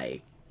be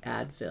like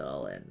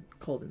Advil and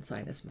cold and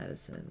sinus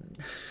medicine.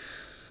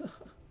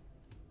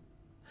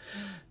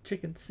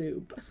 Chicken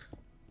soup.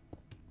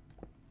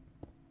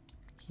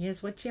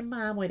 Here's what your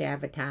mom would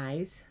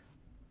advertise.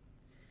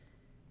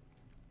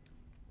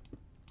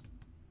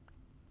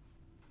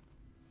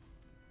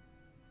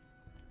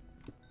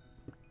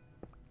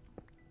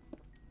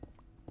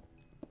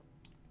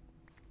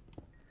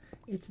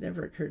 It's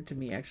never occurred to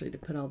me actually to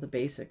put all the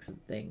basics of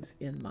things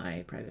in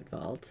my private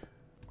vault.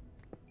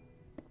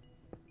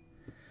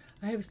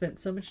 I have spent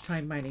so much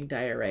time mining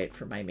diorite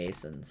for my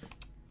masons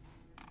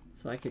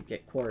so I could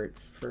get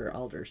quartz for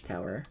Alder's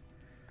Tower.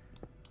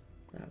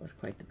 That was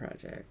quite the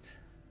project.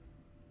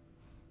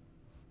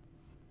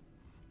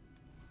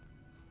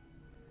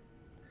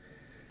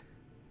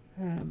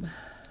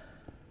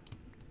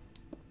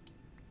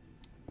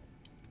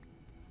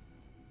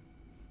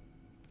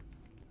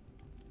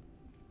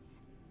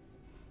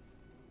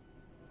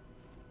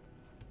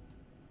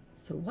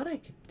 So what I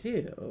could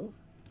do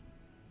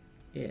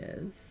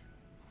is,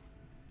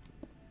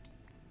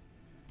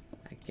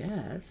 I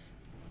guess,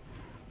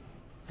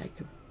 I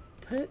could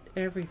put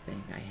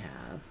everything I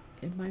have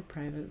in my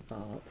private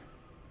vault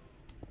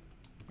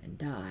and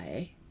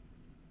die,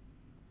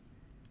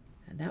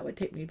 and that would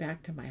take me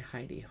back to my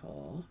hidey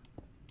hole.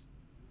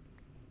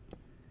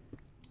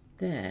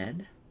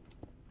 Then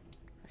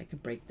I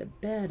could break the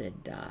bed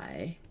and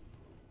die,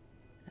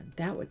 and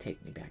that would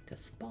take me back to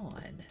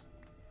spawn.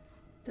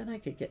 Then I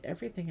could get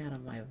everything out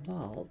of my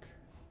vault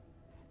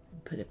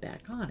and put it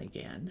back on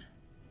again.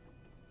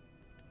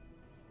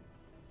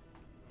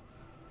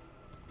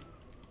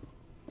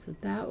 So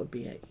that would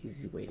be an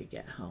easy way to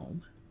get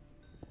home.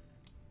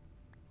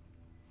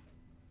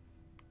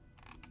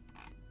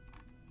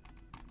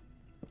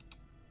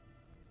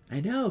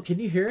 I know, can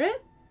you hear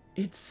it?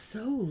 It's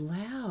so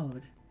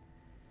loud.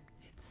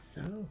 It's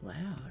so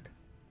loud.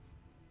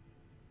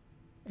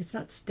 It's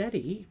not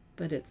steady,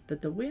 but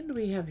the wind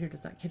we have here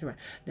does not get around.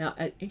 Now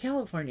in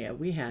California,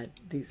 we had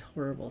these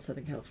horrible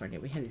Southern California.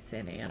 We had these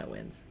Santa Ana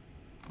winds.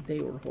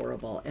 They were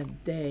horrible, and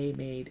they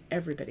made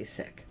everybody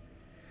sick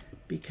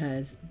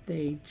because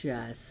they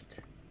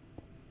just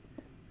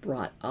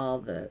brought all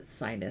the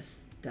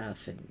sinus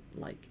stuff, and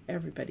like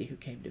everybody who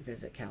came to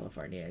visit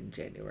California in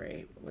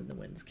January when the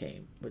winds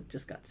came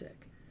just got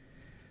sick.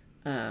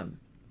 But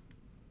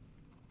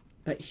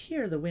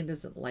here the wind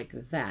isn't like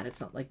that.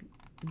 It's not like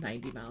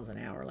 90 miles an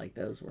hour like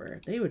those were.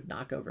 They would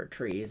knock over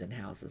trees and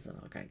houses and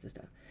all kinds of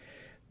stuff.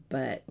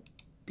 But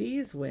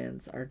these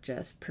winds are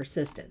just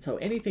persistent. So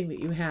anything that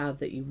you have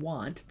that you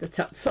want that's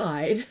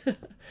outside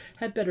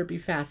had better be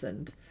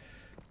fastened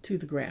to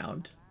the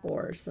ground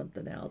or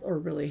something else, or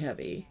really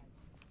heavy.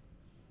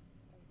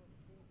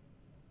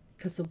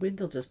 Because the wind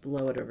will just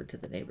blow it over to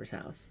the neighbor's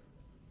house.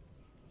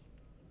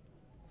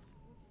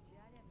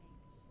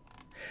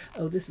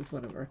 Oh, this is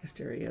one of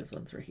Orchesterio's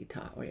ones where he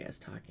was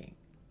talking.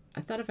 I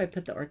thought if I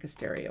put the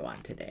Orchesterio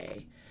on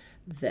today,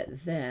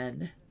 that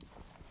then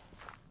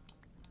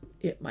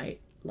it might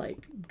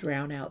like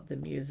drown out the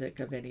music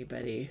of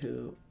anybody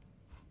who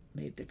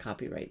made the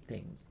copyright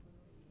thing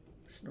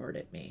snort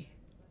at me.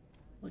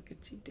 Look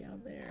at you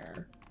down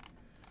there.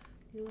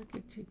 You look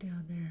at you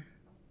down there.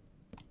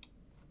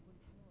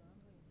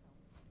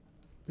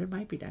 There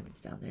might be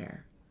diamonds down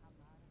there.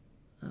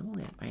 I'm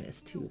only at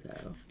 -2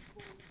 though.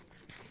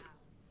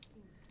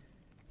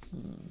 I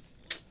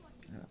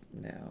don't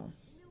know.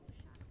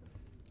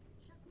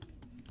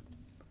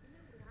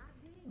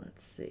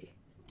 Let's see.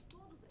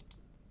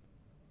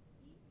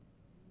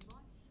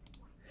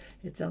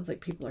 It sounds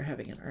like people are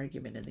having an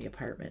argument in the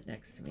apartment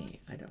next to me.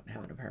 I don't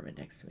have an apartment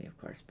next to me, of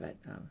course, but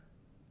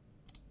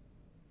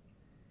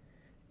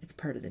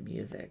it's part of the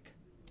music.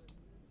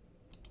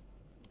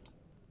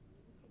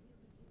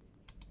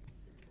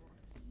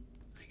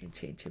 I can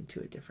change him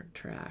to a different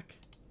track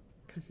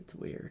because it's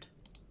weird.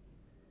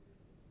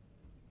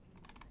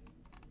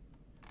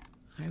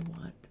 I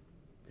want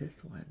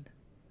this one.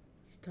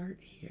 Start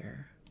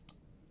here.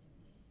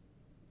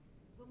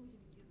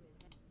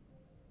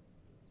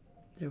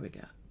 There we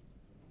go.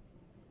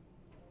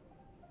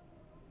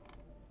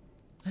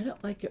 I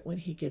don't like it when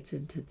he gets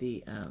into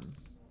the,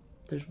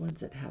 there's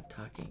ones that have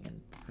talking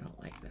and I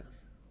don't like those.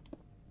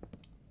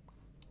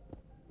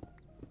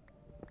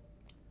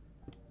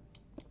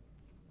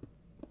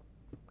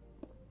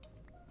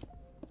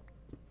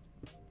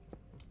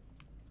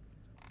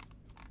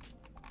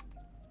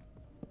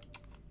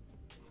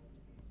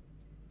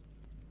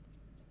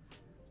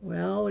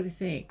 Well, what do you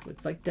think?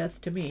 Looks like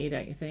death to me,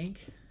 don't you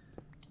think?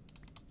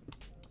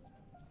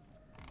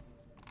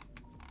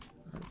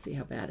 Let's see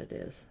how bad it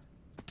is.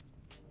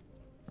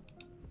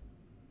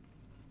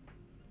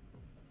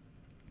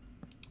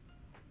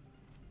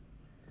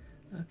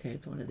 Okay,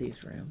 it's one of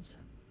these rooms.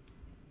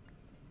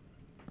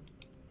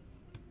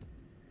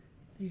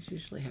 These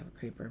usually have a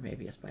creeper,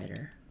 maybe a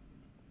spider.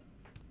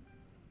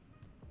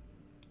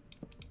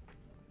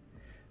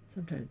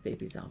 Sometimes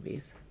baby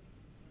zombies.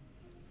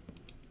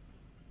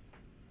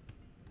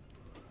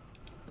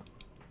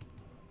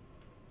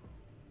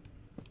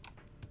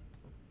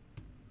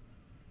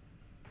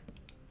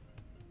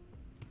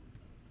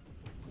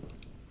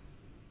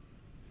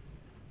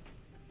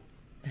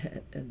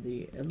 And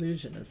the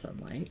illusion of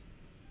sunlight.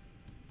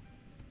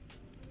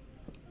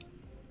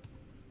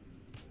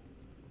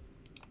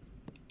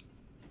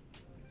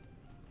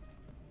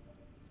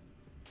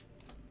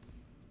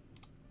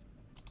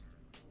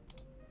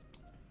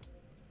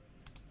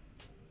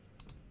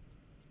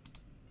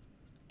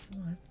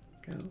 Come on,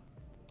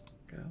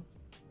 go.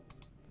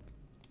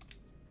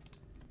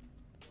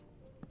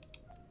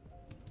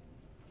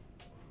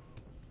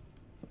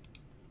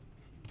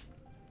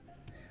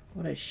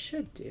 What I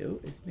should do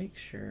is make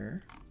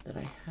sure that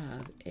I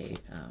have a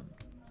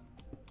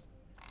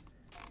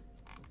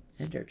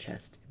ender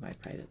chest in my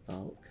private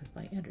vault, because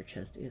my ender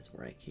chest is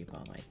where I keep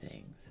all my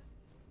things.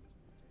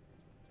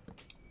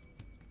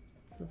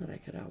 So that I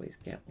could always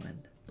get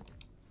one.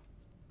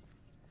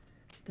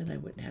 Then I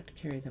wouldn't have to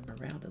carry them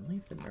around and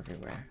leave them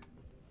everywhere.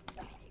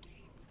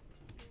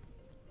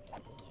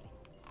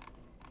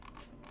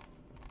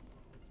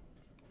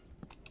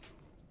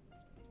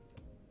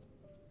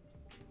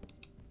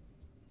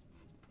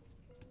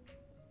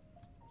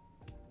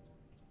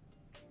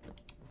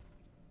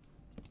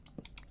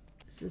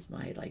 This is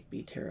my, like,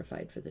 be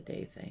terrified for the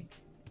day thing.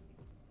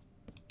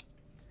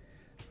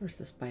 Of course,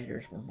 the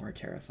spiders were more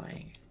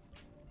terrifying.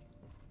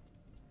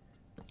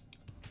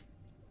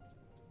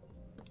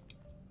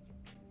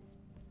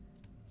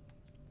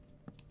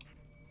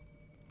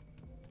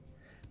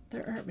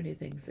 There aren't many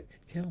things that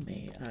could kill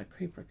me.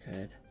 Creeper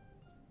could,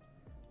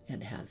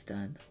 and has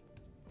done.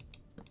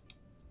 I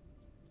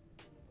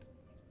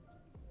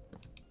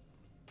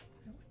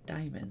want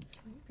diamonds.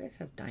 You guys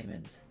have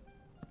diamonds.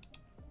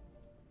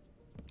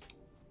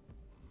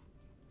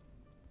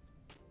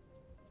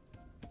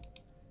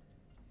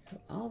 You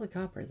have all the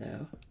copper,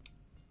 though.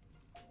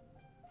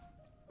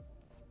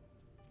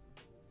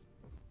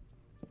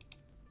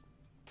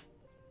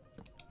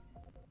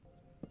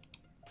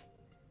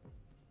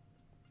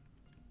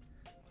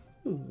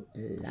 Ooh,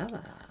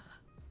 lava.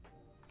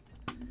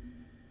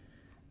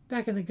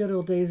 Back in the good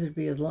old days, there'd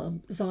be a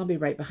zombie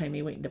right behind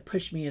me waiting to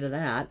push me into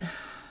that.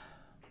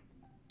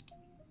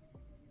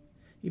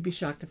 You'd be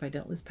shocked if I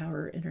don't lose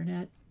power or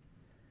internet.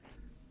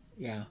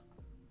 Yeah.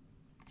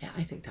 Yeah,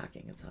 I think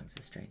talking in songs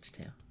is strange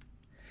too.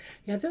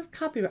 Yeah, this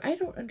copyright, I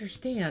don't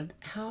understand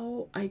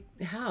how I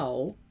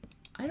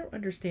don't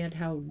understand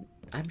how.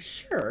 I'm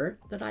sure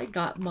that I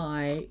got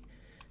my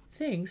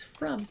things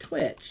from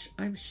Twitch.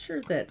 I'm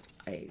sure that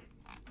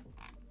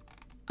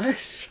I'm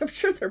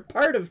sure they're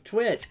part of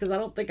Twitch, because I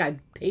don't think I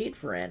paid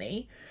for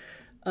any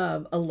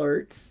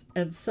alerts.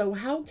 And so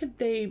how could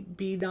they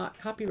be not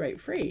copyright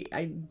free?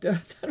 I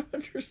don't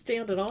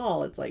understand at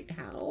all. It's like,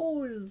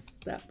 how is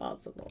that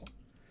possible?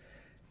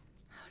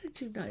 How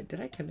did you not?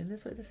 Did I come in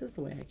this way? This is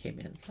the way I came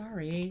in.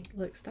 Sorry.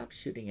 Look, stop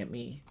shooting at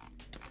me.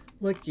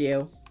 Look,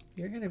 you're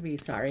going to be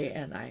sorry,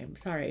 and I am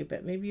sorry,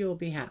 but maybe you'll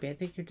be happy. I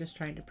think you're just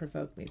trying to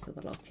provoke me so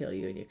that I'll kill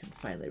you and you can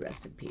finally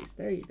rest in peace.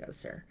 There you go,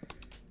 sir.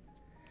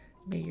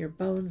 May your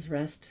bones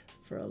rest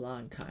for a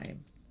long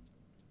time.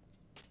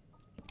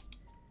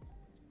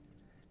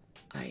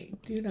 I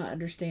do not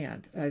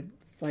understand.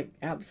 It's like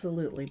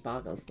absolutely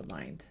boggles the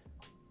mind.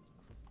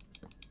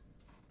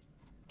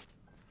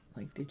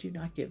 Like, did you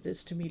not give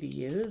this to me to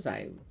use?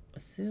 I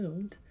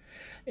assumed.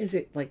 Is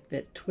it like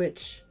that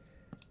Twitch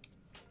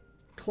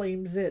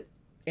claims it,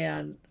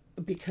 and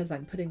because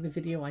I'm putting the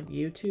video on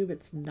YouTube,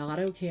 it's not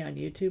okay on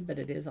YouTube, but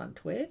it is on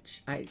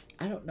Twitch? I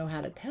don't know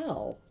how to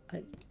tell.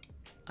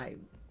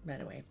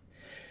 Anyway,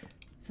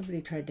 somebody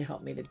tried to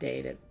help me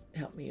today to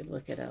help me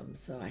look at them,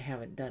 so I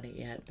haven't done it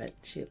yet, but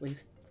she at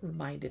least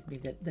reminded me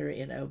that they're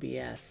in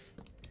OBS.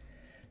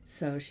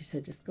 So she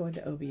said, just go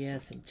into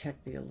OBS and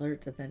check the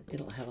alert, and then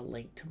it'll have a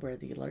link to where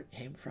the alert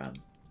came from.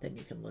 Then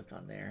you can look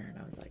on there.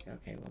 And I was like,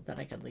 okay, well, then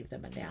I can leave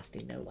them a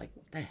nasty note like,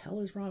 what the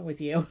hell is wrong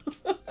with you?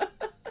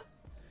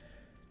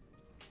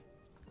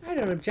 I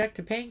don't object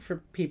to paying for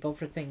people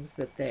for things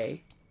that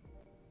they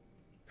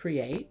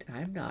create.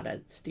 I'm not a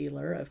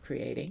stealer of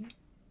creating.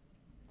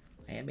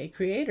 I am a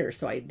creator,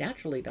 so I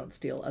naturally don't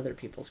steal other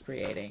people's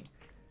creating.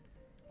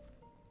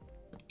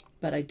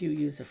 But I do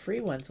use the free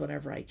ones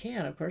whenever I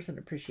can, of course, and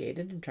appreciate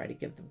it and try to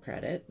give them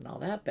credit and all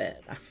that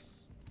bit.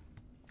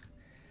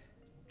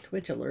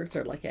 Twitch alerts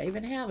are like I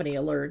even have any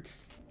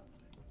alerts.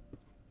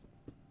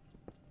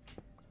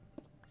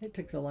 It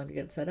took so long to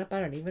get set up, I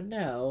don't even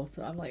know.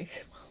 So I'm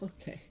like, well,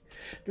 okay.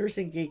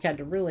 Nursing Geek had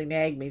to really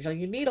nag me. So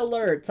you need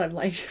alerts. I'm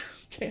like,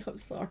 okay, I'm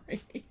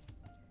sorry.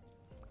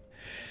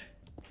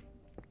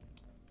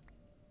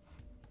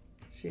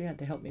 She had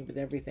to help me with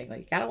everything.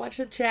 Like, you gotta watch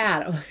the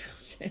chat. I'm like,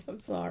 okay, I'm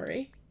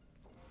sorry.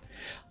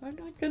 I'm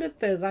not good at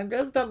this. I'm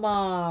just a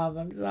mom.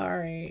 I'm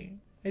sorry.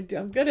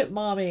 I'm good at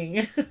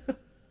momming.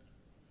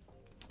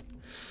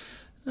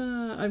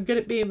 I'm good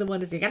at being the one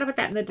to say, you gotta put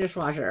that in the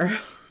dishwasher.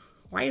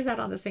 Why is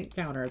that on the sink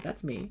counter?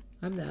 That's me.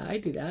 I'm that. I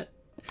do that.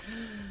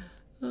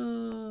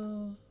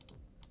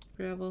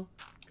 Gravel.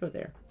 Go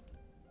there.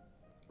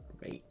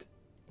 Great.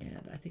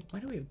 And I think, why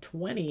do we have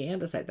 20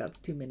 andesite? That's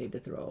too many to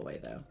throw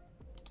away, though.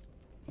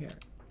 Here.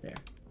 There.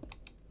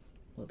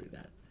 We'll do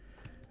that.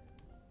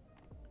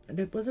 And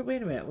it was it,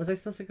 wait a minute. Was I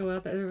supposed to go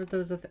out there?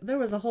 There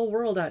was a whole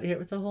world out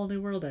here. It's a whole new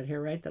world out here,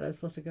 right? That I was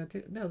supposed to go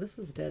to? No, this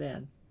was a dead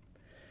end.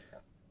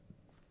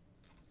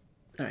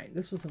 Alright,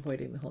 this was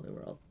avoiding the whole new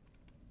world.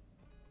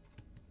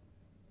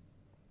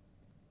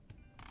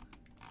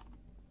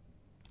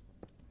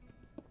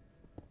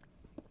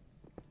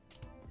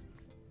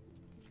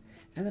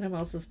 And then I'm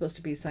also supposed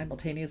to be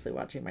simultaneously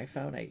watching my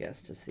phone, I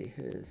guess, to see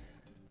who's...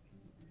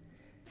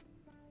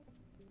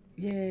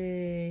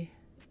 Yay!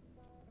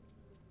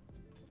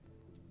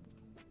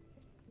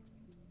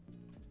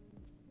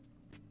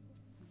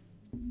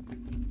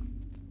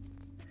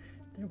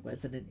 There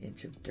wasn't an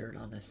inch of dirt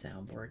on the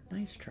soundboard.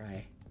 Nice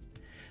try.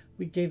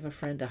 We gave a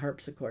friend a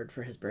harpsichord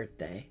for his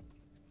birthday.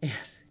 And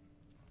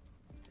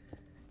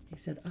he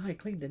said, oh, I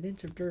cleaned an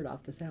inch of dirt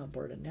off the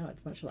soundboard and now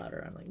it's much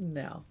louder. I'm like,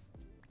 no.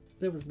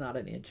 There was not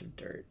an inch of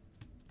dirt.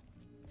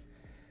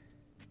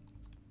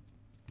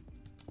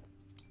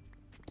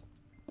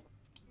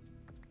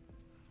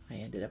 I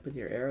ended up with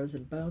your arrows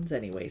and bones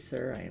anyway,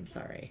 sir. I am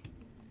sorry.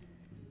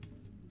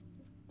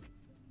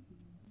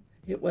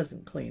 It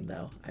wasn't clean,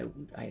 though.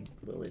 I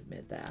will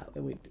admit that.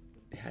 We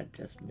had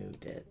just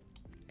moved it.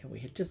 And we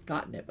had just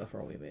gotten it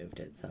before we moved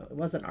it. So it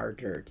wasn't our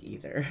dirt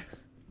either.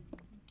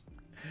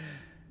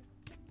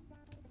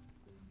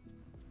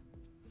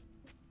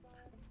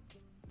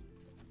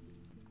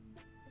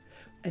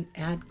 And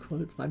add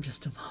quotes. I'm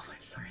just a mom.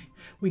 I'm sorry.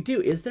 We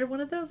do. Is there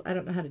one of those? I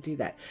don't know how to do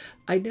that.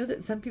 I know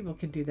that some people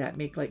can do that.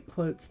 Make like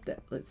quotes that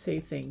let's say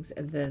things,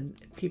 and then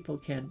people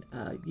can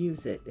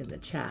use it in the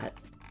chat.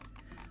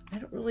 I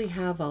don't really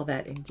have all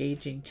that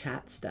engaging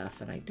chat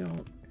stuff, and I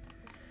don't.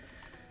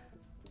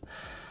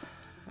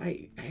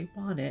 I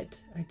want it.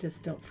 I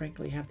just don't,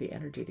 frankly, have the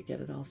energy to get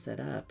it all set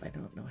up. I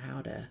don't know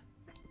how to.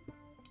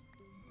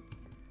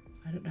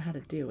 I don't know how to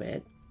do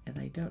it, and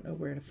I don't know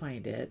where to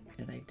find it,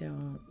 and I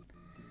don't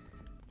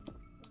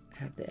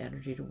have the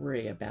energy to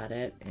worry about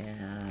it,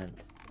 and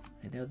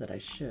I know that I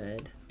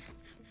should.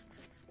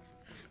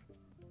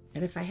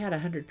 And if I had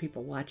 100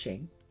 people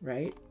watching,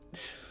 right,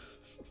 it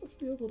would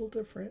be a little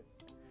different.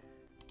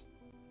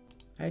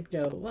 I'd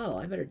go, well,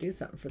 I better do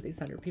something for these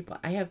 100 people.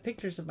 I have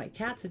pictures of my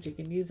cats that you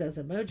can use as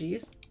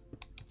emojis.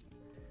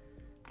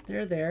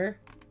 They're there.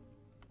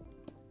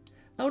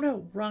 Oh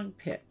no, wrong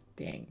pic.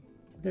 Dang.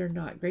 They're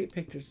not great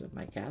pictures of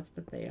my cats,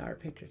 but they are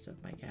pictures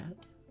of my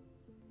cats.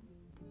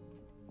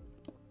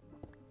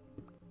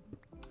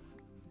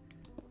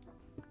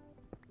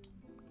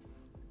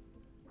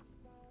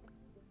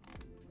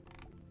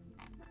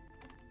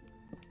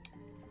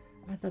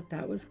 I thought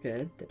that was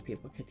good, that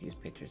people could use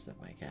pictures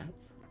of my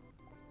cats.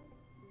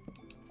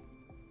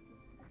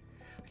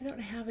 I don't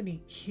have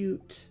any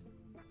cute,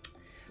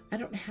 I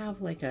don't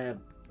have like a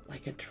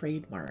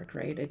trademark,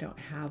 right? I don't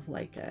have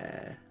like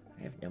a,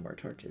 I have no more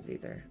torches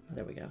either. Oh,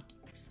 there we go.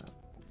 So,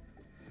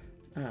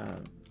 I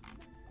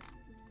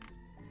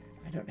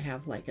don't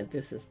have like a,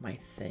 this is my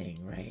thing,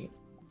 right?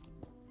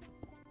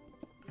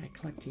 I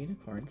collect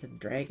unicorns and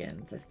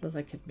dragons. I suppose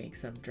I could make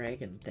some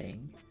dragon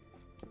thing.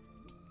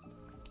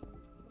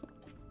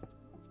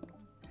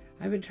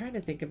 I've been trying to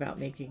think about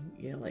making,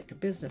 you know, like a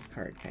business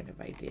card kind of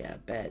idea,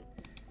 but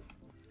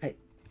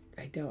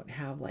I don't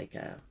have like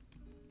a,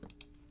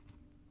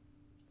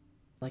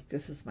 like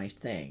this is my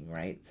thing,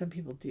 right? Some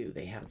people do.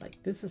 They have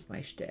like, this is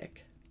my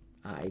shtick.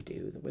 I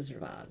do the Wizard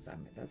of Oz.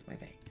 That's my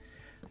thing.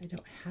 I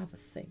don't have a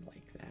thing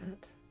like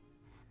that.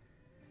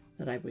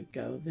 That I would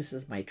go, this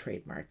is my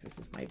trademark. This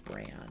is my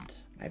brand.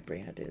 My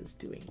brand is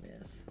doing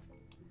this.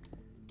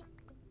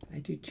 I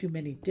do too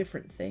many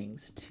different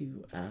things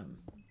to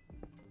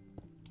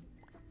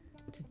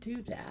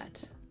do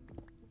that.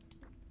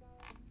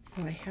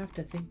 So I have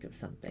to think of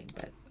something,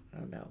 but I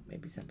don't know.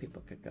 Maybe some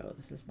people could go,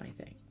 this is my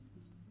thing.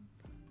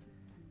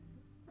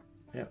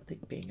 I don't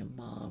think being a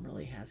mom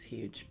really has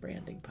huge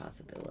branding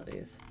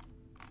possibilities.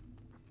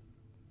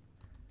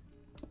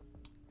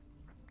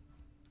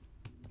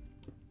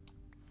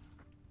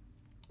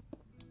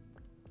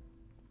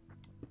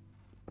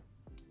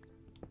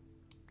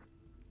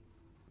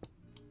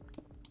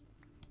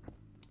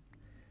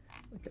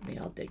 Look at me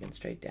all digging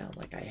straight down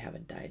like I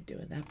haven't died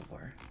doing that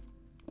before.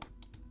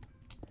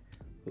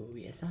 Oh,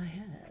 yes, I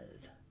have.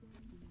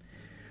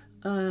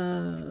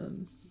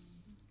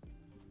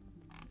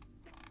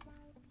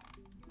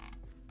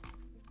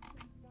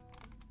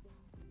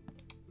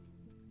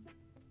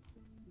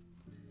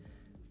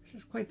 This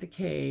is quite the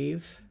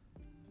cave.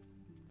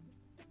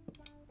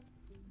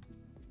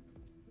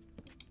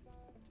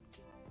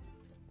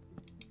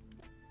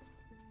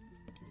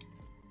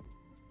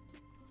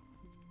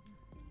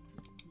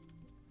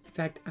 In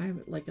fact,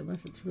 I'm like,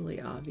 unless it's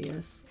really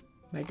obvious,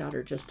 my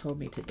daughter just told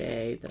me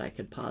today that I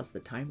could pause the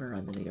timer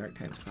on the New York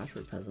Times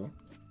crossword puzzle.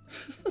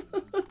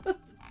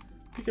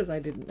 Because I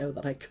didn't know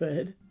that I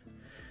could.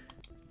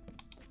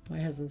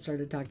 My husband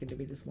started talking to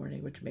me this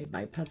morning, which made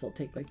my puzzle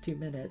take like 2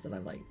 minutes, and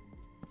I'm like,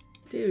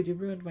 dude, you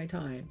ruined my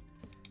time.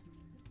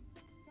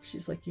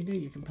 She's like, you know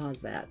you can pause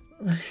that.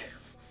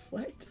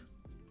 What?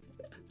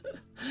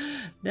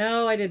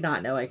 No, I did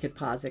not know I could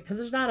pause it, because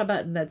there's not a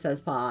button that says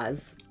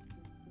pause.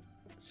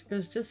 She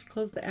goes, just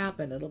close the app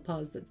and it'll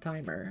pause the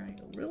timer. I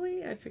go,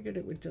 really? I figured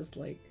it would just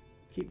like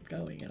keep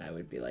going and I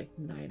would be like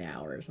 9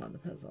 hours on the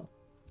puzzle.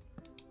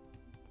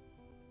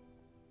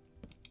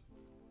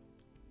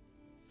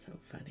 So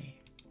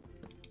funny.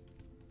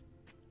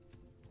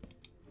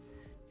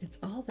 It's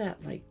all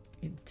that like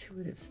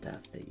intuitive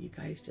stuff that you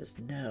guys just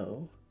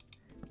know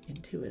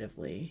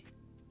intuitively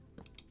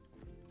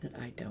that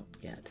I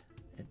don't get,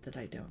 that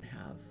I don't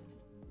have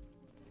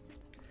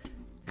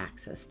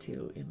access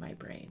to in my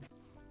brain.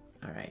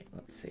 All right,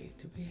 let's see.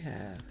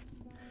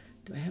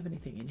 Do I have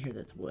anything in here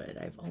that's wood?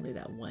 I have only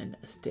that one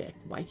stick.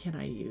 Why can't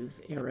I use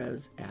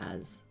arrows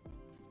as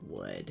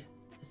wood?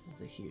 This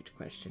is a huge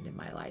question in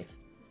my life.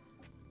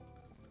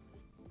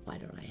 Why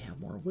don't I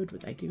have more wood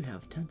with? I do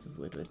have tons of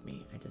wood with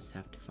me. I just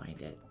have to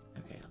find it.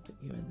 Okay, I'll put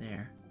you in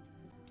there.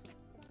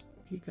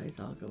 You guys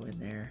all go in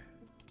there.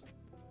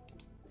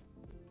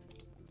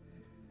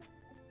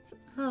 So,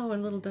 oh, a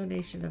little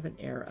donation of an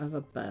arrow of a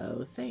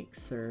bow.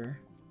 Thanks, sir.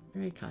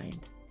 Very kind.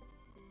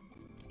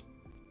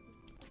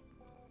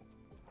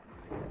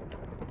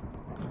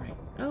 Alright.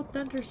 Oh,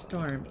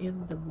 thunderstorm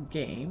in the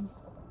game.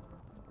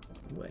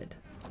 Wood.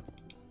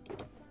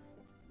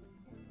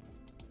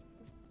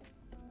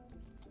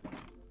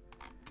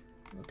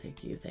 We'll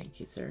take you.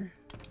 Thank you, sir.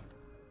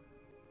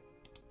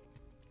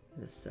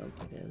 This silk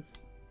it is.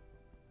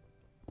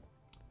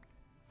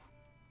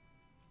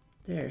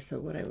 There.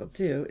 So what I will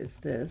do is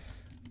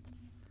this.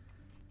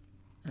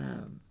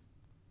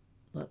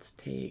 Let's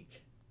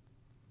take...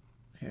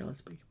 Here,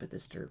 let's put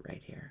this dirt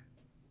right here.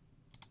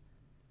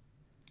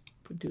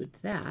 Do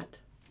that.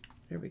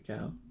 There we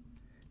go.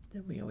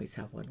 Then we always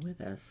have one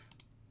with us.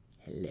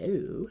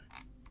 Hello.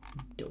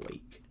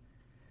 Doink.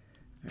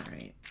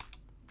 Alright.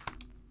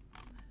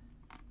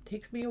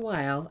 Takes me a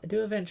while. I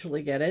do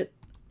eventually get it,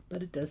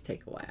 but it does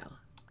take a while.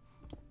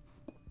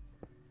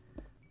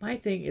 My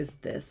thing is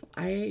this.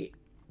 I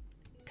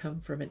come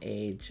from an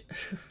age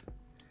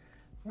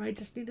where I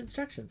just need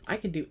instructions. I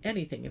can do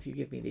anything if you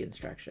give me the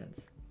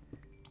instructions.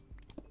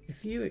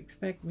 If you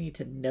expect me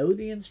to know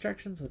the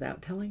instructions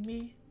without telling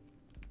me,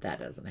 that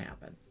doesn't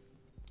happen.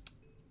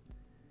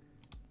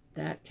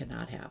 That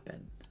cannot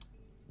happen.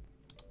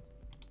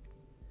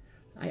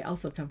 I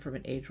also come from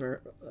an age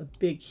where a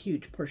big,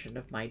 huge portion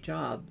of my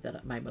job,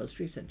 that my most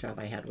recent job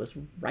I had, was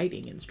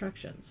writing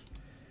instructions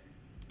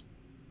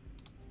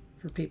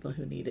for people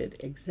who needed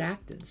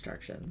exact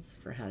instructions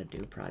for how to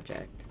do a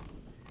project.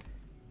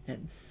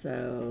 And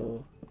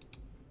so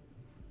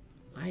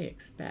I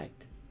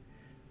expect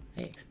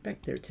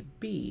there to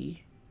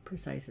be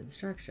precise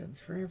instructions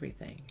for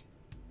everything.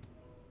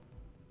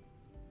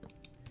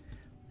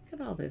 Look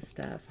at all this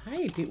stuff.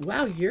 Hi, dude.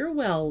 Wow, you're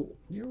well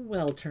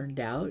turned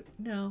out.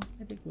 No,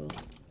 I think we'll...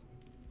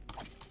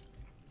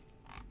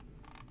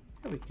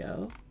 There we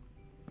go.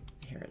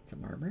 Inherit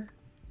some armor.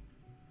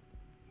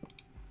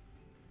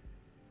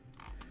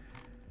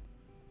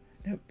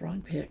 Nope,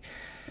 wrong pick.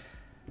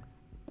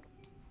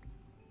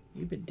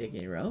 You've been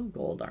digging your own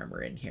gold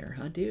armor in here,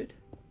 huh, dude?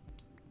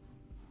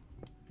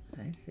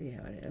 I see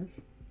how it is.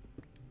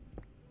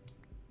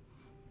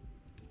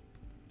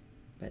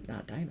 But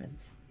not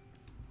diamonds.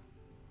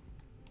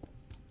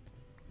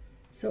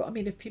 So, I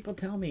mean, if people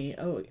tell me,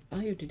 oh,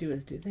 all you have to do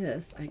is do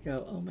this, I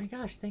go, oh my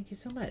gosh, thank you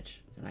so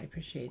much. And I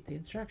appreciate the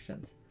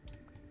instructions.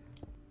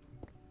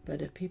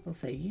 But if people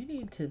say, you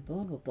need to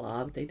blah, blah,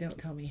 blah, but they don't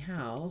tell me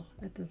how,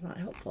 that is not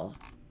helpful.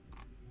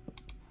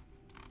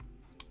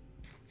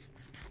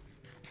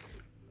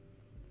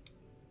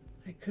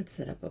 I could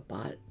set up a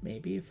bot,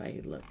 maybe, if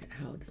I look at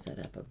how to set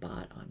up a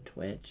bot on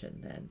Twitch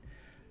and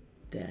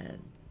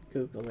then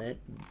Google it,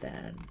 and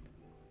then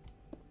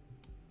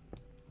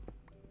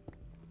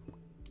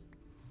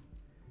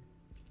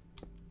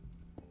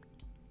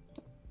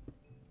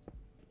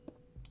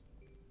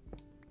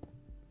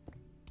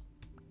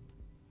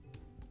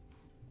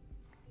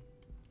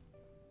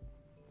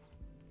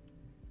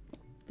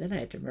Then I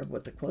have to remember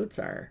what the quotes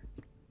are.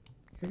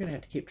 You're going to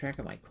have to keep track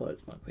of my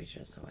quotes,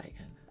 Bonquisha, so I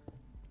can...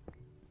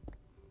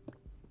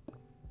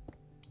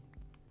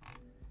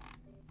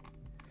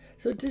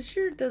 So does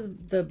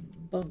the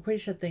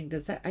Bonquisha thing,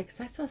 does that...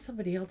 Because I saw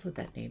somebody else with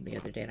that name the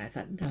other day, and I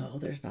thought, no,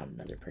 there's not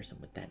another person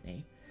with that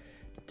name.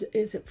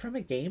 Is it from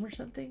a game or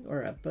something?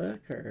 Or a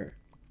book? Or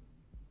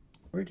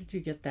where did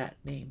you get that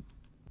name?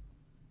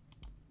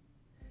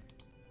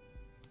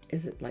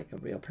 Is it like a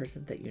real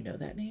person that you know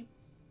that name?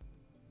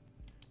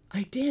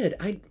 I did.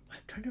 I'm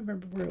trying to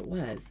remember where it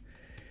was.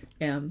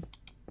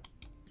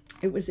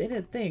 It was in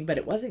a thing, but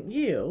it wasn't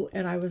you.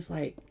 And I was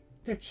like,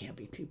 there can't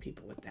be two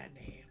people with that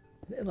name.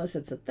 Unless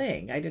it's a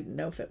thing. I didn't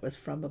know if it was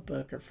from a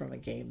book or from a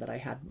game that I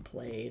hadn't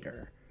played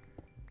or...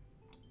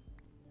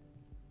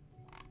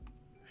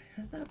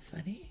 Isn't that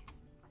funny?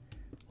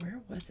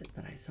 Where was it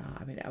that I saw?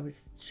 I mean, I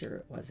was sure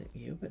it wasn't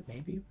you, but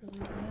maybe it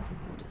really was, and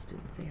you just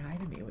didn't say hi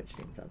to me, which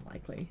seems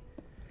unlikely.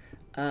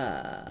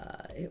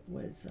 It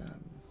was,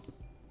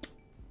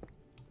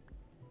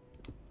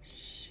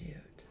 shoot.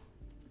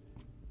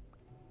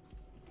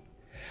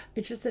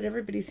 It's just that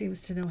everybody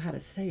seems to know how to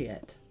say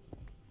it.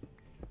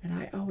 And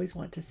I always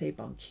want to say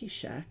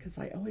Bonquisha, because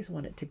I always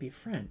want it to be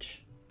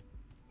French.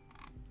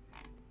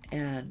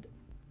 And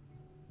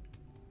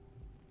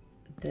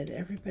that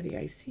everybody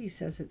I see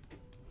says it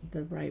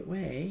the right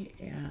way,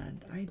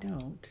 and I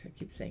don't. I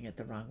keep saying it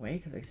the wrong way,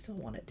 because I still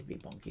want it to be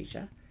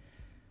Bonquisha.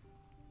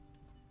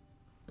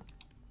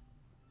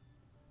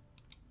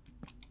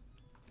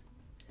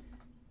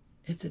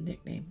 It's a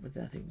nickname with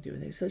nothing to do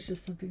with it. So it's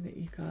just something that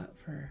you got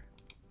for...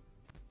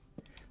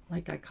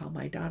 Like I call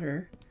my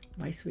daughter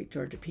my sweet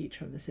Georgia Peach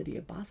from the city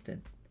of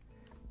Boston,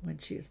 when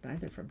she is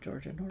neither from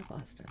Georgia nor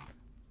Boston.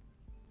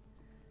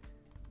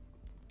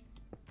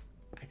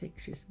 I think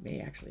she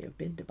may actually have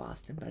been to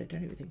Boston, but I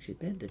don't even think she'd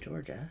been to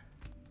Georgia.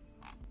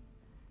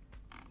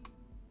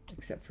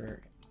 Except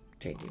for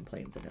changing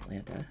planes in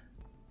Atlanta.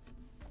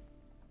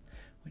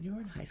 When you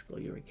were in high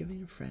school, you were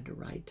giving a friend a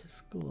ride to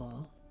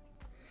school,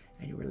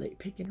 and you were late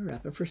picking her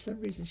up, and for some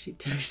reason she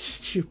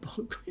texted you,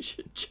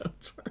 Bonquisha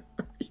Jones, where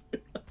are you?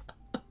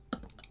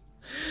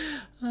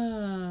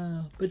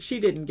 But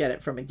she didn't get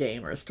it from a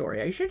game or a story.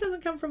 Are you sure it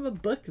doesn't come from a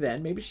book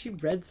then? Maybe she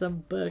read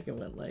some book and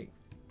went like,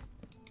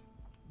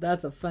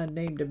 that's a fun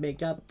name to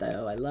make up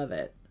though. I love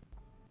it.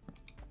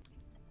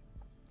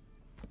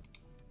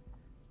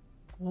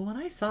 Well, when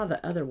I saw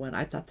the other one,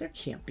 I thought there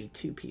can't be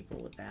two people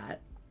with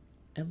that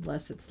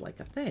unless it's like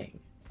a thing.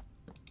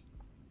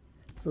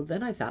 So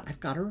then I thought I've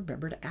got to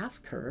remember to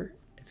ask her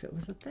if it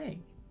was a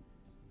thing.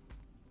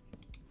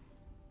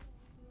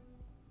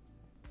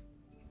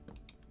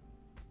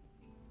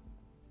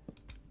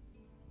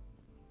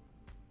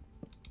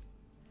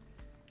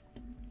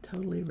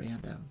 Totally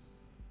random.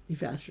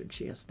 You've asked her and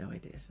she has no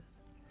idea.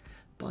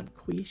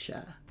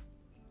 Bonquisha.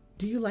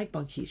 Do you like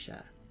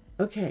Bonquisha?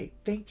 Okay,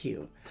 thank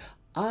you.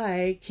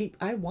 I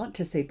want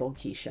to say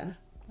Bonquisha.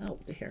 Oh,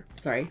 here.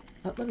 Sorry.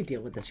 Let me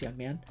deal with this young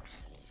man.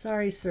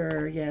 Sorry,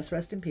 sir. Yes,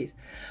 rest in peace.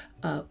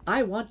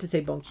 I want to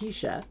say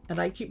Bonquisha, and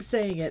I keep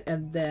saying it,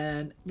 and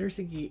then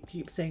Nursing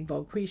keeps saying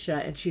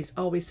Bonquisha, and she's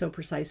always so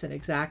precise and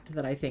exact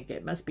that I think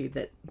it must be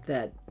that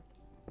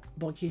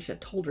Bonquisha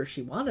told her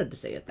she wanted to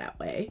say it that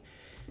way.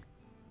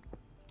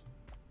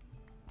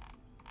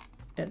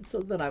 And so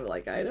then I'm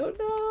like, I don't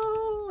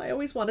know. I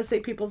always want to say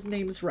people's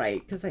names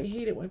right, because I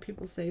hate it when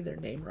people say their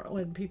name wrong,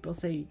 when people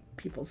say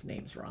people's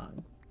names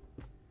wrong.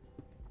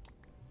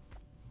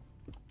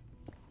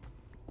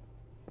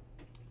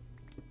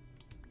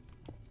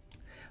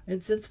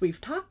 And since we've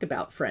talked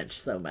about French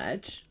so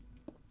much,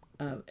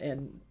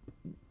 and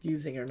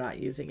using or not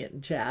using it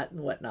in chat and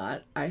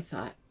whatnot, I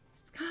thought,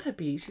 it's gotta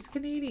be, she's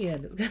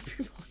Canadian. It's gotta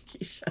be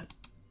Bonquisha.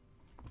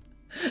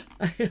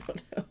 I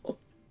don't know.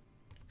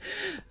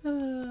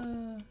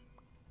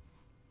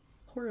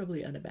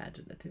 Horribly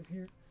unimaginative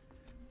here.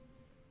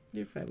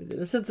 You're fine with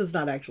it. Since it's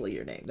not actually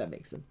your name, that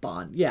makes it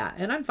Bond. Yeah,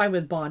 and I'm fine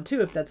with Bond too,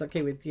 if that's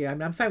okay with you. I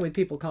mean, I'm fine with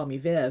people calling me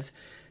Viv.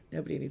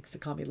 Nobody needs to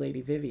call me Lady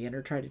Vivian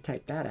or try to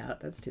type that out.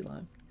 That's too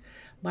long.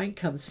 Mine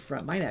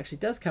actually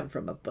does come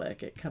from a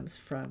book. It comes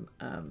from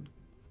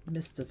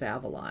Mists of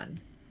Avalon.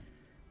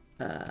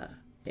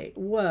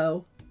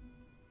 Whoa.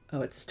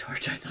 Oh, it's a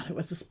torch. I thought it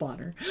was a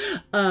spawner.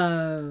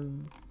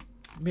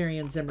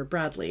 Marion Zimmer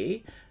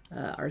Bradley,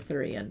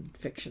 Arthurian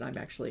fiction. I'm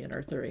actually an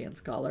Arthurian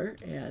scholar,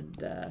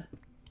 and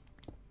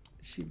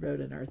she wrote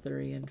an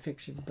Arthurian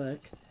fiction book,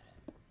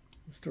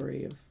 the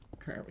story of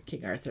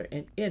King Arthur,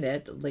 and in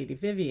it, Lady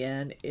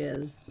Vivian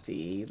is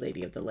the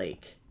Lady of the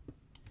Lake.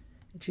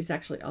 And she's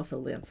actually also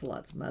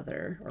Lancelot's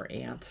mother, or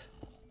aunt,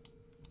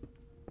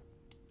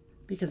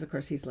 because of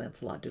course he's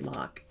Lancelot du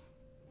Lac.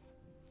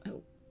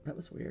 Oh, that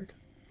was weird.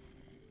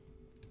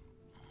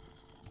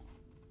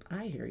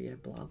 I hear you,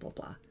 blah, blah,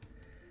 blah.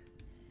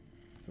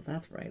 So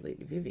that's where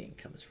Lady Vivian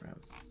comes from.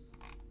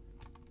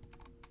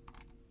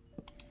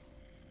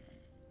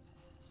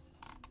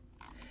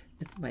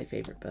 It's my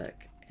favorite book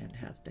and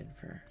has been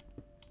for...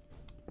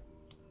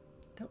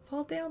 Don't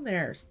fall down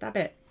there. Stop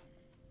it.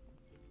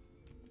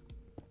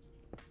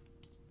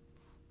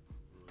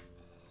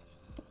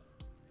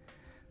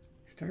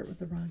 Start with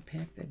the wrong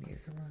pick, then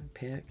use the wrong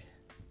pick.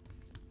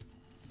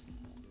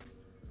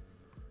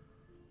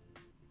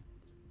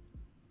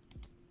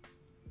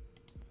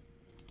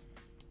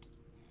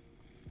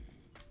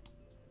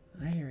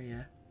 I hear ya.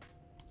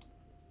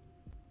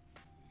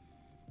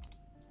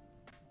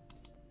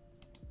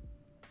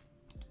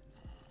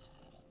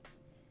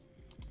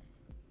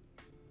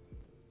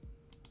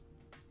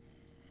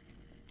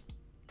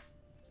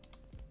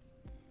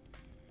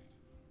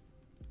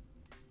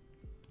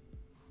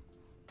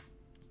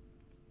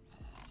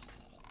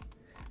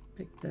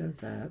 Pick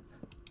those up.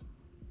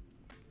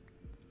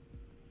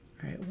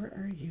 All right, where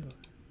are you?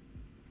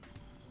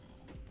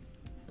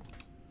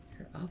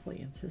 You're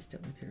awfully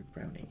insistent with your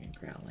groaning and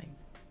growling.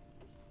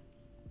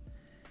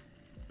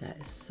 That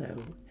is so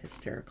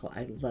hysterical.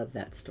 I love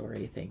that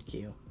story. Thank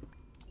you.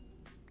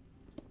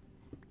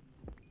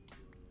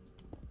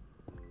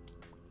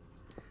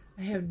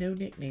 I have no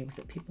nicknames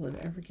that people have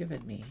ever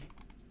given me.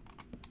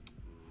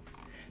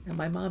 And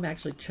my mom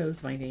actually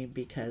chose my name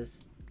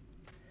because,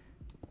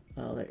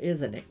 well, there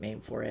is a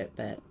nickname for it,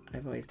 but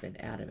I've always been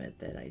adamant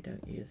that I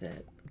don't use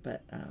it.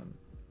 But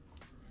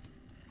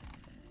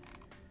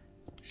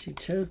she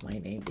chose my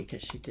name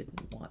because she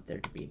didn't want there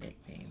to be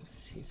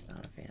nicknames. She's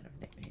not a fan of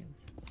nicknames.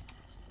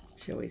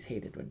 She always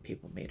hated when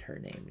people made her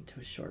name into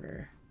a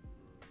shorter.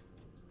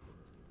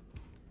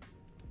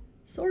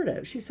 Sort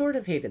of. She sort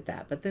of hated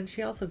that, but then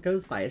she also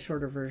goes by a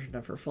shorter version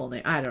of her full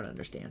name. I don't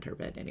understand her,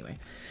 but anyway.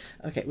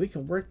 Okay, we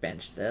can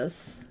workbench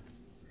this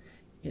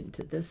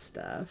into this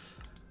stuff.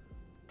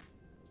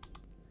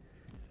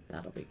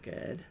 That'll be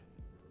good.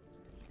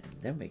 And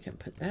then we can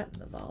put that in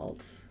the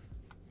vault.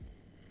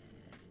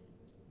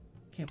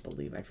 Can't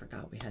believe I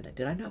forgot we had that.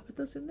 Did I not put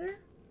those in there?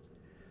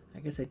 I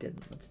guess I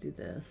didn't. Let's do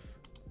this.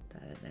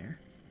 That in there.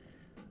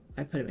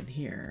 I put them in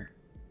here.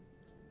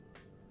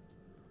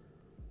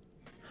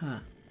 Huh.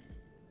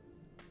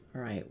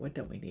 All right, what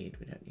don't we need?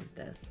 We don't need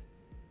this.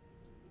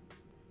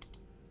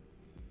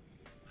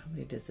 How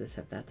many does this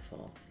have? That's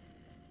full.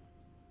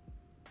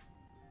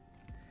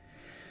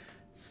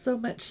 So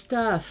much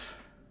stuff.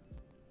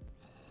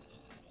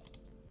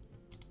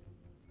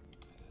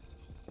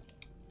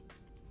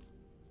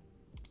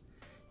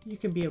 You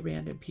can be a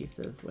random piece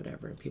of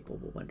whatever and people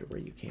will wonder where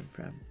you came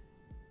from.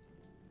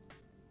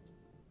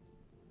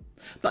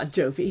 Bon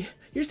Jovi.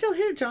 You're still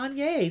here, John.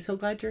 Yay. So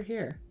glad you're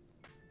here.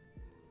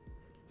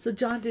 So,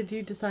 John, did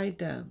you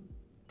decide...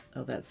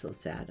 oh, that's so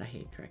sad. I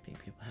hate correcting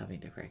people, having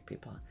to correct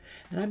people.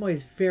 And I'm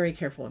always very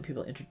careful when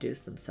people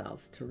introduce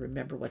themselves to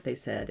remember what they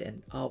said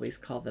and always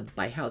call them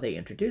by how they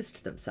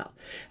introduced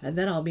themselves. And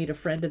then I'll meet a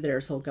friend of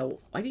theirs who'll go,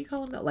 why do you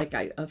call him that? Like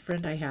a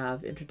friend I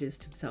have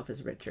introduced himself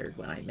as Richard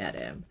when I met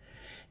him.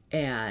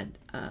 And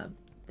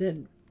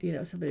then, you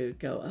know, somebody would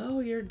go, oh,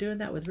 you're doing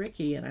that with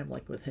Ricky. And I'm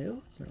like, with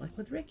who? They're like,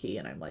 with Ricky.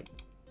 And I'm like,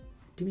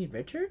 do you mean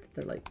Richard?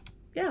 They're like,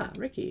 yeah,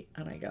 Ricky.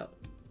 And I go,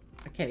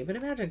 I can't even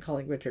imagine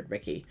calling Richard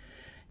Ricky.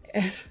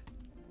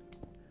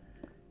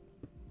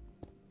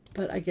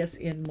 But I guess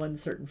in one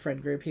certain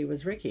friend group he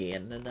was Ricky,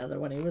 and another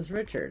one he was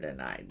Richard.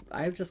 And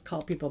I just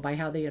call people by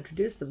how they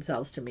introduce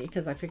themselves to me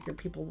because I figure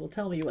people will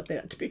tell me what they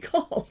ought to be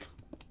called.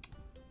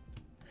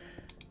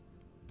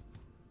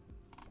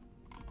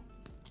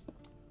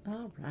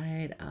 All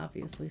right,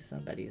 obviously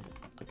somebody's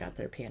got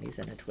their panties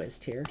in a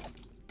twist here.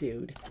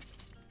 Dude.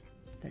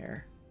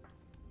 There.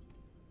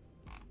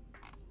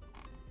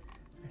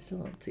 I still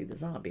don't see the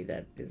zombie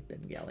that has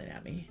been yelling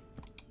at me.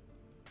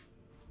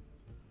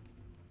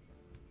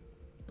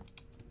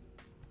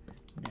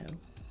 No.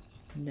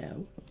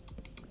 No.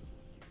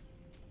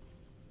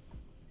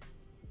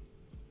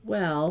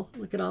 Well,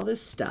 look at all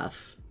this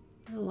stuff.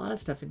 There's a lot of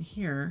stuff in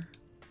here.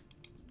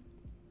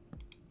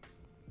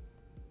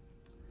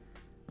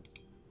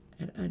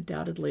 And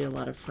undoubtedly a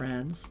lot of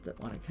friends that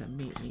want to come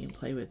meet me and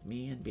play with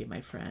me and be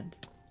my friend.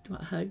 Do you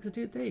want hugs,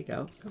 dude? There you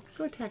go.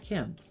 Go attack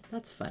him.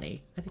 That's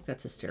funny. I think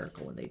that's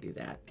hysterical when they do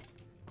that.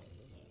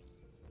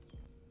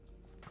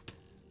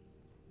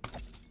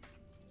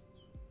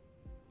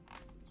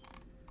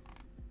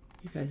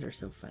 You guys are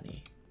so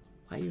funny.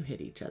 Why you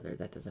hit each other?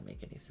 That doesn't make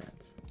any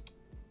sense.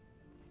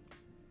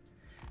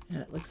 And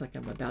it looks like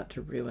I'm about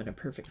to ruin a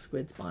perfect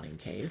squid spawning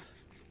cave.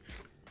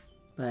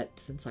 But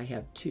since I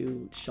have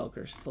 2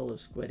 shulkers full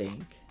of squid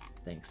ink,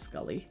 thanks,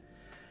 Scully.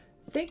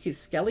 Thank you,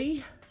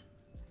 Skelly.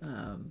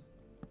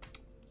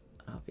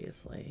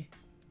 Obviously.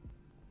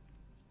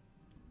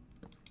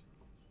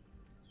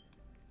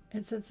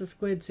 And since the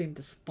squid seem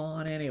to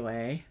spawn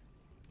anyway,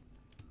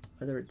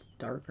 whether it's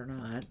dark or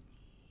not,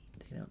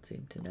 they don't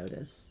seem to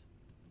notice.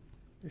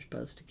 They're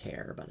supposed to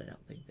care, but I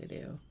don't think they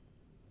do.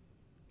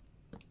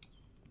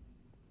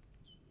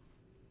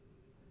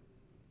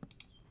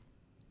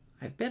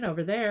 I've been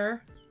over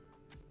there.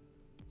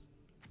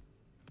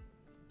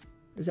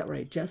 Is that where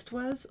I just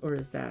was? Or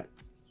is that...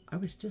 I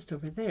was just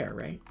over there,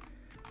 right?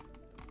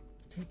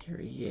 Let's take care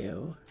of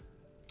you.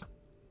 Oh,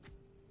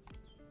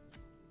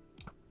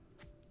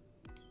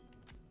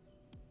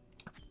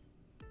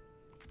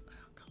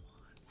 come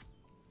on.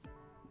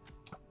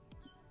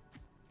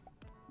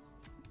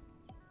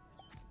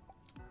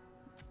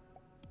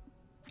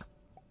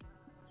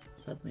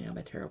 Suddenly I'm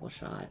a terrible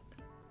shot.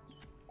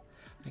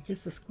 I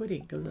guess the squid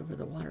ink goes over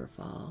the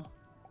waterfall.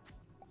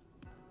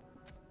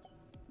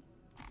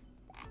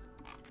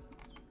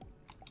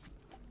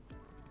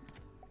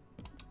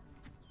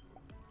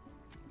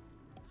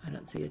 I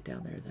don't see it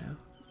down there though.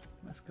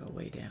 Must go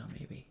way down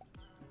maybe.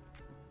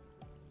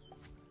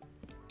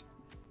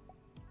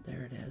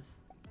 There it is.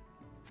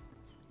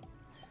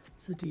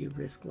 So do you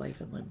risk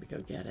life and limb to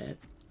go get it?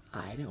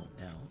 I don't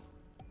know.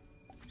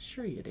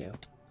 Sure you do.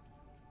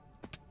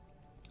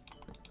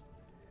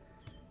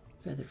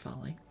 Feather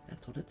falling,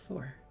 that's what it's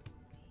for.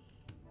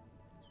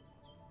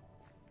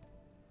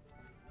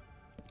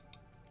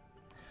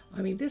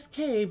 I mean, this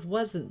cave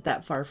wasn't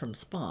that far from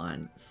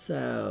spawn,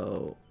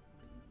 so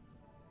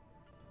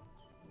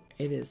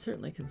it is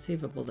certainly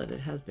conceivable that it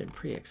has been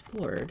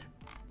pre-explored.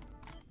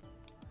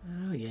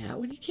 Oh yeah,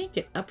 well you can't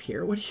get up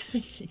here. What are you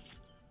thinking?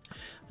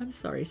 I'm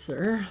sorry,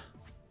 sir.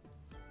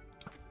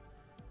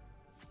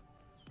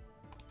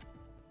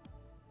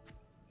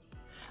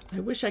 I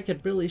wish I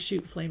could really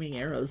shoot flaming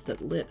arrows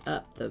that lit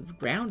up the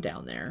ground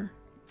down there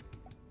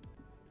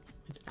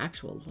with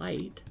actual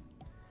light.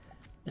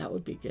 That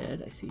would be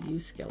good. I see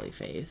you, Skelly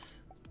Face.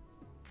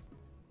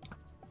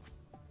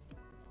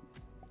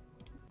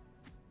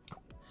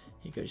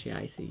 He goes, yeah,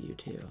 I see you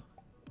too.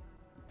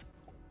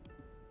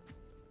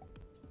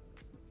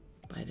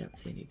 But I don't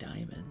see any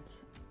diamonds.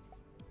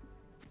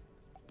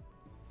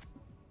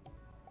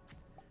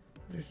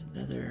 There's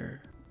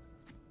another...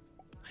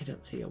 I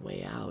don't see a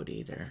way out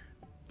either.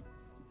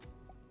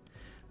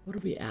 What are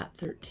we at?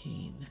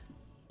 13.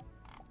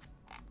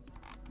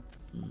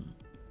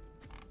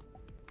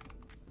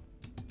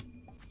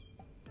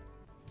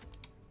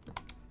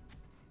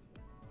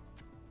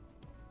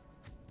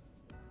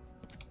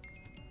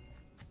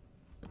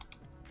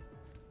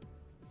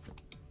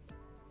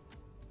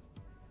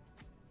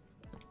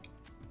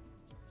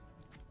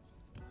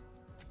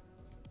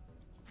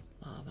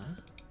 Lava.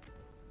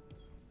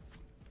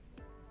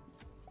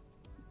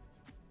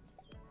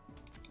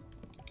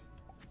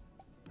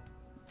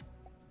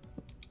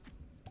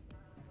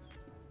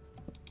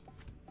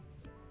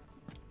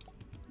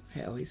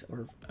 I always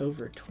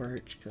over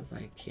torch because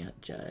I can't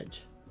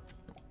judge.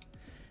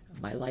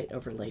 My light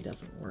overlay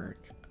doesn't work,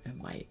 and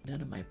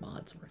none of my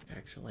mods work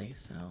actually,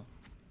 so.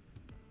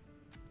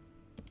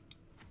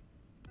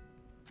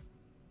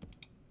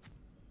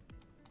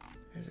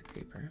 There's a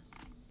creeper.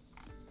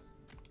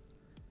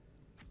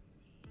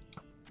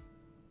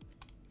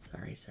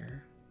 Sorry,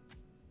 sir.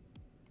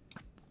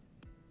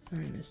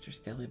 Sorry, Mr.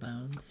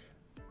 Skellybones.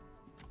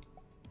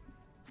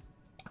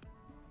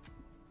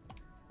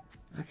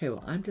 Okay,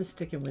 well, I'm just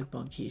sticking with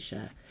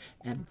Bonkisha,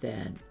 and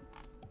then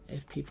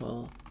if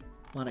people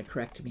want to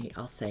correct me,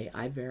 I'll say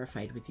I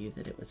verified with you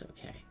that it was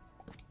okay.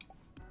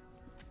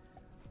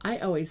 I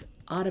always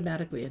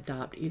automatically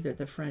adopt either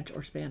the French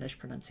or Spanish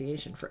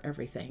pronunciation for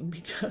everything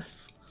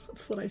because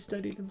that's what I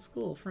studied in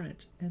school,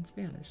 French and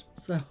Spanish.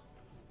 So,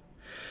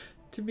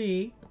 to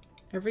me,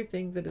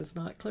 everything that is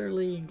not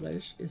clearly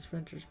English is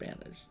French or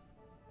Spanish.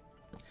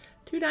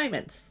 2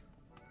 diamonds.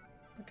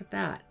 Look at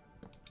that.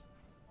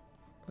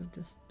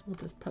 We'll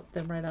just pop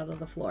them right out of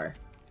the floor.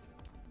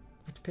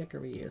 Which pick are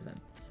we using?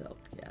 Silk,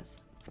 yes.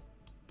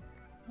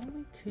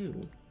 Only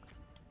 2.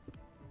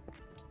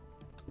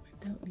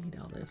 I don't need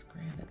all this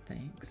granite,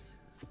 thanks.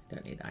 I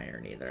don't need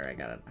iron either. I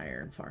got an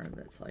iron farm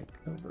that's like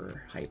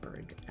over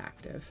hyper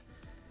active.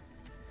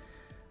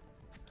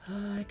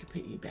 I could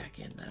put you back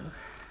in though.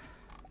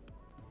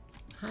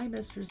 Hi,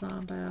 Mr.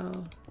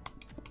 Zombo.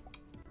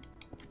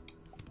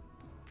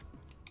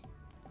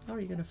 Oh, are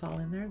you gonna fall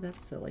in there?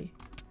 That's silly.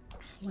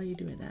 Why are you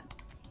doing that?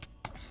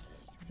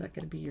 Is that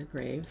going to be your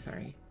grave?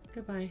 Sorry.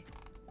 Goodbye.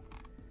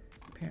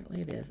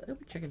 Apparently it is. Oh,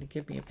 but you're going to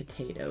give me a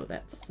potato.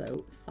 That's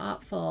so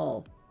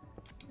thoughtful.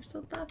 You're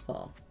so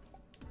thoughtful.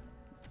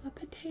 A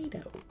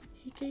potato.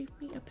 He gave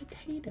me a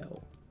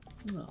potato.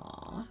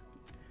 Aww.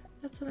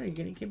 That's what, are you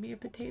going to give me a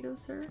potato,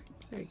 sir?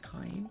 Very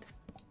kind.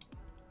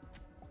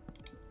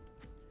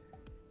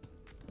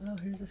 Oh,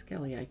 here's a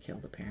skelly I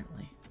killed,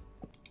 apparently.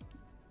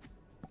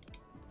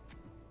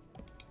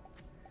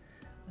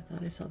 I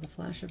thought I saw the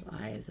flash of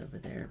eyes over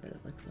there, but it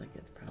looks like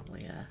it's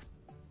probably a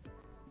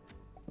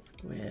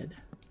squid.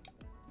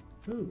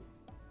 Ooh.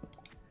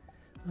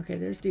 Okay,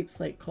 there's deep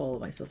slate coal.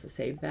 Am I supposed to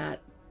save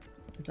that?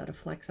 Is that a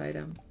flex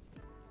item?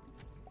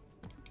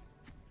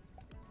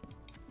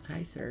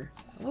 Hi, sir.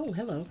 Oh,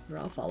 hello. You're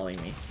all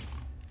following me.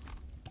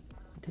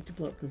 Did you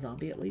blow up the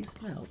zombie at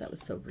least? No, that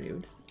was so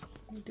rude.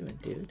 What are you doing,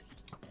 dude?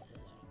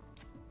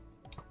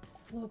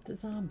 Blow up the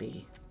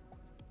zombie.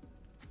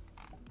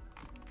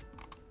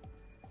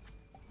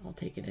 I'll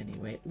take it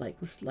anyway. Like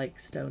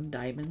stone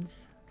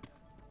diamonds.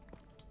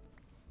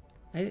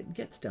 I didn't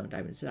get stone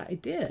diamonds, did I? I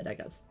did. I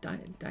got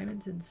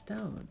diamonds and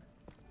stone.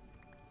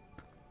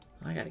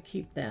 I gotta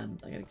keep them.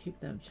 I gotta keep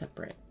them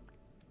separate.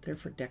 They're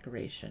for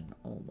decoration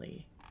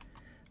only.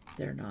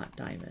 They're not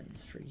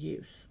diamonds for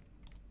use.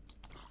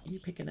 You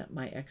picking up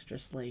my extra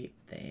slate?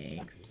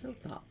 Thanks. So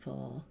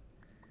thoughtful.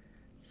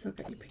 So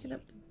good. You picking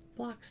up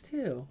blocks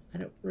too. I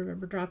don't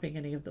remember dropping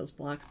any of those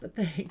blocks, but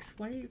thanks.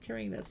 Why are you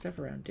carrying that stuff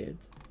around,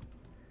 dudes?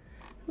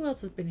 Who else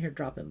has been here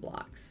dropping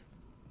blocks?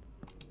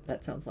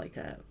 That sounds like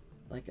a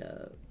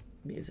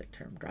music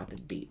term, dropping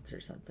beats or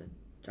something.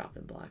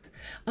 Dropping blocks.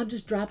 I'm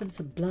just dropping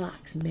some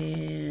blocks,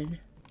 man.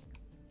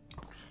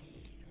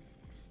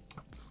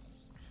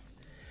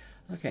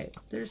 Okay,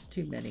 there's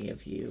too many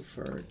of you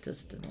for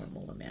just a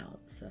normal amount,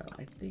 so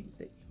I think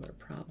that you are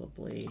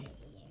probably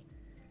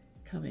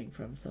coming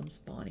from some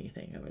spawny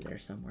thing over there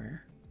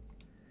somewhere.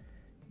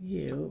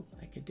 You,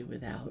 I could do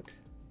without.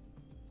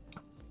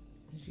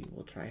 You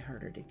will try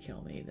harder to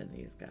kill me than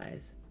these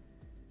guys.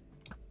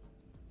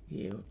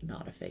 You,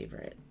 not a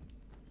favorite.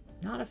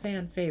 Not a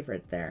fan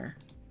favorite there.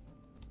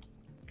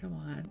 Come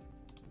on.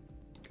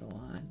 Go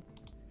on.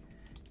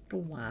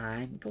 Go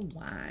on. Go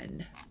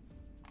on.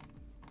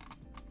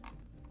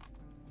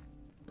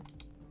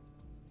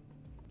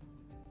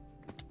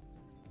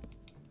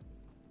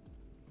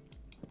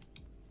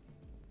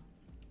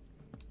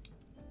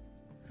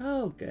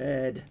 Oh,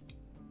 good.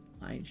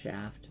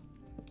 Mineshaft.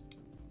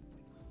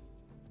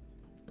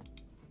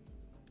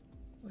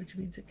 Which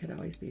means it could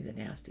always be the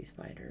nasty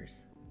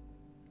spiders.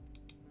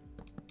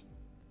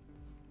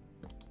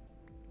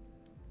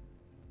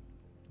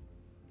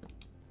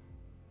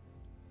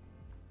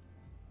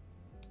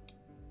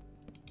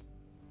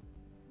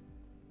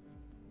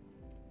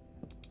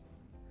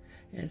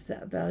 Is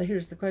that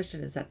here's the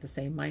question, is that the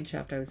same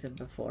mineshaft I was in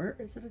before,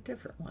 or is it a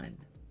different one?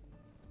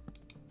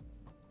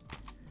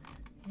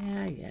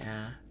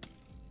 Yeah.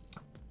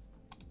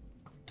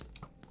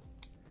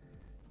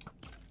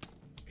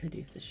 Could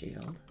use the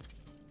shield.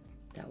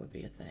 That would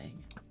be a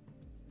thing.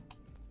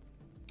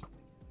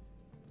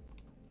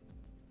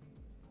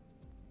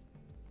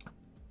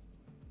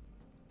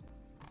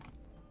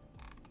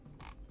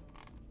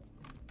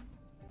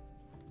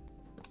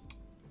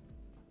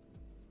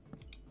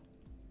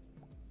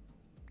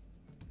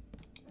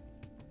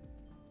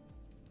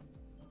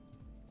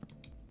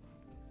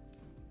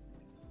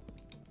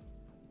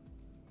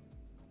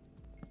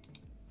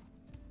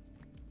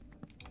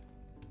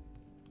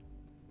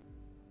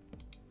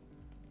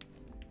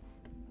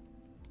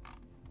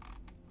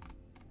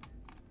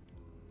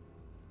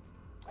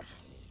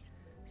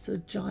 So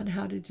John,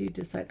 how did you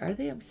decide? Are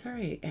they, I'm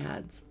sorry,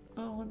 ads.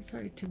 Oh, I'm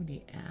sorry, too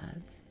many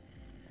ads.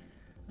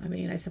 I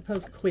mean, I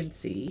suppose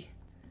Quincy,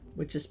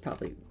 which is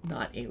probably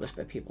not English,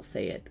 but people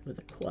say it with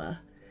a qua.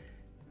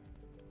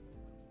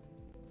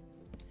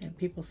 And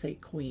people say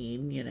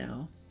queen, you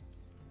know.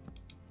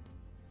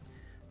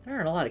 There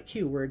aren't a lot of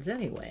Q words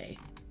anyway.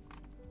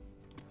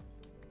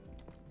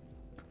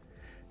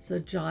 So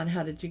John,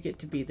 how did you get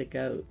to be the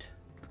goat?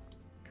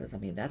 Because, I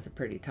mean, that's a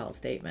pretty tall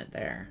statement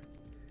there.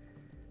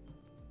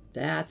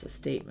 That's a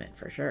statement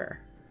for sure.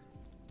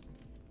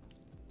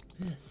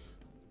 This.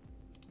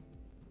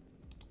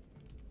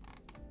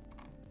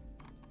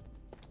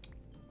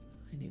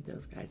 I need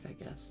those guys, I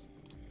guess.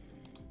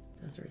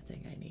 Those are a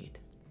thing I need.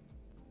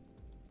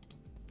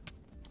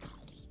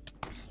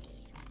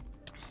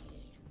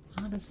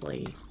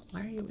 Honestly,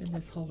 why are you in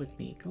this hole with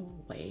me? Go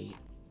away.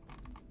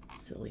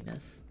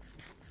 Silliness.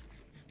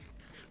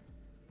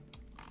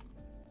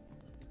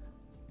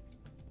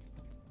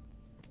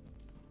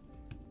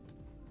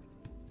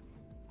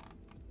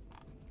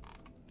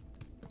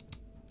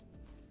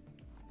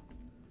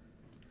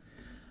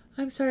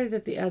 I'm sorry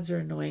that the ads are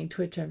annoying.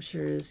 Twitch, I'm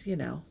sure, is, you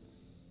know,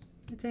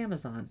 it's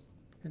Amazon.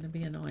 It's going to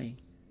be annoying.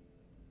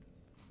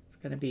 It's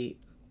going to be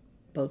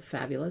both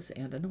fabulous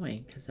and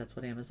annoying, because that's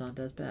what Amazon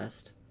does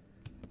best.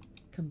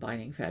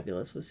 Combining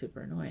fabulous with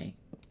super annoying.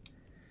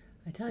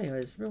 I tell you, I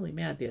was really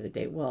mad the other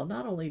day. Well,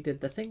 not only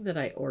did the thing that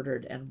I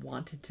ordered and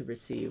wanted to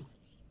receive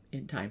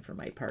in time for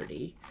my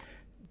party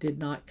did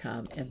not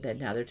come, and then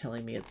now they're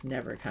telling me it's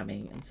never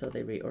coming, and so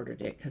they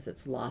reordered it because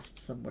it's lost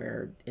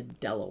somewhere in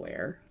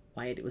Delaware.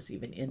 Why it was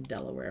even in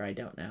Delaware, I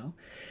don't know.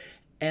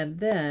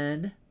 And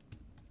then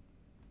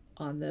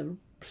on the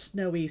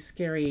snowy,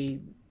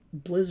 scary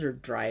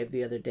blizzard drive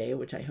the other day,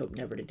 which I hope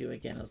never to do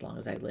again as long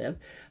as I live,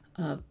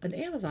 an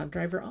Amazon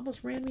driver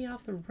almost ran me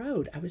off the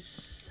road. I was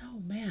so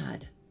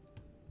mad.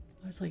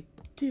 I was like,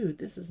 dude,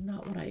 this is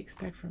not what I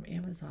expect from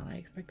Amazon. I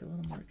expect a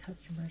little more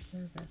customer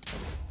service.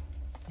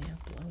 Yeah,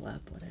 blow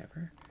up,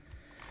 whatever.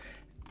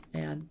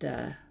 And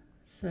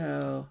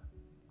so...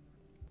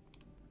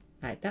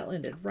 all right, that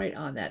landed right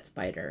on that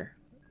spider.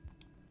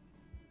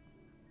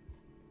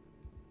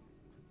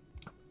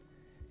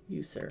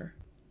 You, sir.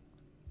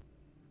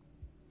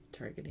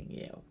 Targeting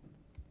you.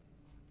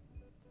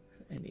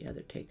 Any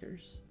other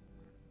takers?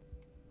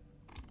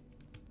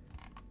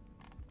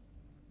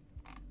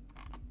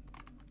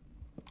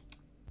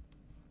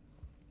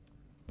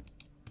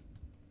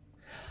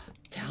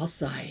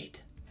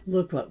 Calcite.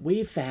 Look what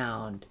we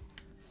found.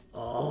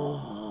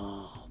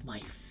 Oh, my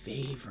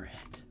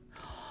favorite.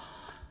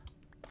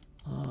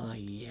 Oh,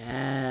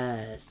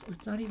 yes.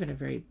 It's not even a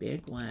very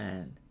big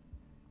one.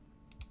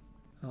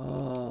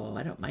 Oh,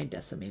 I don't mind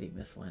decimating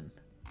this one.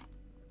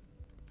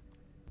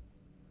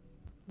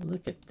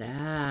 Look at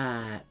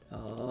that.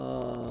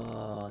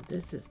 Oh,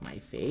 this is my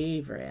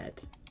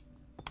favorite.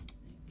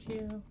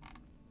 you.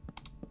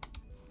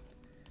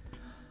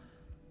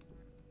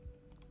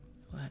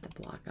 We'll have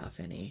to block off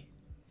any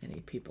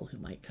people who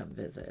might come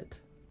visit.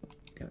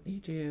 Don't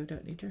need you.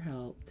 Don't need your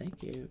help.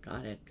 Thank you.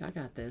 Got it. I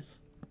got this.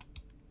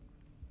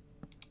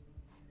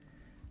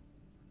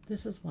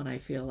 This is one I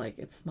feel like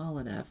it's small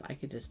enough. I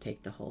could just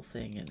take the whole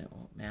thing and it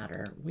won't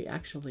matter. We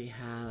actually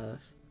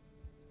have...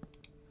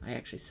 I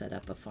actually set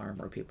up a farm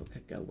where people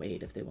could go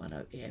wait if they want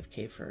to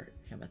AFK for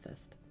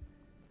amethyst.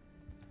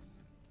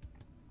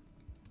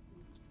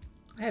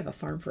 I have a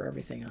farm for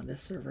everything on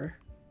this server.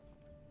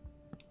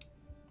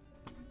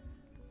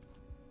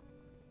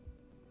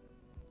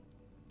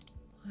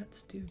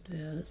 Let's do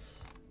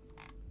this.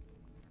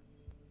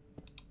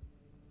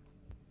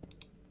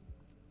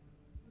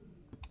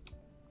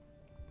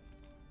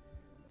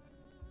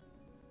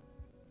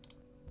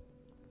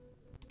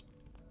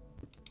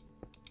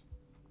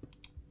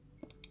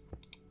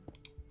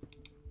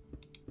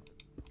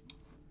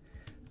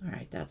 All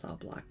right, that's all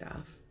blocked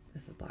off.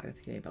 This is blocked.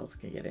 Anybody else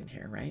can get in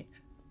here, right?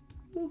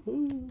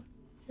 Woohoo!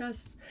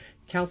 Yes.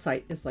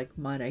 Calcite is like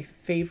my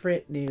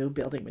favorite new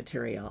building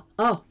material.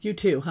 Oh, you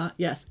too, huh?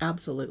 Yes,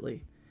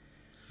 absolutely.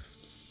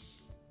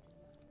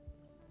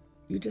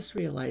 You just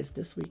realized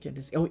this weekend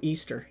is... Oh,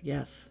 Easter.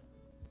 Yes.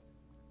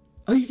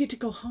 Oh, you get to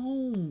go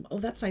home. Oh,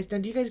 that's nice. Now,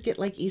 do you guys get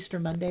like Easter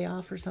Monday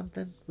off or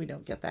something? We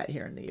don't get that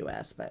here in the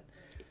U.S., but...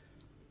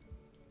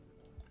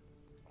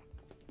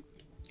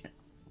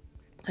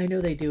 I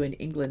know they do in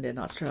England and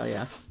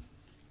Australia.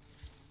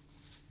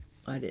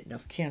 I didn't know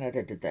if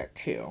Canada did that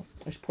too.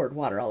 I just poured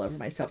water all over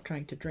myself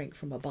trying to drink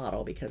from a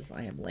bottle because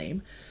I am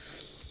lame.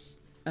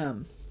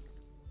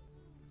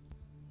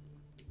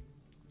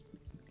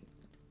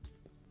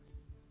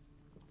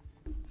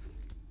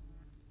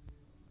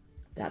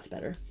 That's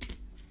better.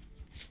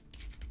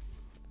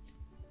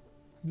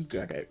 You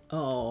got it.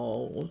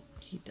 Oh,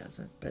 he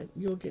doesn't, but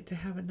you'll get to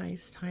have a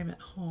nice time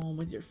at home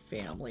with your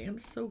family. I'm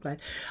so glad.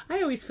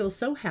 I always feel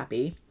so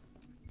happy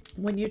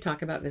when you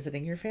talk about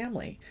visiting your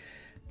family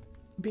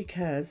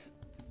because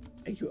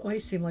you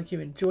always seem like you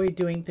enjoy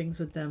doing things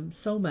with them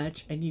so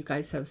much, and you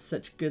guys have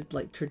such good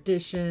like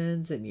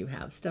traditions, and you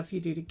have stuff you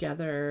do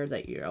together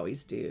that you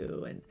always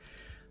do, and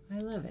I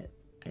love it.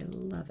 I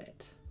love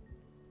it.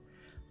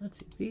 Let's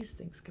see, these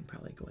things can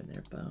probably go in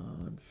their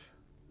bones.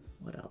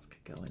 What else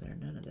could go in there?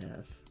 None of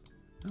this.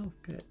 Oh,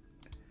 good.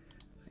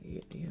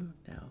 You?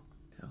 No,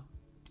 no,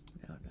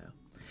 no,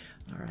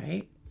 no. All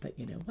right, but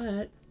you know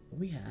what?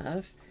 We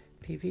have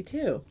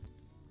PV2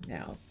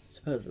 now,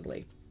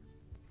 supposedly.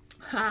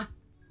 Ha!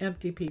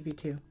 Empty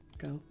PV2.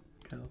 Go,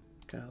 go,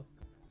 go.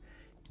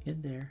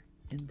 In there,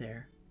 in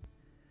there,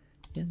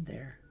 in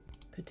there.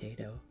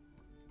 Potato.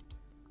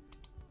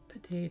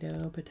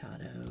 Potato,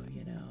 potato,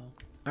 you know.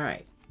 All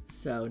right,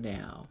 so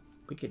now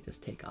we could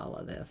just take all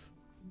of this.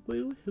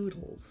 Woo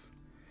hoodles.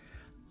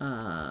 What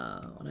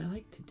I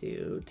like to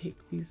do, take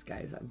these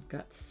guys. I've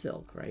got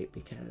silk, right?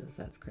 Because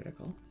that's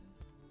critical.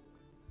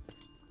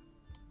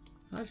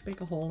 I'll just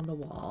make a hole in the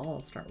wall. I'll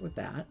start with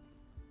that.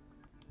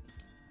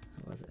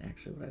 That wasn't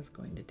actually what I was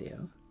going to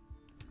do.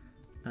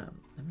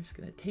 I'm just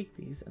going to take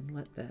these and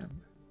let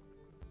them...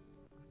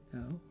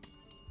 No.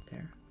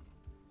 There.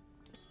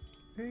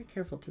 Very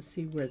careful to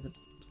see where the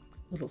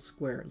little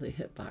square, the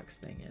hitbox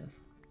thing is.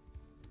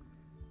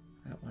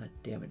 I don't want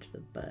to damage the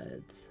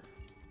buds.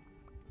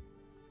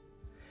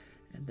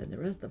 And then the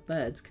rest of the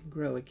buds can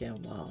grow again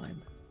while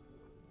I'm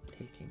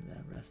taking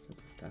the rest of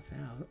the stuff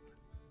out.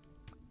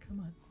 Come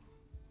on.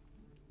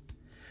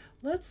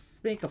 Let's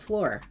make a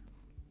floor.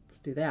 Let's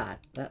do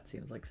that. That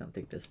seems like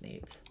something this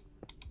needs.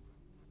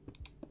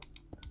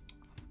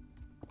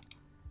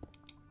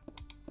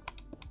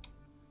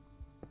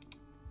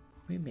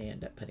 We may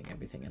end up putting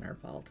everything in our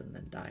vault and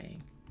then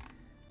dying.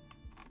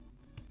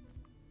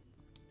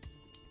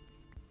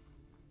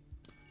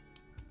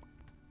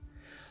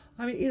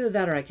 I mean, either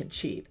that or I can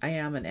cheat. I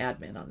am an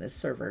admin on this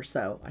server,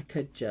 so I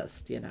could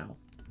just, you know,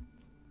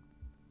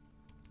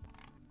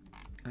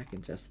 I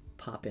can just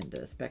pop into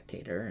a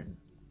spectator and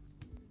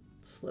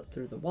slip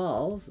through the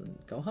walls and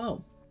go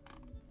home.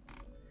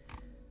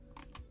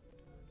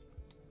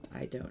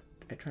 I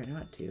try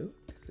not to,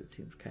 because it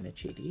seems kind of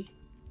cheaty.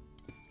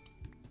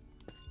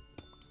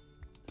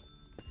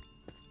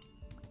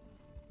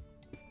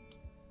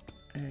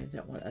 I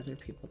don't want other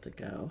people to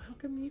go, how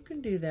come you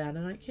can do that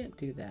and I can't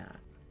do that?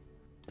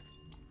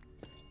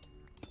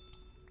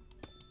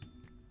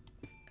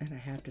 And I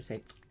have to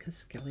say, because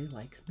Skelly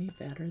likes me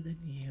better than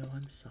you.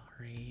 I'm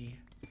sorry.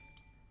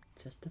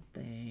 Just a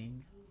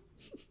thing.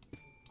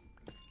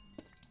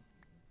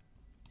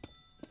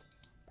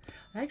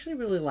 I actually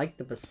really like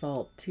the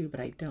basalt too,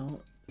 but I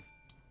don't.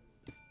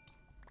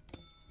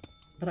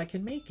 But I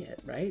can make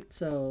it, right?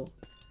 So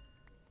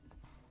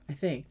I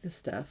think this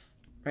stuff,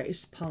 right?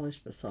 It's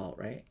polished basalt,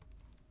 right?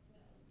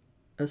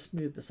 A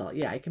smooth basalt.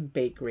 Yeah, I can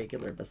bake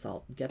regular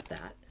basalt and get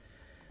that.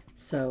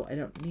 So I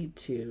don't need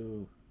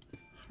to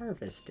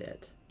harvest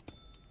it.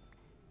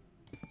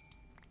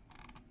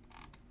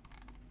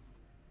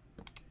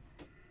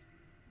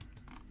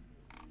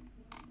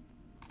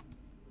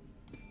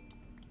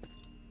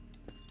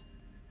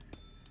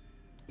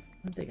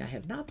 One thing I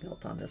have not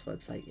built on this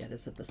website yet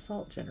is a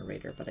basalt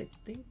generator, but I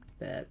think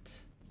that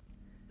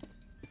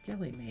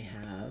Kelly may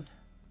have.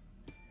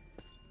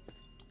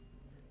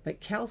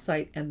 But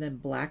calcite and then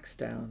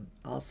blackstone,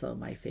 also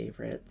my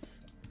favorites.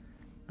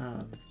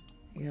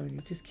 You know,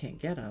 you just can't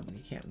get them.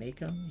 You can't make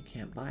them. You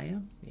can't buy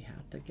them. You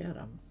have to get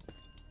them.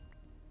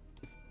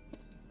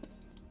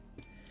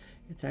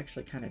 It's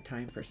actually kind of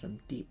time for some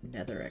deep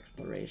nether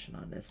exploration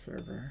on this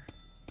server.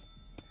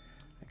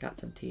 I got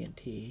some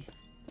TNT.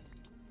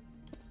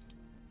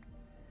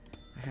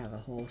 I have a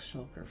whole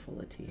shulker full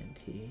of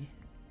TNT.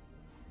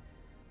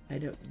 I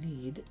don't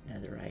need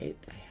netherite.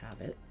 I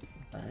have it,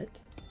 but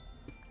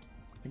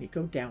when you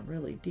go down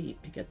really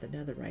deep to get the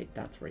netherite,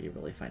 that's where you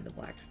really find the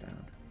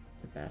blackstone.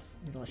 The best,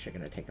 unless you're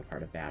going to take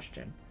apart a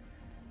bastion.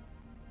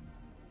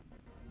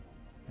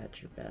 That's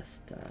your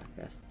best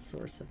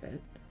source of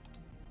it.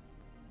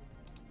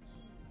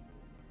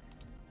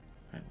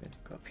 I'm going to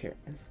go up here.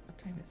 What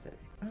time is it?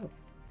 Oh.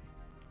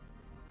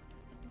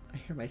 I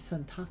hear my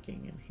son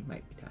talking, and he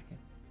might be talking.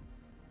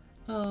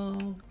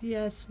 Oh,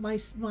 yes, my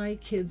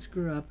kids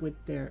grew up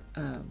with their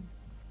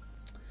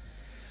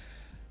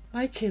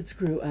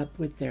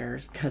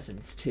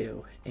cousins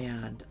too,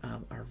 and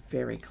are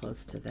very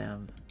close to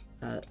them.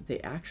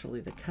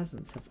 The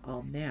cousins have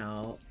all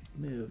now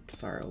moved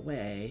far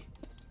away.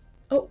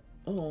 Oh,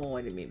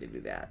 I didn't mean to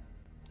do that.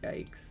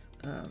 Yikes.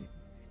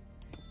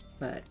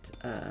 But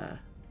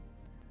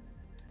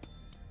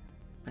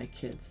my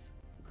kids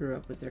grew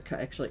up with their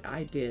actually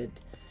I did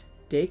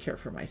daycare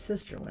for my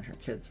sister when her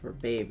kids were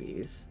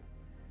babies,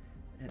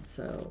 and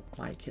so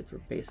my kids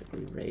were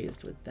basically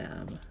raised with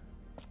them.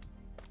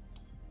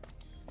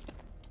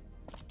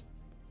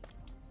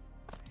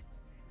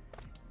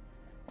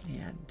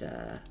 And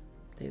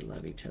they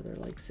love each other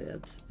like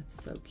sibs.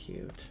 It's so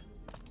cute.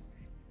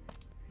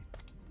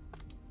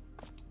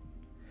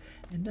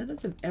 And none of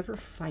them ever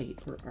fight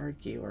or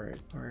argue or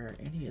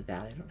any of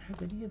that. I don't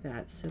have any of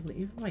that sibling.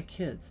 Even my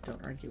kids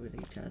don't argue with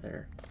each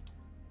other.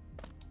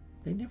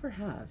 They never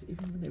have,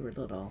 even when they were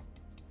little.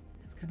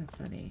 It's kind of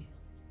funny.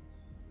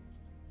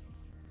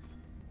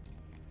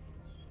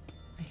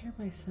 I hear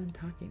my son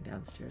talking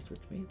downstairs,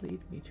 which may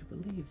lead me to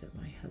believe that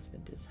my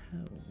husband is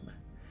home.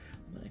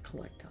 I'm going to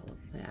collect all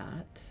of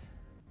that.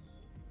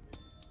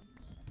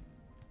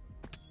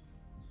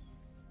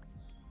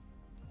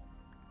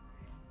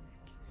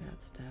 Get that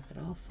stuff. It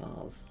all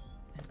falls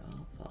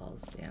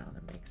down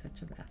and makes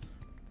such a mess.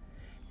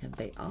 And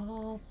they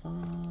all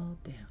fall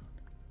down.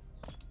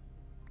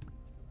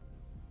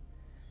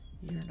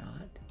 You're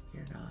not.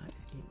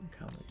 You can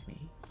come with me.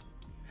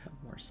 You have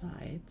more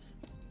sides.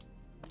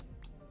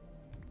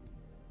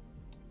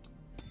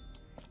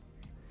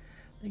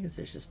 The thing is,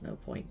 there's just no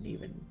point in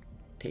even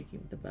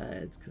taking the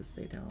buds because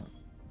they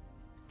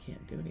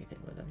can't do anything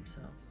with them,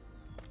 so.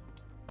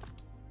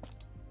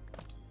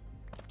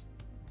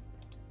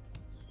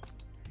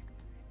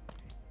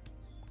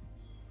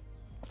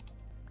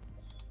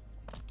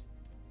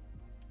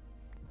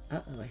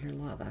 Uh-oh, I hear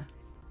lava.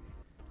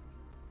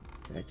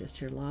 Did I just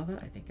hear lava?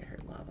 I think I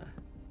heard lava.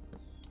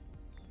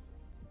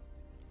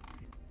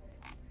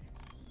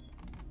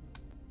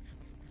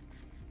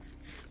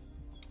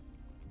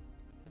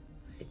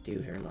 I do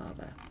hear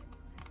lava.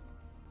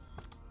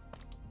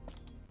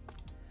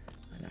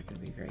 I'm not going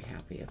to be very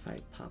happy if I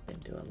pop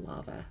into a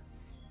lava.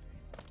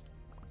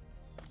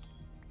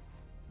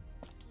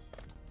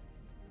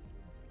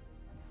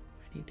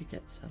 I need to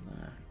get some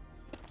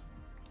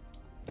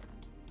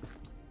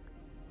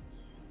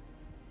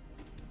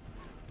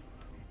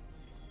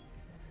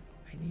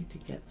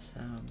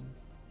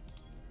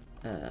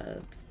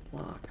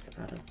blocks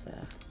out of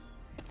the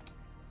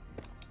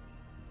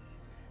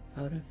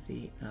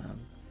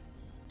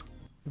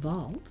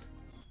vault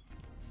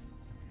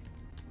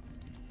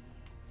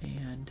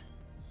and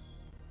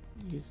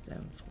use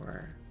them for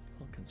a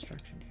little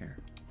construction here.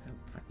 No,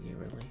 not you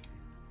really.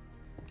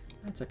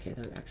 That's okay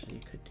though, actually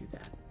you could do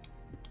that.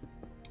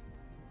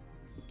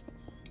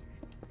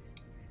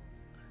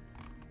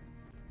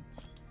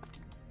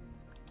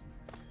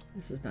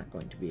 This is not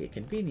going to be a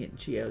convenient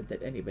geode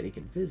that anybody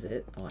can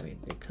visit. Oh, I mean,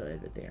 they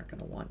could, but they aren't going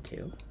to want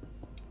to.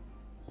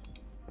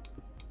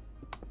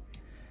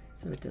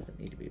 So it doesn't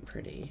need to be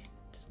pretty.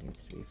 It just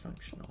needs to be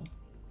functional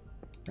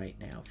right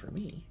now for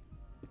me.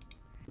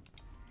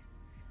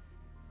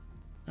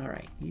 All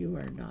right, you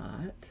are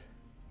not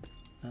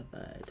a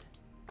bud.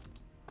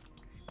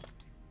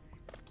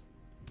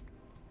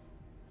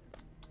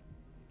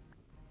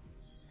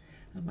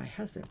 My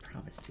husband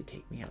promised to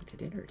take me out to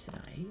dinner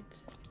tonight.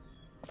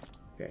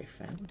 Very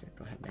fun. We're gonna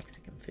go have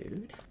Mexican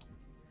food,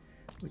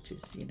 which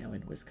is, you know,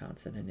 in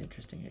Wisconsin an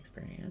interesting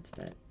experience,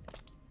 but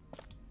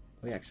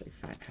we actually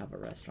have a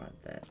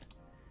restaurant that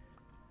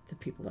the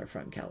people are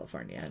from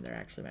California and they're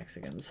actually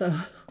Mexican,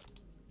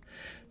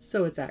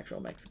 so it's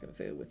actual Mexican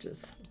food, which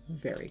is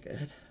very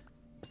good.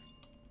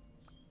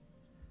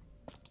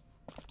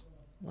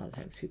 A lot of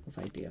times people's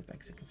idea of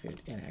Mexican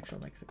food and actual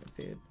Mexican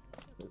food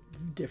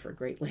differ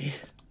greatly.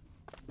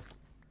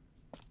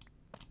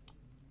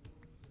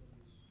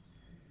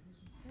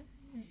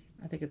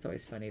 I think think it's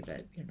always funny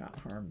that you're not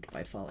harmed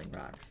by falling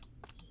rocks.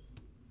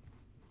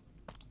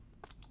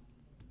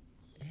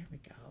 There we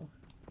go.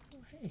 Oh,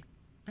 hey,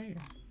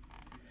 iron.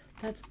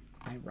 That's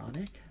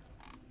ironic.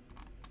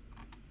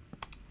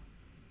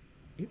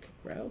 You can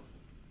grow.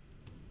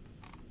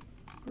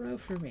 Grow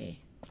for me.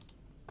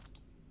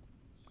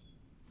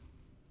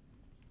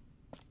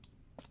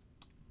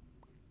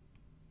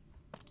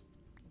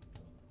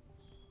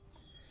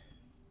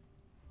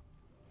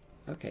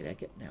 Okay, did I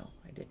get, no,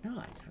 I did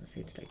not. I was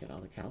saying, did I get all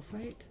the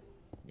calcite?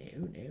 No,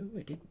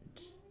 I didn't.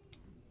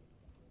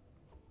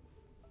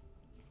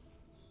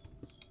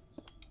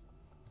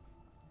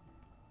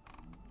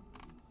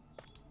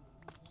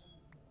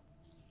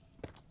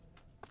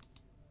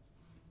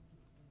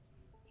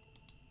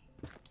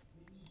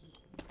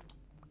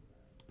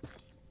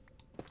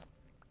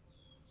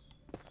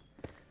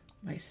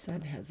 My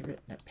son has written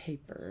a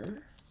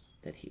paper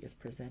that he is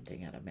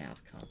presenting at a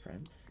math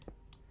conference.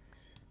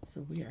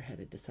 So we are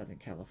headed to Southern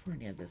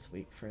California this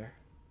week for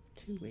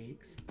 2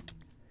 weeks.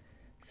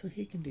 So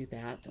he can do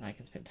that, and I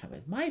can spend time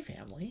with my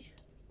family,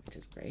 which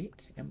is great.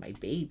 And my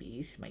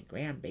babies, my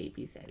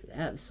grandbabies, I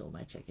love so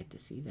much. I get to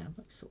see them.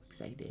 I'm so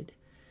excited.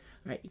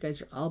 All right, you guys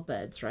are all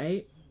buds,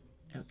 right?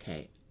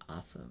 Okay,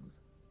 awesome.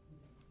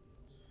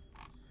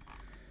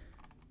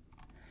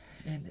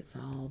 And it's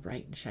all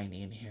bright and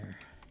shiny in here.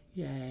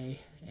 Yay.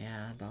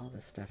 And all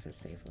this stuff is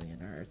safely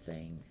in our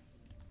thing.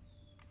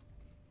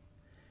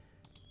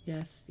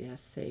 Yes,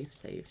 yes, safe,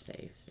 safe,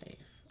 safe, safe,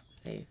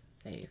 safe,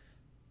 safe.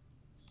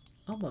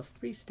 Almost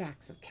 3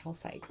 stacks of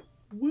calcite.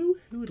 Woo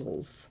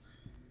hoodles.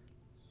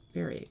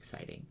 Very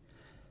exciting.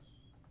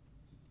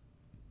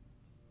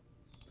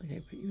 Okay,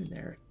 put you in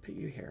there, put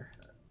you here.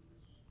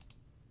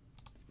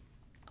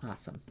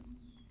 Awesome.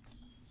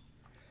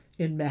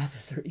 In math,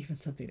 is there even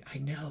something? I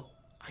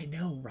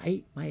know,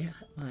 right? My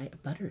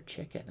butter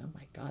chicken. Oh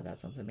my God,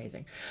 that sounds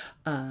amazing.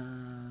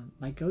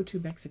 My go-to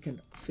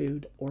Mexican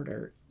food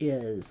order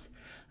is,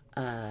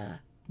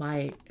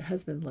 my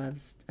husband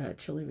loves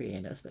chili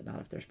rellenos, but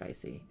not if they're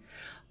spicy.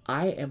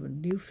 I am a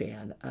new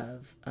fan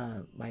of,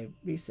 my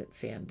recent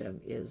fandom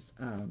is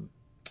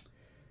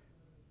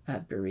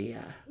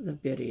birria, the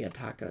birria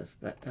tacos.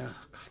 But oh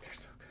God, they're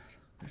so good.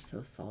 They're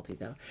so salty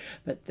though.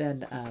 But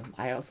then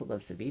I also love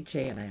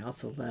ceviche, and I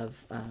also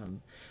love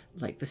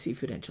like the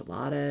seafood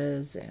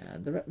enchiladas.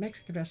 And the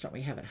Mexican restaurant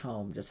we have at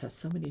home just has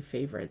so many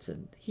favorites,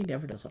 and he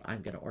never knows what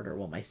I'm going to order.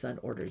 Well, my son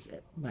orders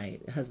it. My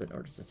husband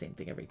orders the same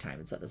thing every time,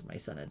 and so does my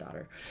son and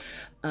daughter.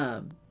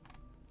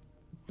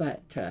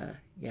 But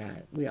yeah,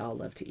 we all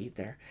love to eat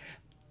there.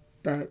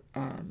 But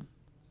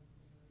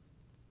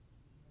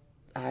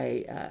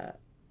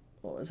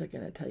what was I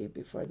going to tell you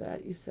before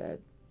that? You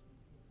said,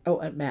 oh,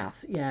 at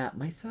math. Yeah,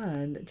 my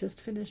son just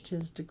finished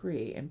his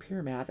degree in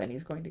pure math, and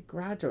he's going to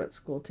graduate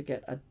school to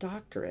get a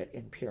doctorate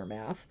in pure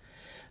math.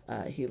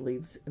 He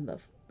leaves in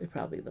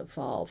probably the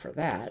fall for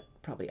that,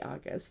 probably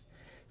August.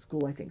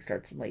 School, I think,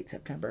 starts in late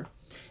September.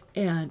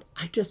 And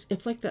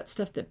it's like that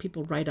stuff that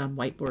people write on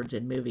whiteboards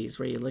in movies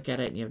where you look at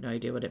it and you have no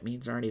idea what it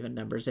means. There aren't even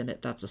numbers in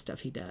it. That's the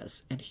stuff he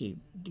does. And he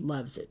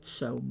loves it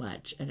so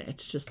much. And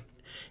it's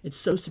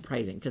so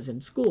surprising, because in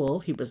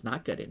school, he was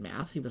not good in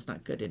math. He was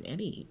not good in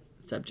any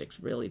subjects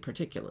really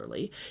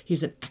particularly.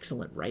 He's an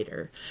excellent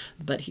writer,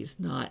 but he's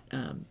not,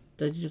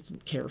 he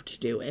doesn't care to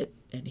do it,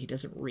 and he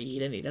doesn't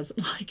read, and he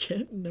doesn't like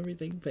it and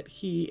everything, but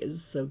he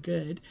is so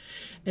good.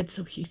 And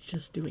so he's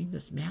just doing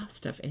this math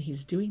stuff, and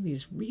he's doing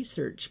these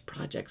research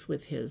projects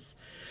with his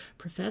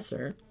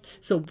professor.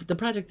 So the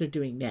project they're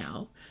doing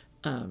now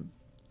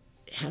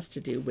has to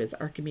do with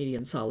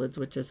Archimedean solids,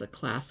 which is a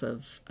class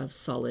of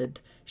solid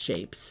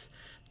shapes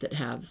that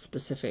have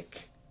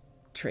specific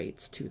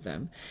traits to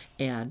them.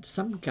 And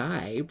some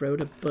guy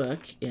wrote a book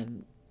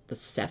in the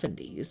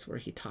 70s where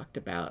he talked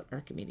about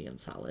Archimedean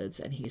solids,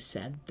 and he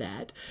said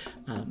that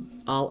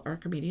all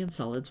Archimedean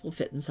solids will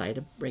fit inside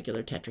a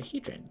regular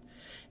tetrahedron,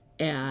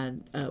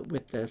 and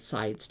with the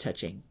sides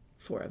touching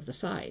 4 of the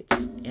sides.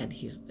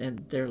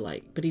 And they're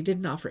like, but he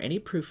didn't offer any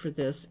proof for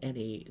this, and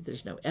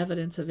there's no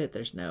evidence of it.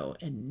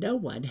 And no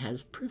one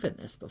has proven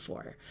this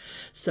before.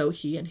 So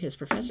he and his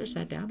professor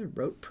sat down and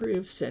wrote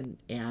proofs and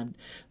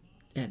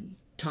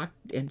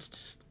talked and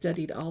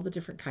studied all the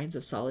different kinds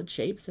of solid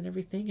shapes and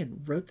everything,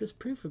 and wrote this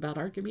proof about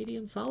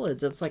Archimedean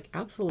solids. It's like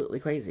absolutely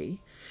crazy.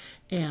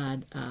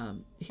 And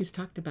he's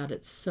talked about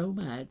it so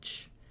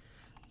much.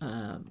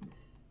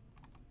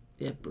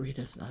 Yeah,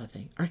 burritos, not a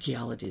thing.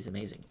 Archaeology is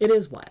amazing. It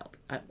is wild.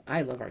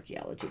 I love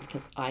archaeology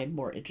because I'm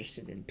more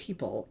interested in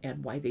people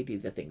and why they do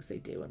the things they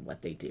do and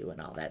what they do and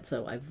all that.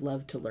 So I've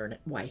loved to learn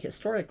why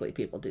historically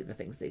people do the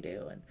things they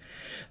do.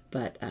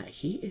 But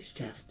he is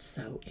just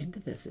so into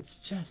this. It's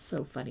just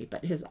so funny.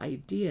 But his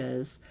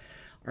ideas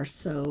are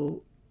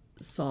so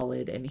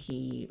solid, and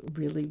he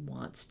really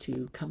wants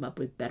to come up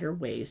with better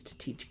ways to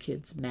teach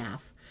kids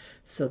math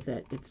so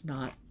that it's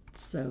not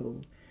so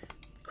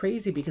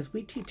crazy because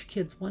we teach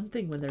kids one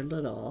thing when they're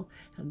little,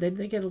 and then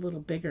they get a little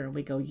bigger and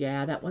we go,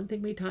 yeah, that one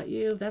thing we taught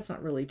you, that's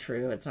not really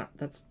true.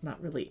 That's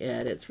not really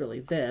it. It's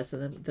really this.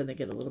 And then they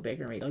get a little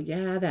bigger and we go,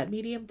 yeah, that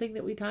medium thing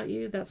that we taught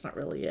you, that's not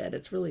really it.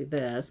 It's really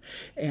this.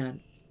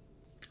 And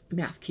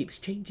math keeps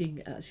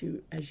changing as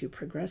you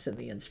progress in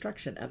the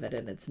instruction of it,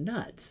 and it's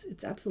nuts.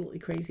 It's absolutely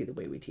crazy the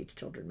way we teach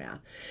children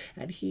math.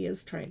 And he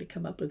is trying to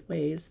come up with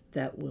ways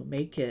that will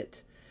make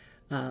it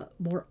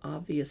more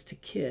obvious to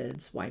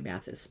kids why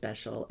math is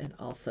special, and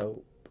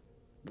also,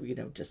 you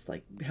know, just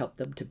like help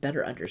them to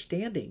better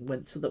understanding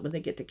so that when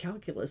they get to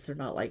calculus, they're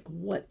not like,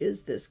 what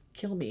is this?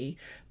 Kill me.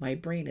 My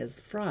brain is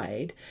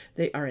fried.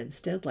 They are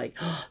instead like,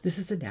 oh, this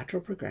is a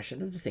natural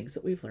progression of the things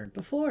that we've learned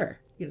before.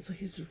 You know, so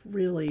he's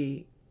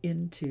really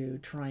into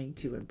trying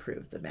to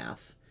improve the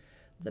math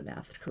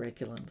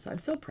curriculum. So I'm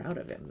so proud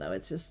of him, though.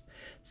 It's just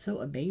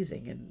so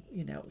amazing. And,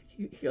 you know,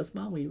 he goes,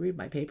 Mom, will you read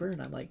my paper?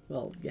 And I'm like,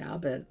 well, yeah,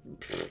 but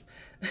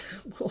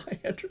will I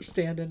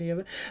understand any of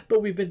it?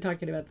 But we've been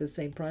talking about this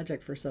same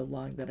project for so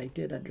long that I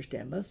did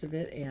understand most of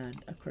it.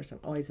 And, of course, I'm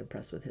always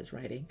impressed with his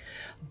writing.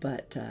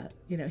 But,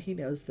 you know, he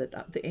knows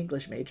that the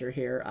English major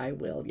here, I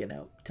will, you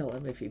know, tell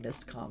him if he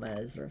missed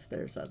commas or if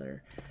there's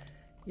other,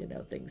 you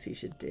know, things he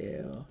should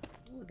do.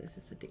 Oh, this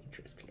is a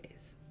dangerous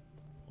place.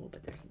 Oh,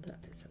 but there's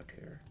nothing out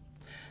here.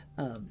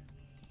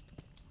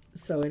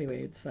 So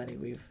anyway, it's funny.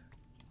 We've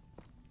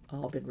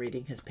all been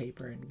reading his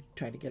paper and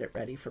trying to get it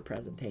ready for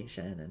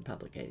presentation and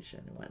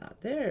publication and whatnot.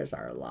 There's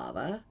our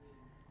lava.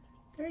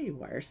 There you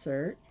are,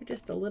 sir. You're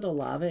just a little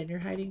lava and you're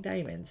hiding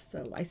diamonds.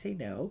 So I say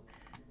no.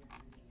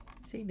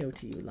 Say no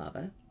to you,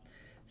 lava.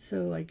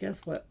 So I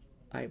guess what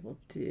I will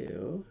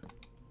do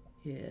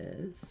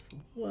is,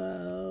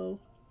 whoa.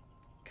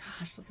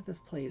 Gosh, look at this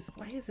place.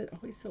 Why is it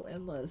always so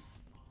endless?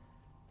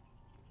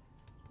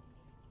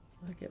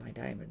 I'll get my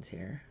diamonds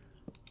here,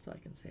 so I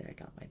can say I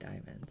got my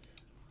diamonds,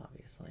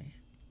 obviously.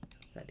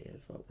 That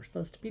is what we're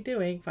supposed to be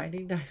doing,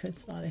 finding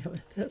diamonds, not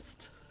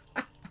amethyst.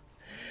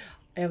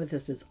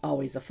 Amethyst is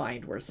always a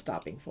find worth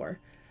stopping for.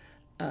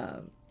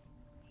 But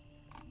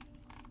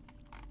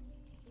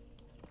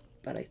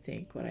I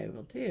think what I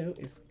will do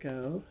is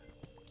go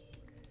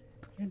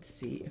and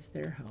see if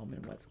they're home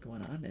and what's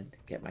going on and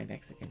get my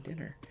Mexican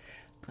dinner.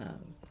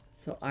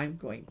 So I'm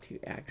going to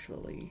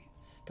actually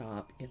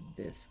stop in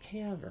this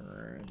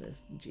cavern,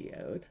 this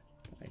geode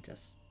that I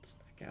just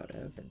snuck out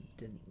of and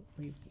didn't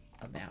leave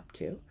a map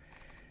to.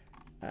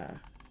 All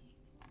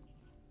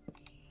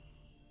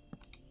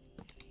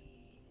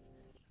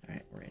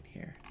right, we're in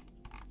here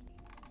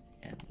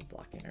and we're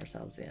blocking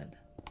ourselves in.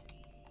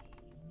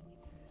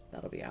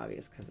 That'll be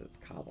obvious because it's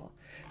cobble.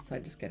 So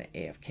I'm just going to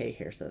AFK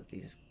here so that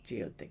these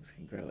geode things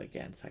can grow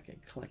again, so I can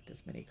collect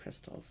as many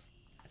crystals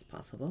as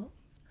possible.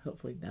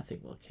 Hopefully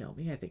nothing will kill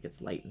me. I think it's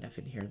light enough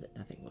in here that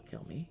nothing will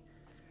kill me.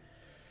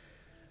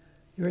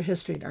 Your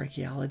history and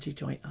archaeology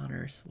joint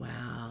honors.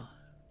 Wow.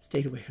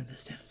 Stayed away from the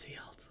stem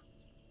seals.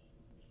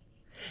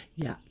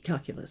 Yeah,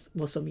 calculus.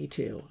 Well, so me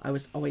too. I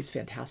was always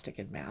fantastic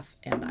in math,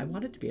 and I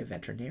wanted to be a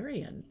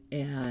veterinarian.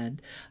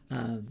 And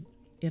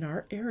in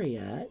our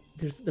area,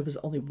 there was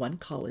only one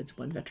college,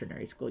 one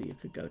veterinary school you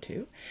could go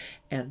to.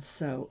 And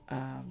so,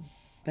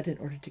 but in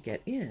order to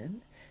get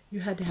in, you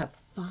had to have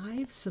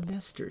 5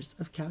 semesters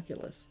of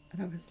calculus.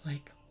 And I was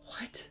like,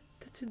 what?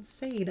 That's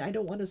insane. I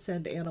don't want to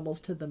send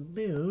animals to the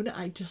moon.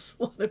 I just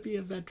want to be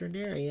a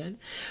veterinarian.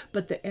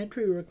 But the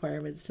entry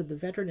requirements to the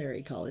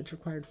veterinary college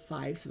required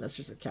 5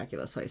 semesters of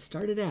calculus. So I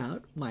started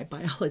out my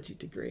biology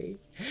degree,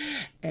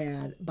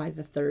 and by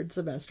the 3rd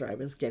semester I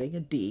was getting a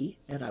D,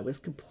 and I was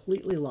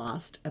completely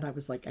lost. And I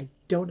was like, I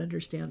don't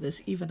understand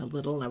this even a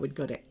little. And I would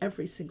go to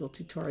every single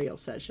tutorial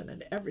session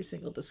and every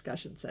single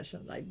discussion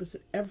session. And I was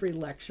at every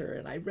lecture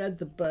and I read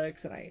the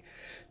books, and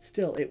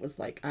it was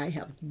like, I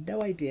have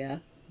no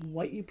idea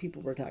what you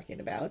people were talking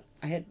about.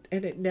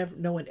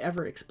 No one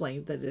ever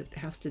explained that it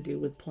has to do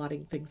with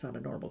plotting things on a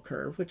normal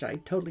curve, which I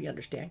totally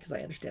understand because I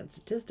understand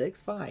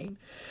statistics fine.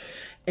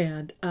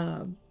 And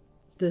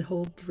the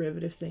whole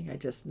derivative thing, I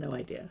just no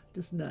idea,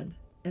 just none.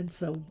 And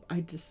so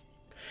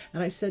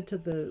I said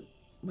to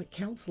my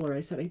counselor,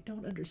 I said, I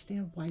don't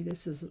understand why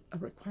this is a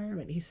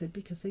requirement. He said,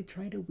 because they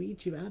try to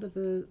weed you out of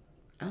the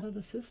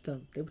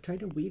system. They try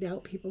to weed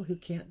out people who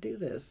can't do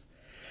this.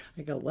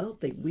 I go, well,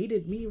 they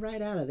weeded me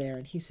right out of there.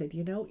 And he said,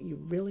 you know, you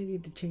really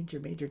need to change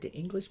your major to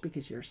English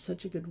because you're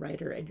such a good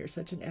writer and you're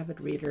such an avid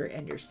reader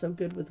and you're so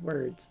good with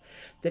words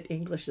that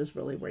English is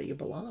really where you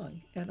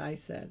belong. And I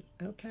said,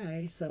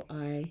 okay. So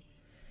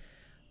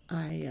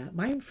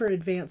mine for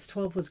advanced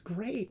 12 was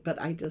great, but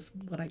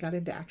when I got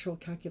into actual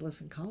calculus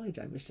in college,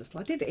 I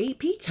did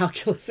AP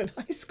calculus in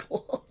high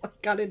school. I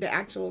got into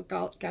actual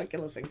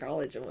calculus in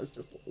college and was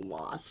just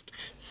lost,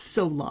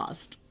 so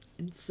lost.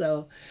 And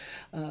so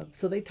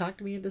they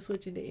talked me into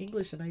switching to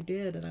English, and I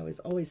did, and I was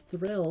always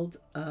thrilled,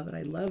 and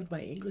I loved my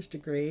English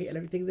degree and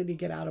everything that you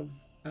get out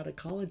of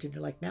college, and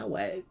you're like, now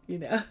what? You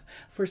know,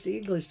 first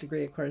English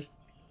degree, of course,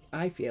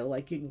 I feel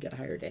like you can get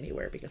hired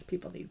anywhere because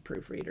people need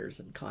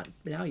proofreaders and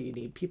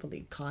people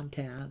need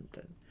content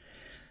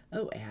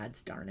and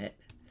ads, darn it.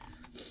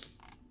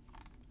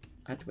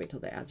 I have to wait till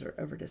the ads are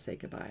over to say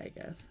goodbye, I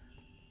guess.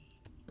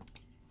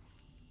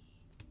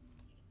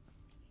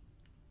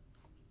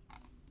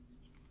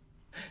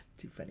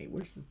 Too funny.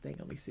 Where's the thing?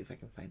 Let me see if I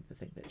can find the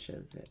thing that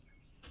shows it.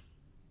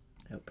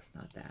 Nope, it's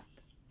not that.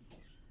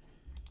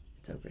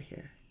 It's over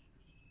here.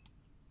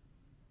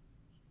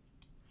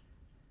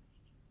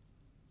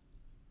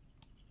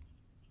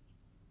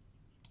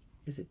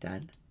 Is it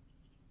done?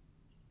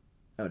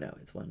 Oh no,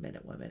 it's 1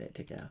 minute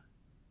to go.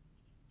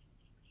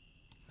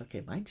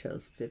 Okay, mine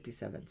shows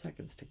 57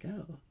 seconds to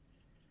go.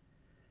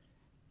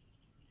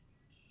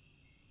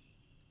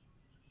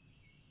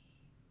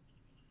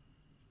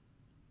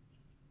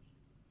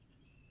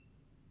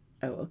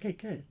 Oh, okay,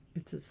 good.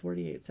 It says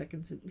 48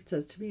 seconds. It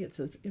says to me, it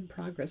says in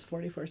progress,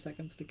 44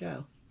 seconds to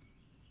go.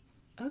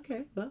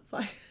 Okay, well,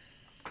 fine.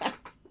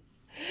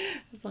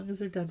 As long as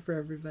they're done for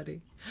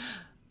everybody.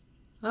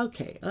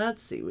 Okay,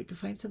 let's see. We can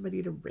find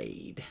somebody to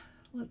raid.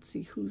 Let's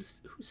see who's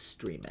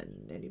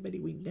streaming. Anybody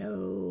we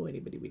know?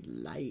 Anybody we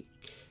like?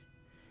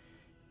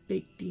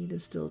 Baked Dean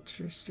is still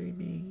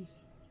streaming.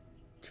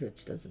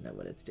 Twitch doesn't know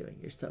what it's doing.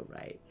 You're so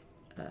right.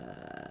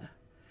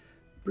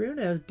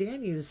 Bruno,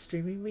 Danny's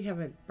streaming. We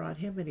haven't brought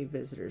him any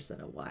visitors in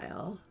a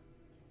while.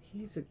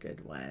 He's a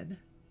good one.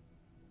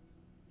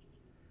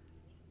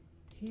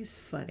 He's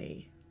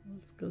funny.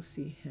 Let's go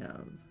see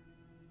him.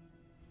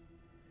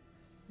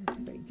 Let's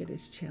see if I can get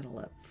his channel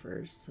up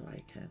first so I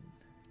can...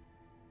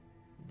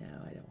 No,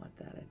 I don't want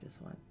that. I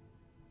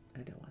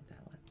don't want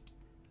that one.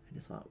 I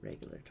just want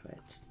regular Twitch.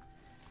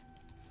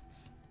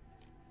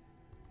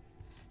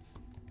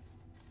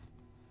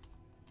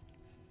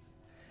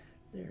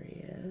 There he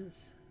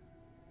is.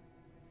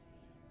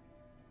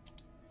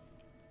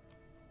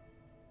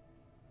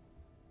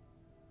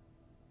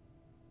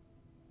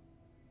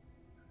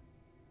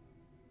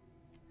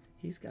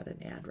 He's got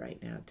an ad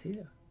right now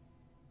too.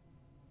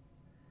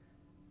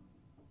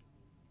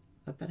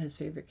 Up on his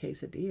favorite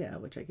quesadilla,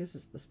 which I guess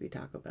is supposed to be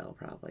Taco Bell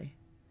probably.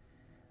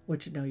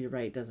 Which, no, you're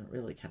right, doesn't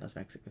really count as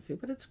Mexican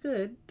food, but it's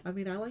good. I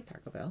mean, I like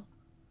Taco Bell.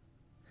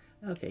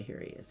 Okay, here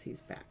he is.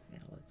 He's back now.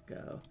 Let's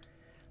go.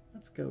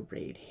 Let's go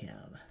raid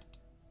him.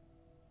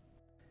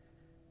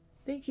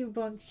 Thank you,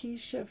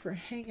 Bonquisha, for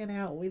hanging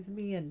out with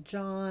me and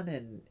John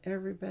and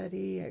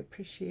everybody. I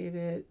appreciate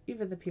it.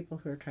 Even the people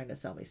who are trying to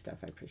sell me stuff,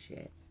 I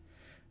appreciate.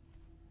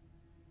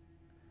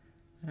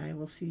 And I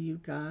will see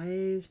you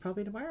guys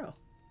probably tomorrow.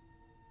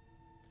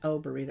 Oh,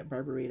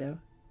 barbarito.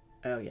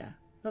 Oh, yeah.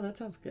 Oh, that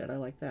sounds good. I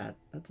like that.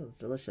 That sounds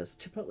delicious.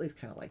 Chipotle's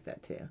kind of like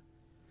that, too.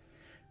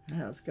 All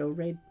right, let's go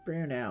raid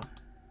Bruno.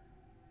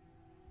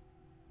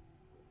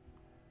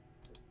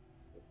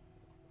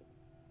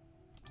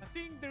 I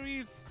think there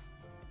is...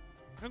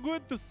 I'm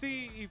going to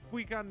see if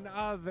we can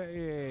add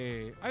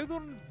a... I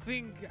don't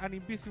think an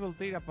invisible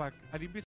data pack...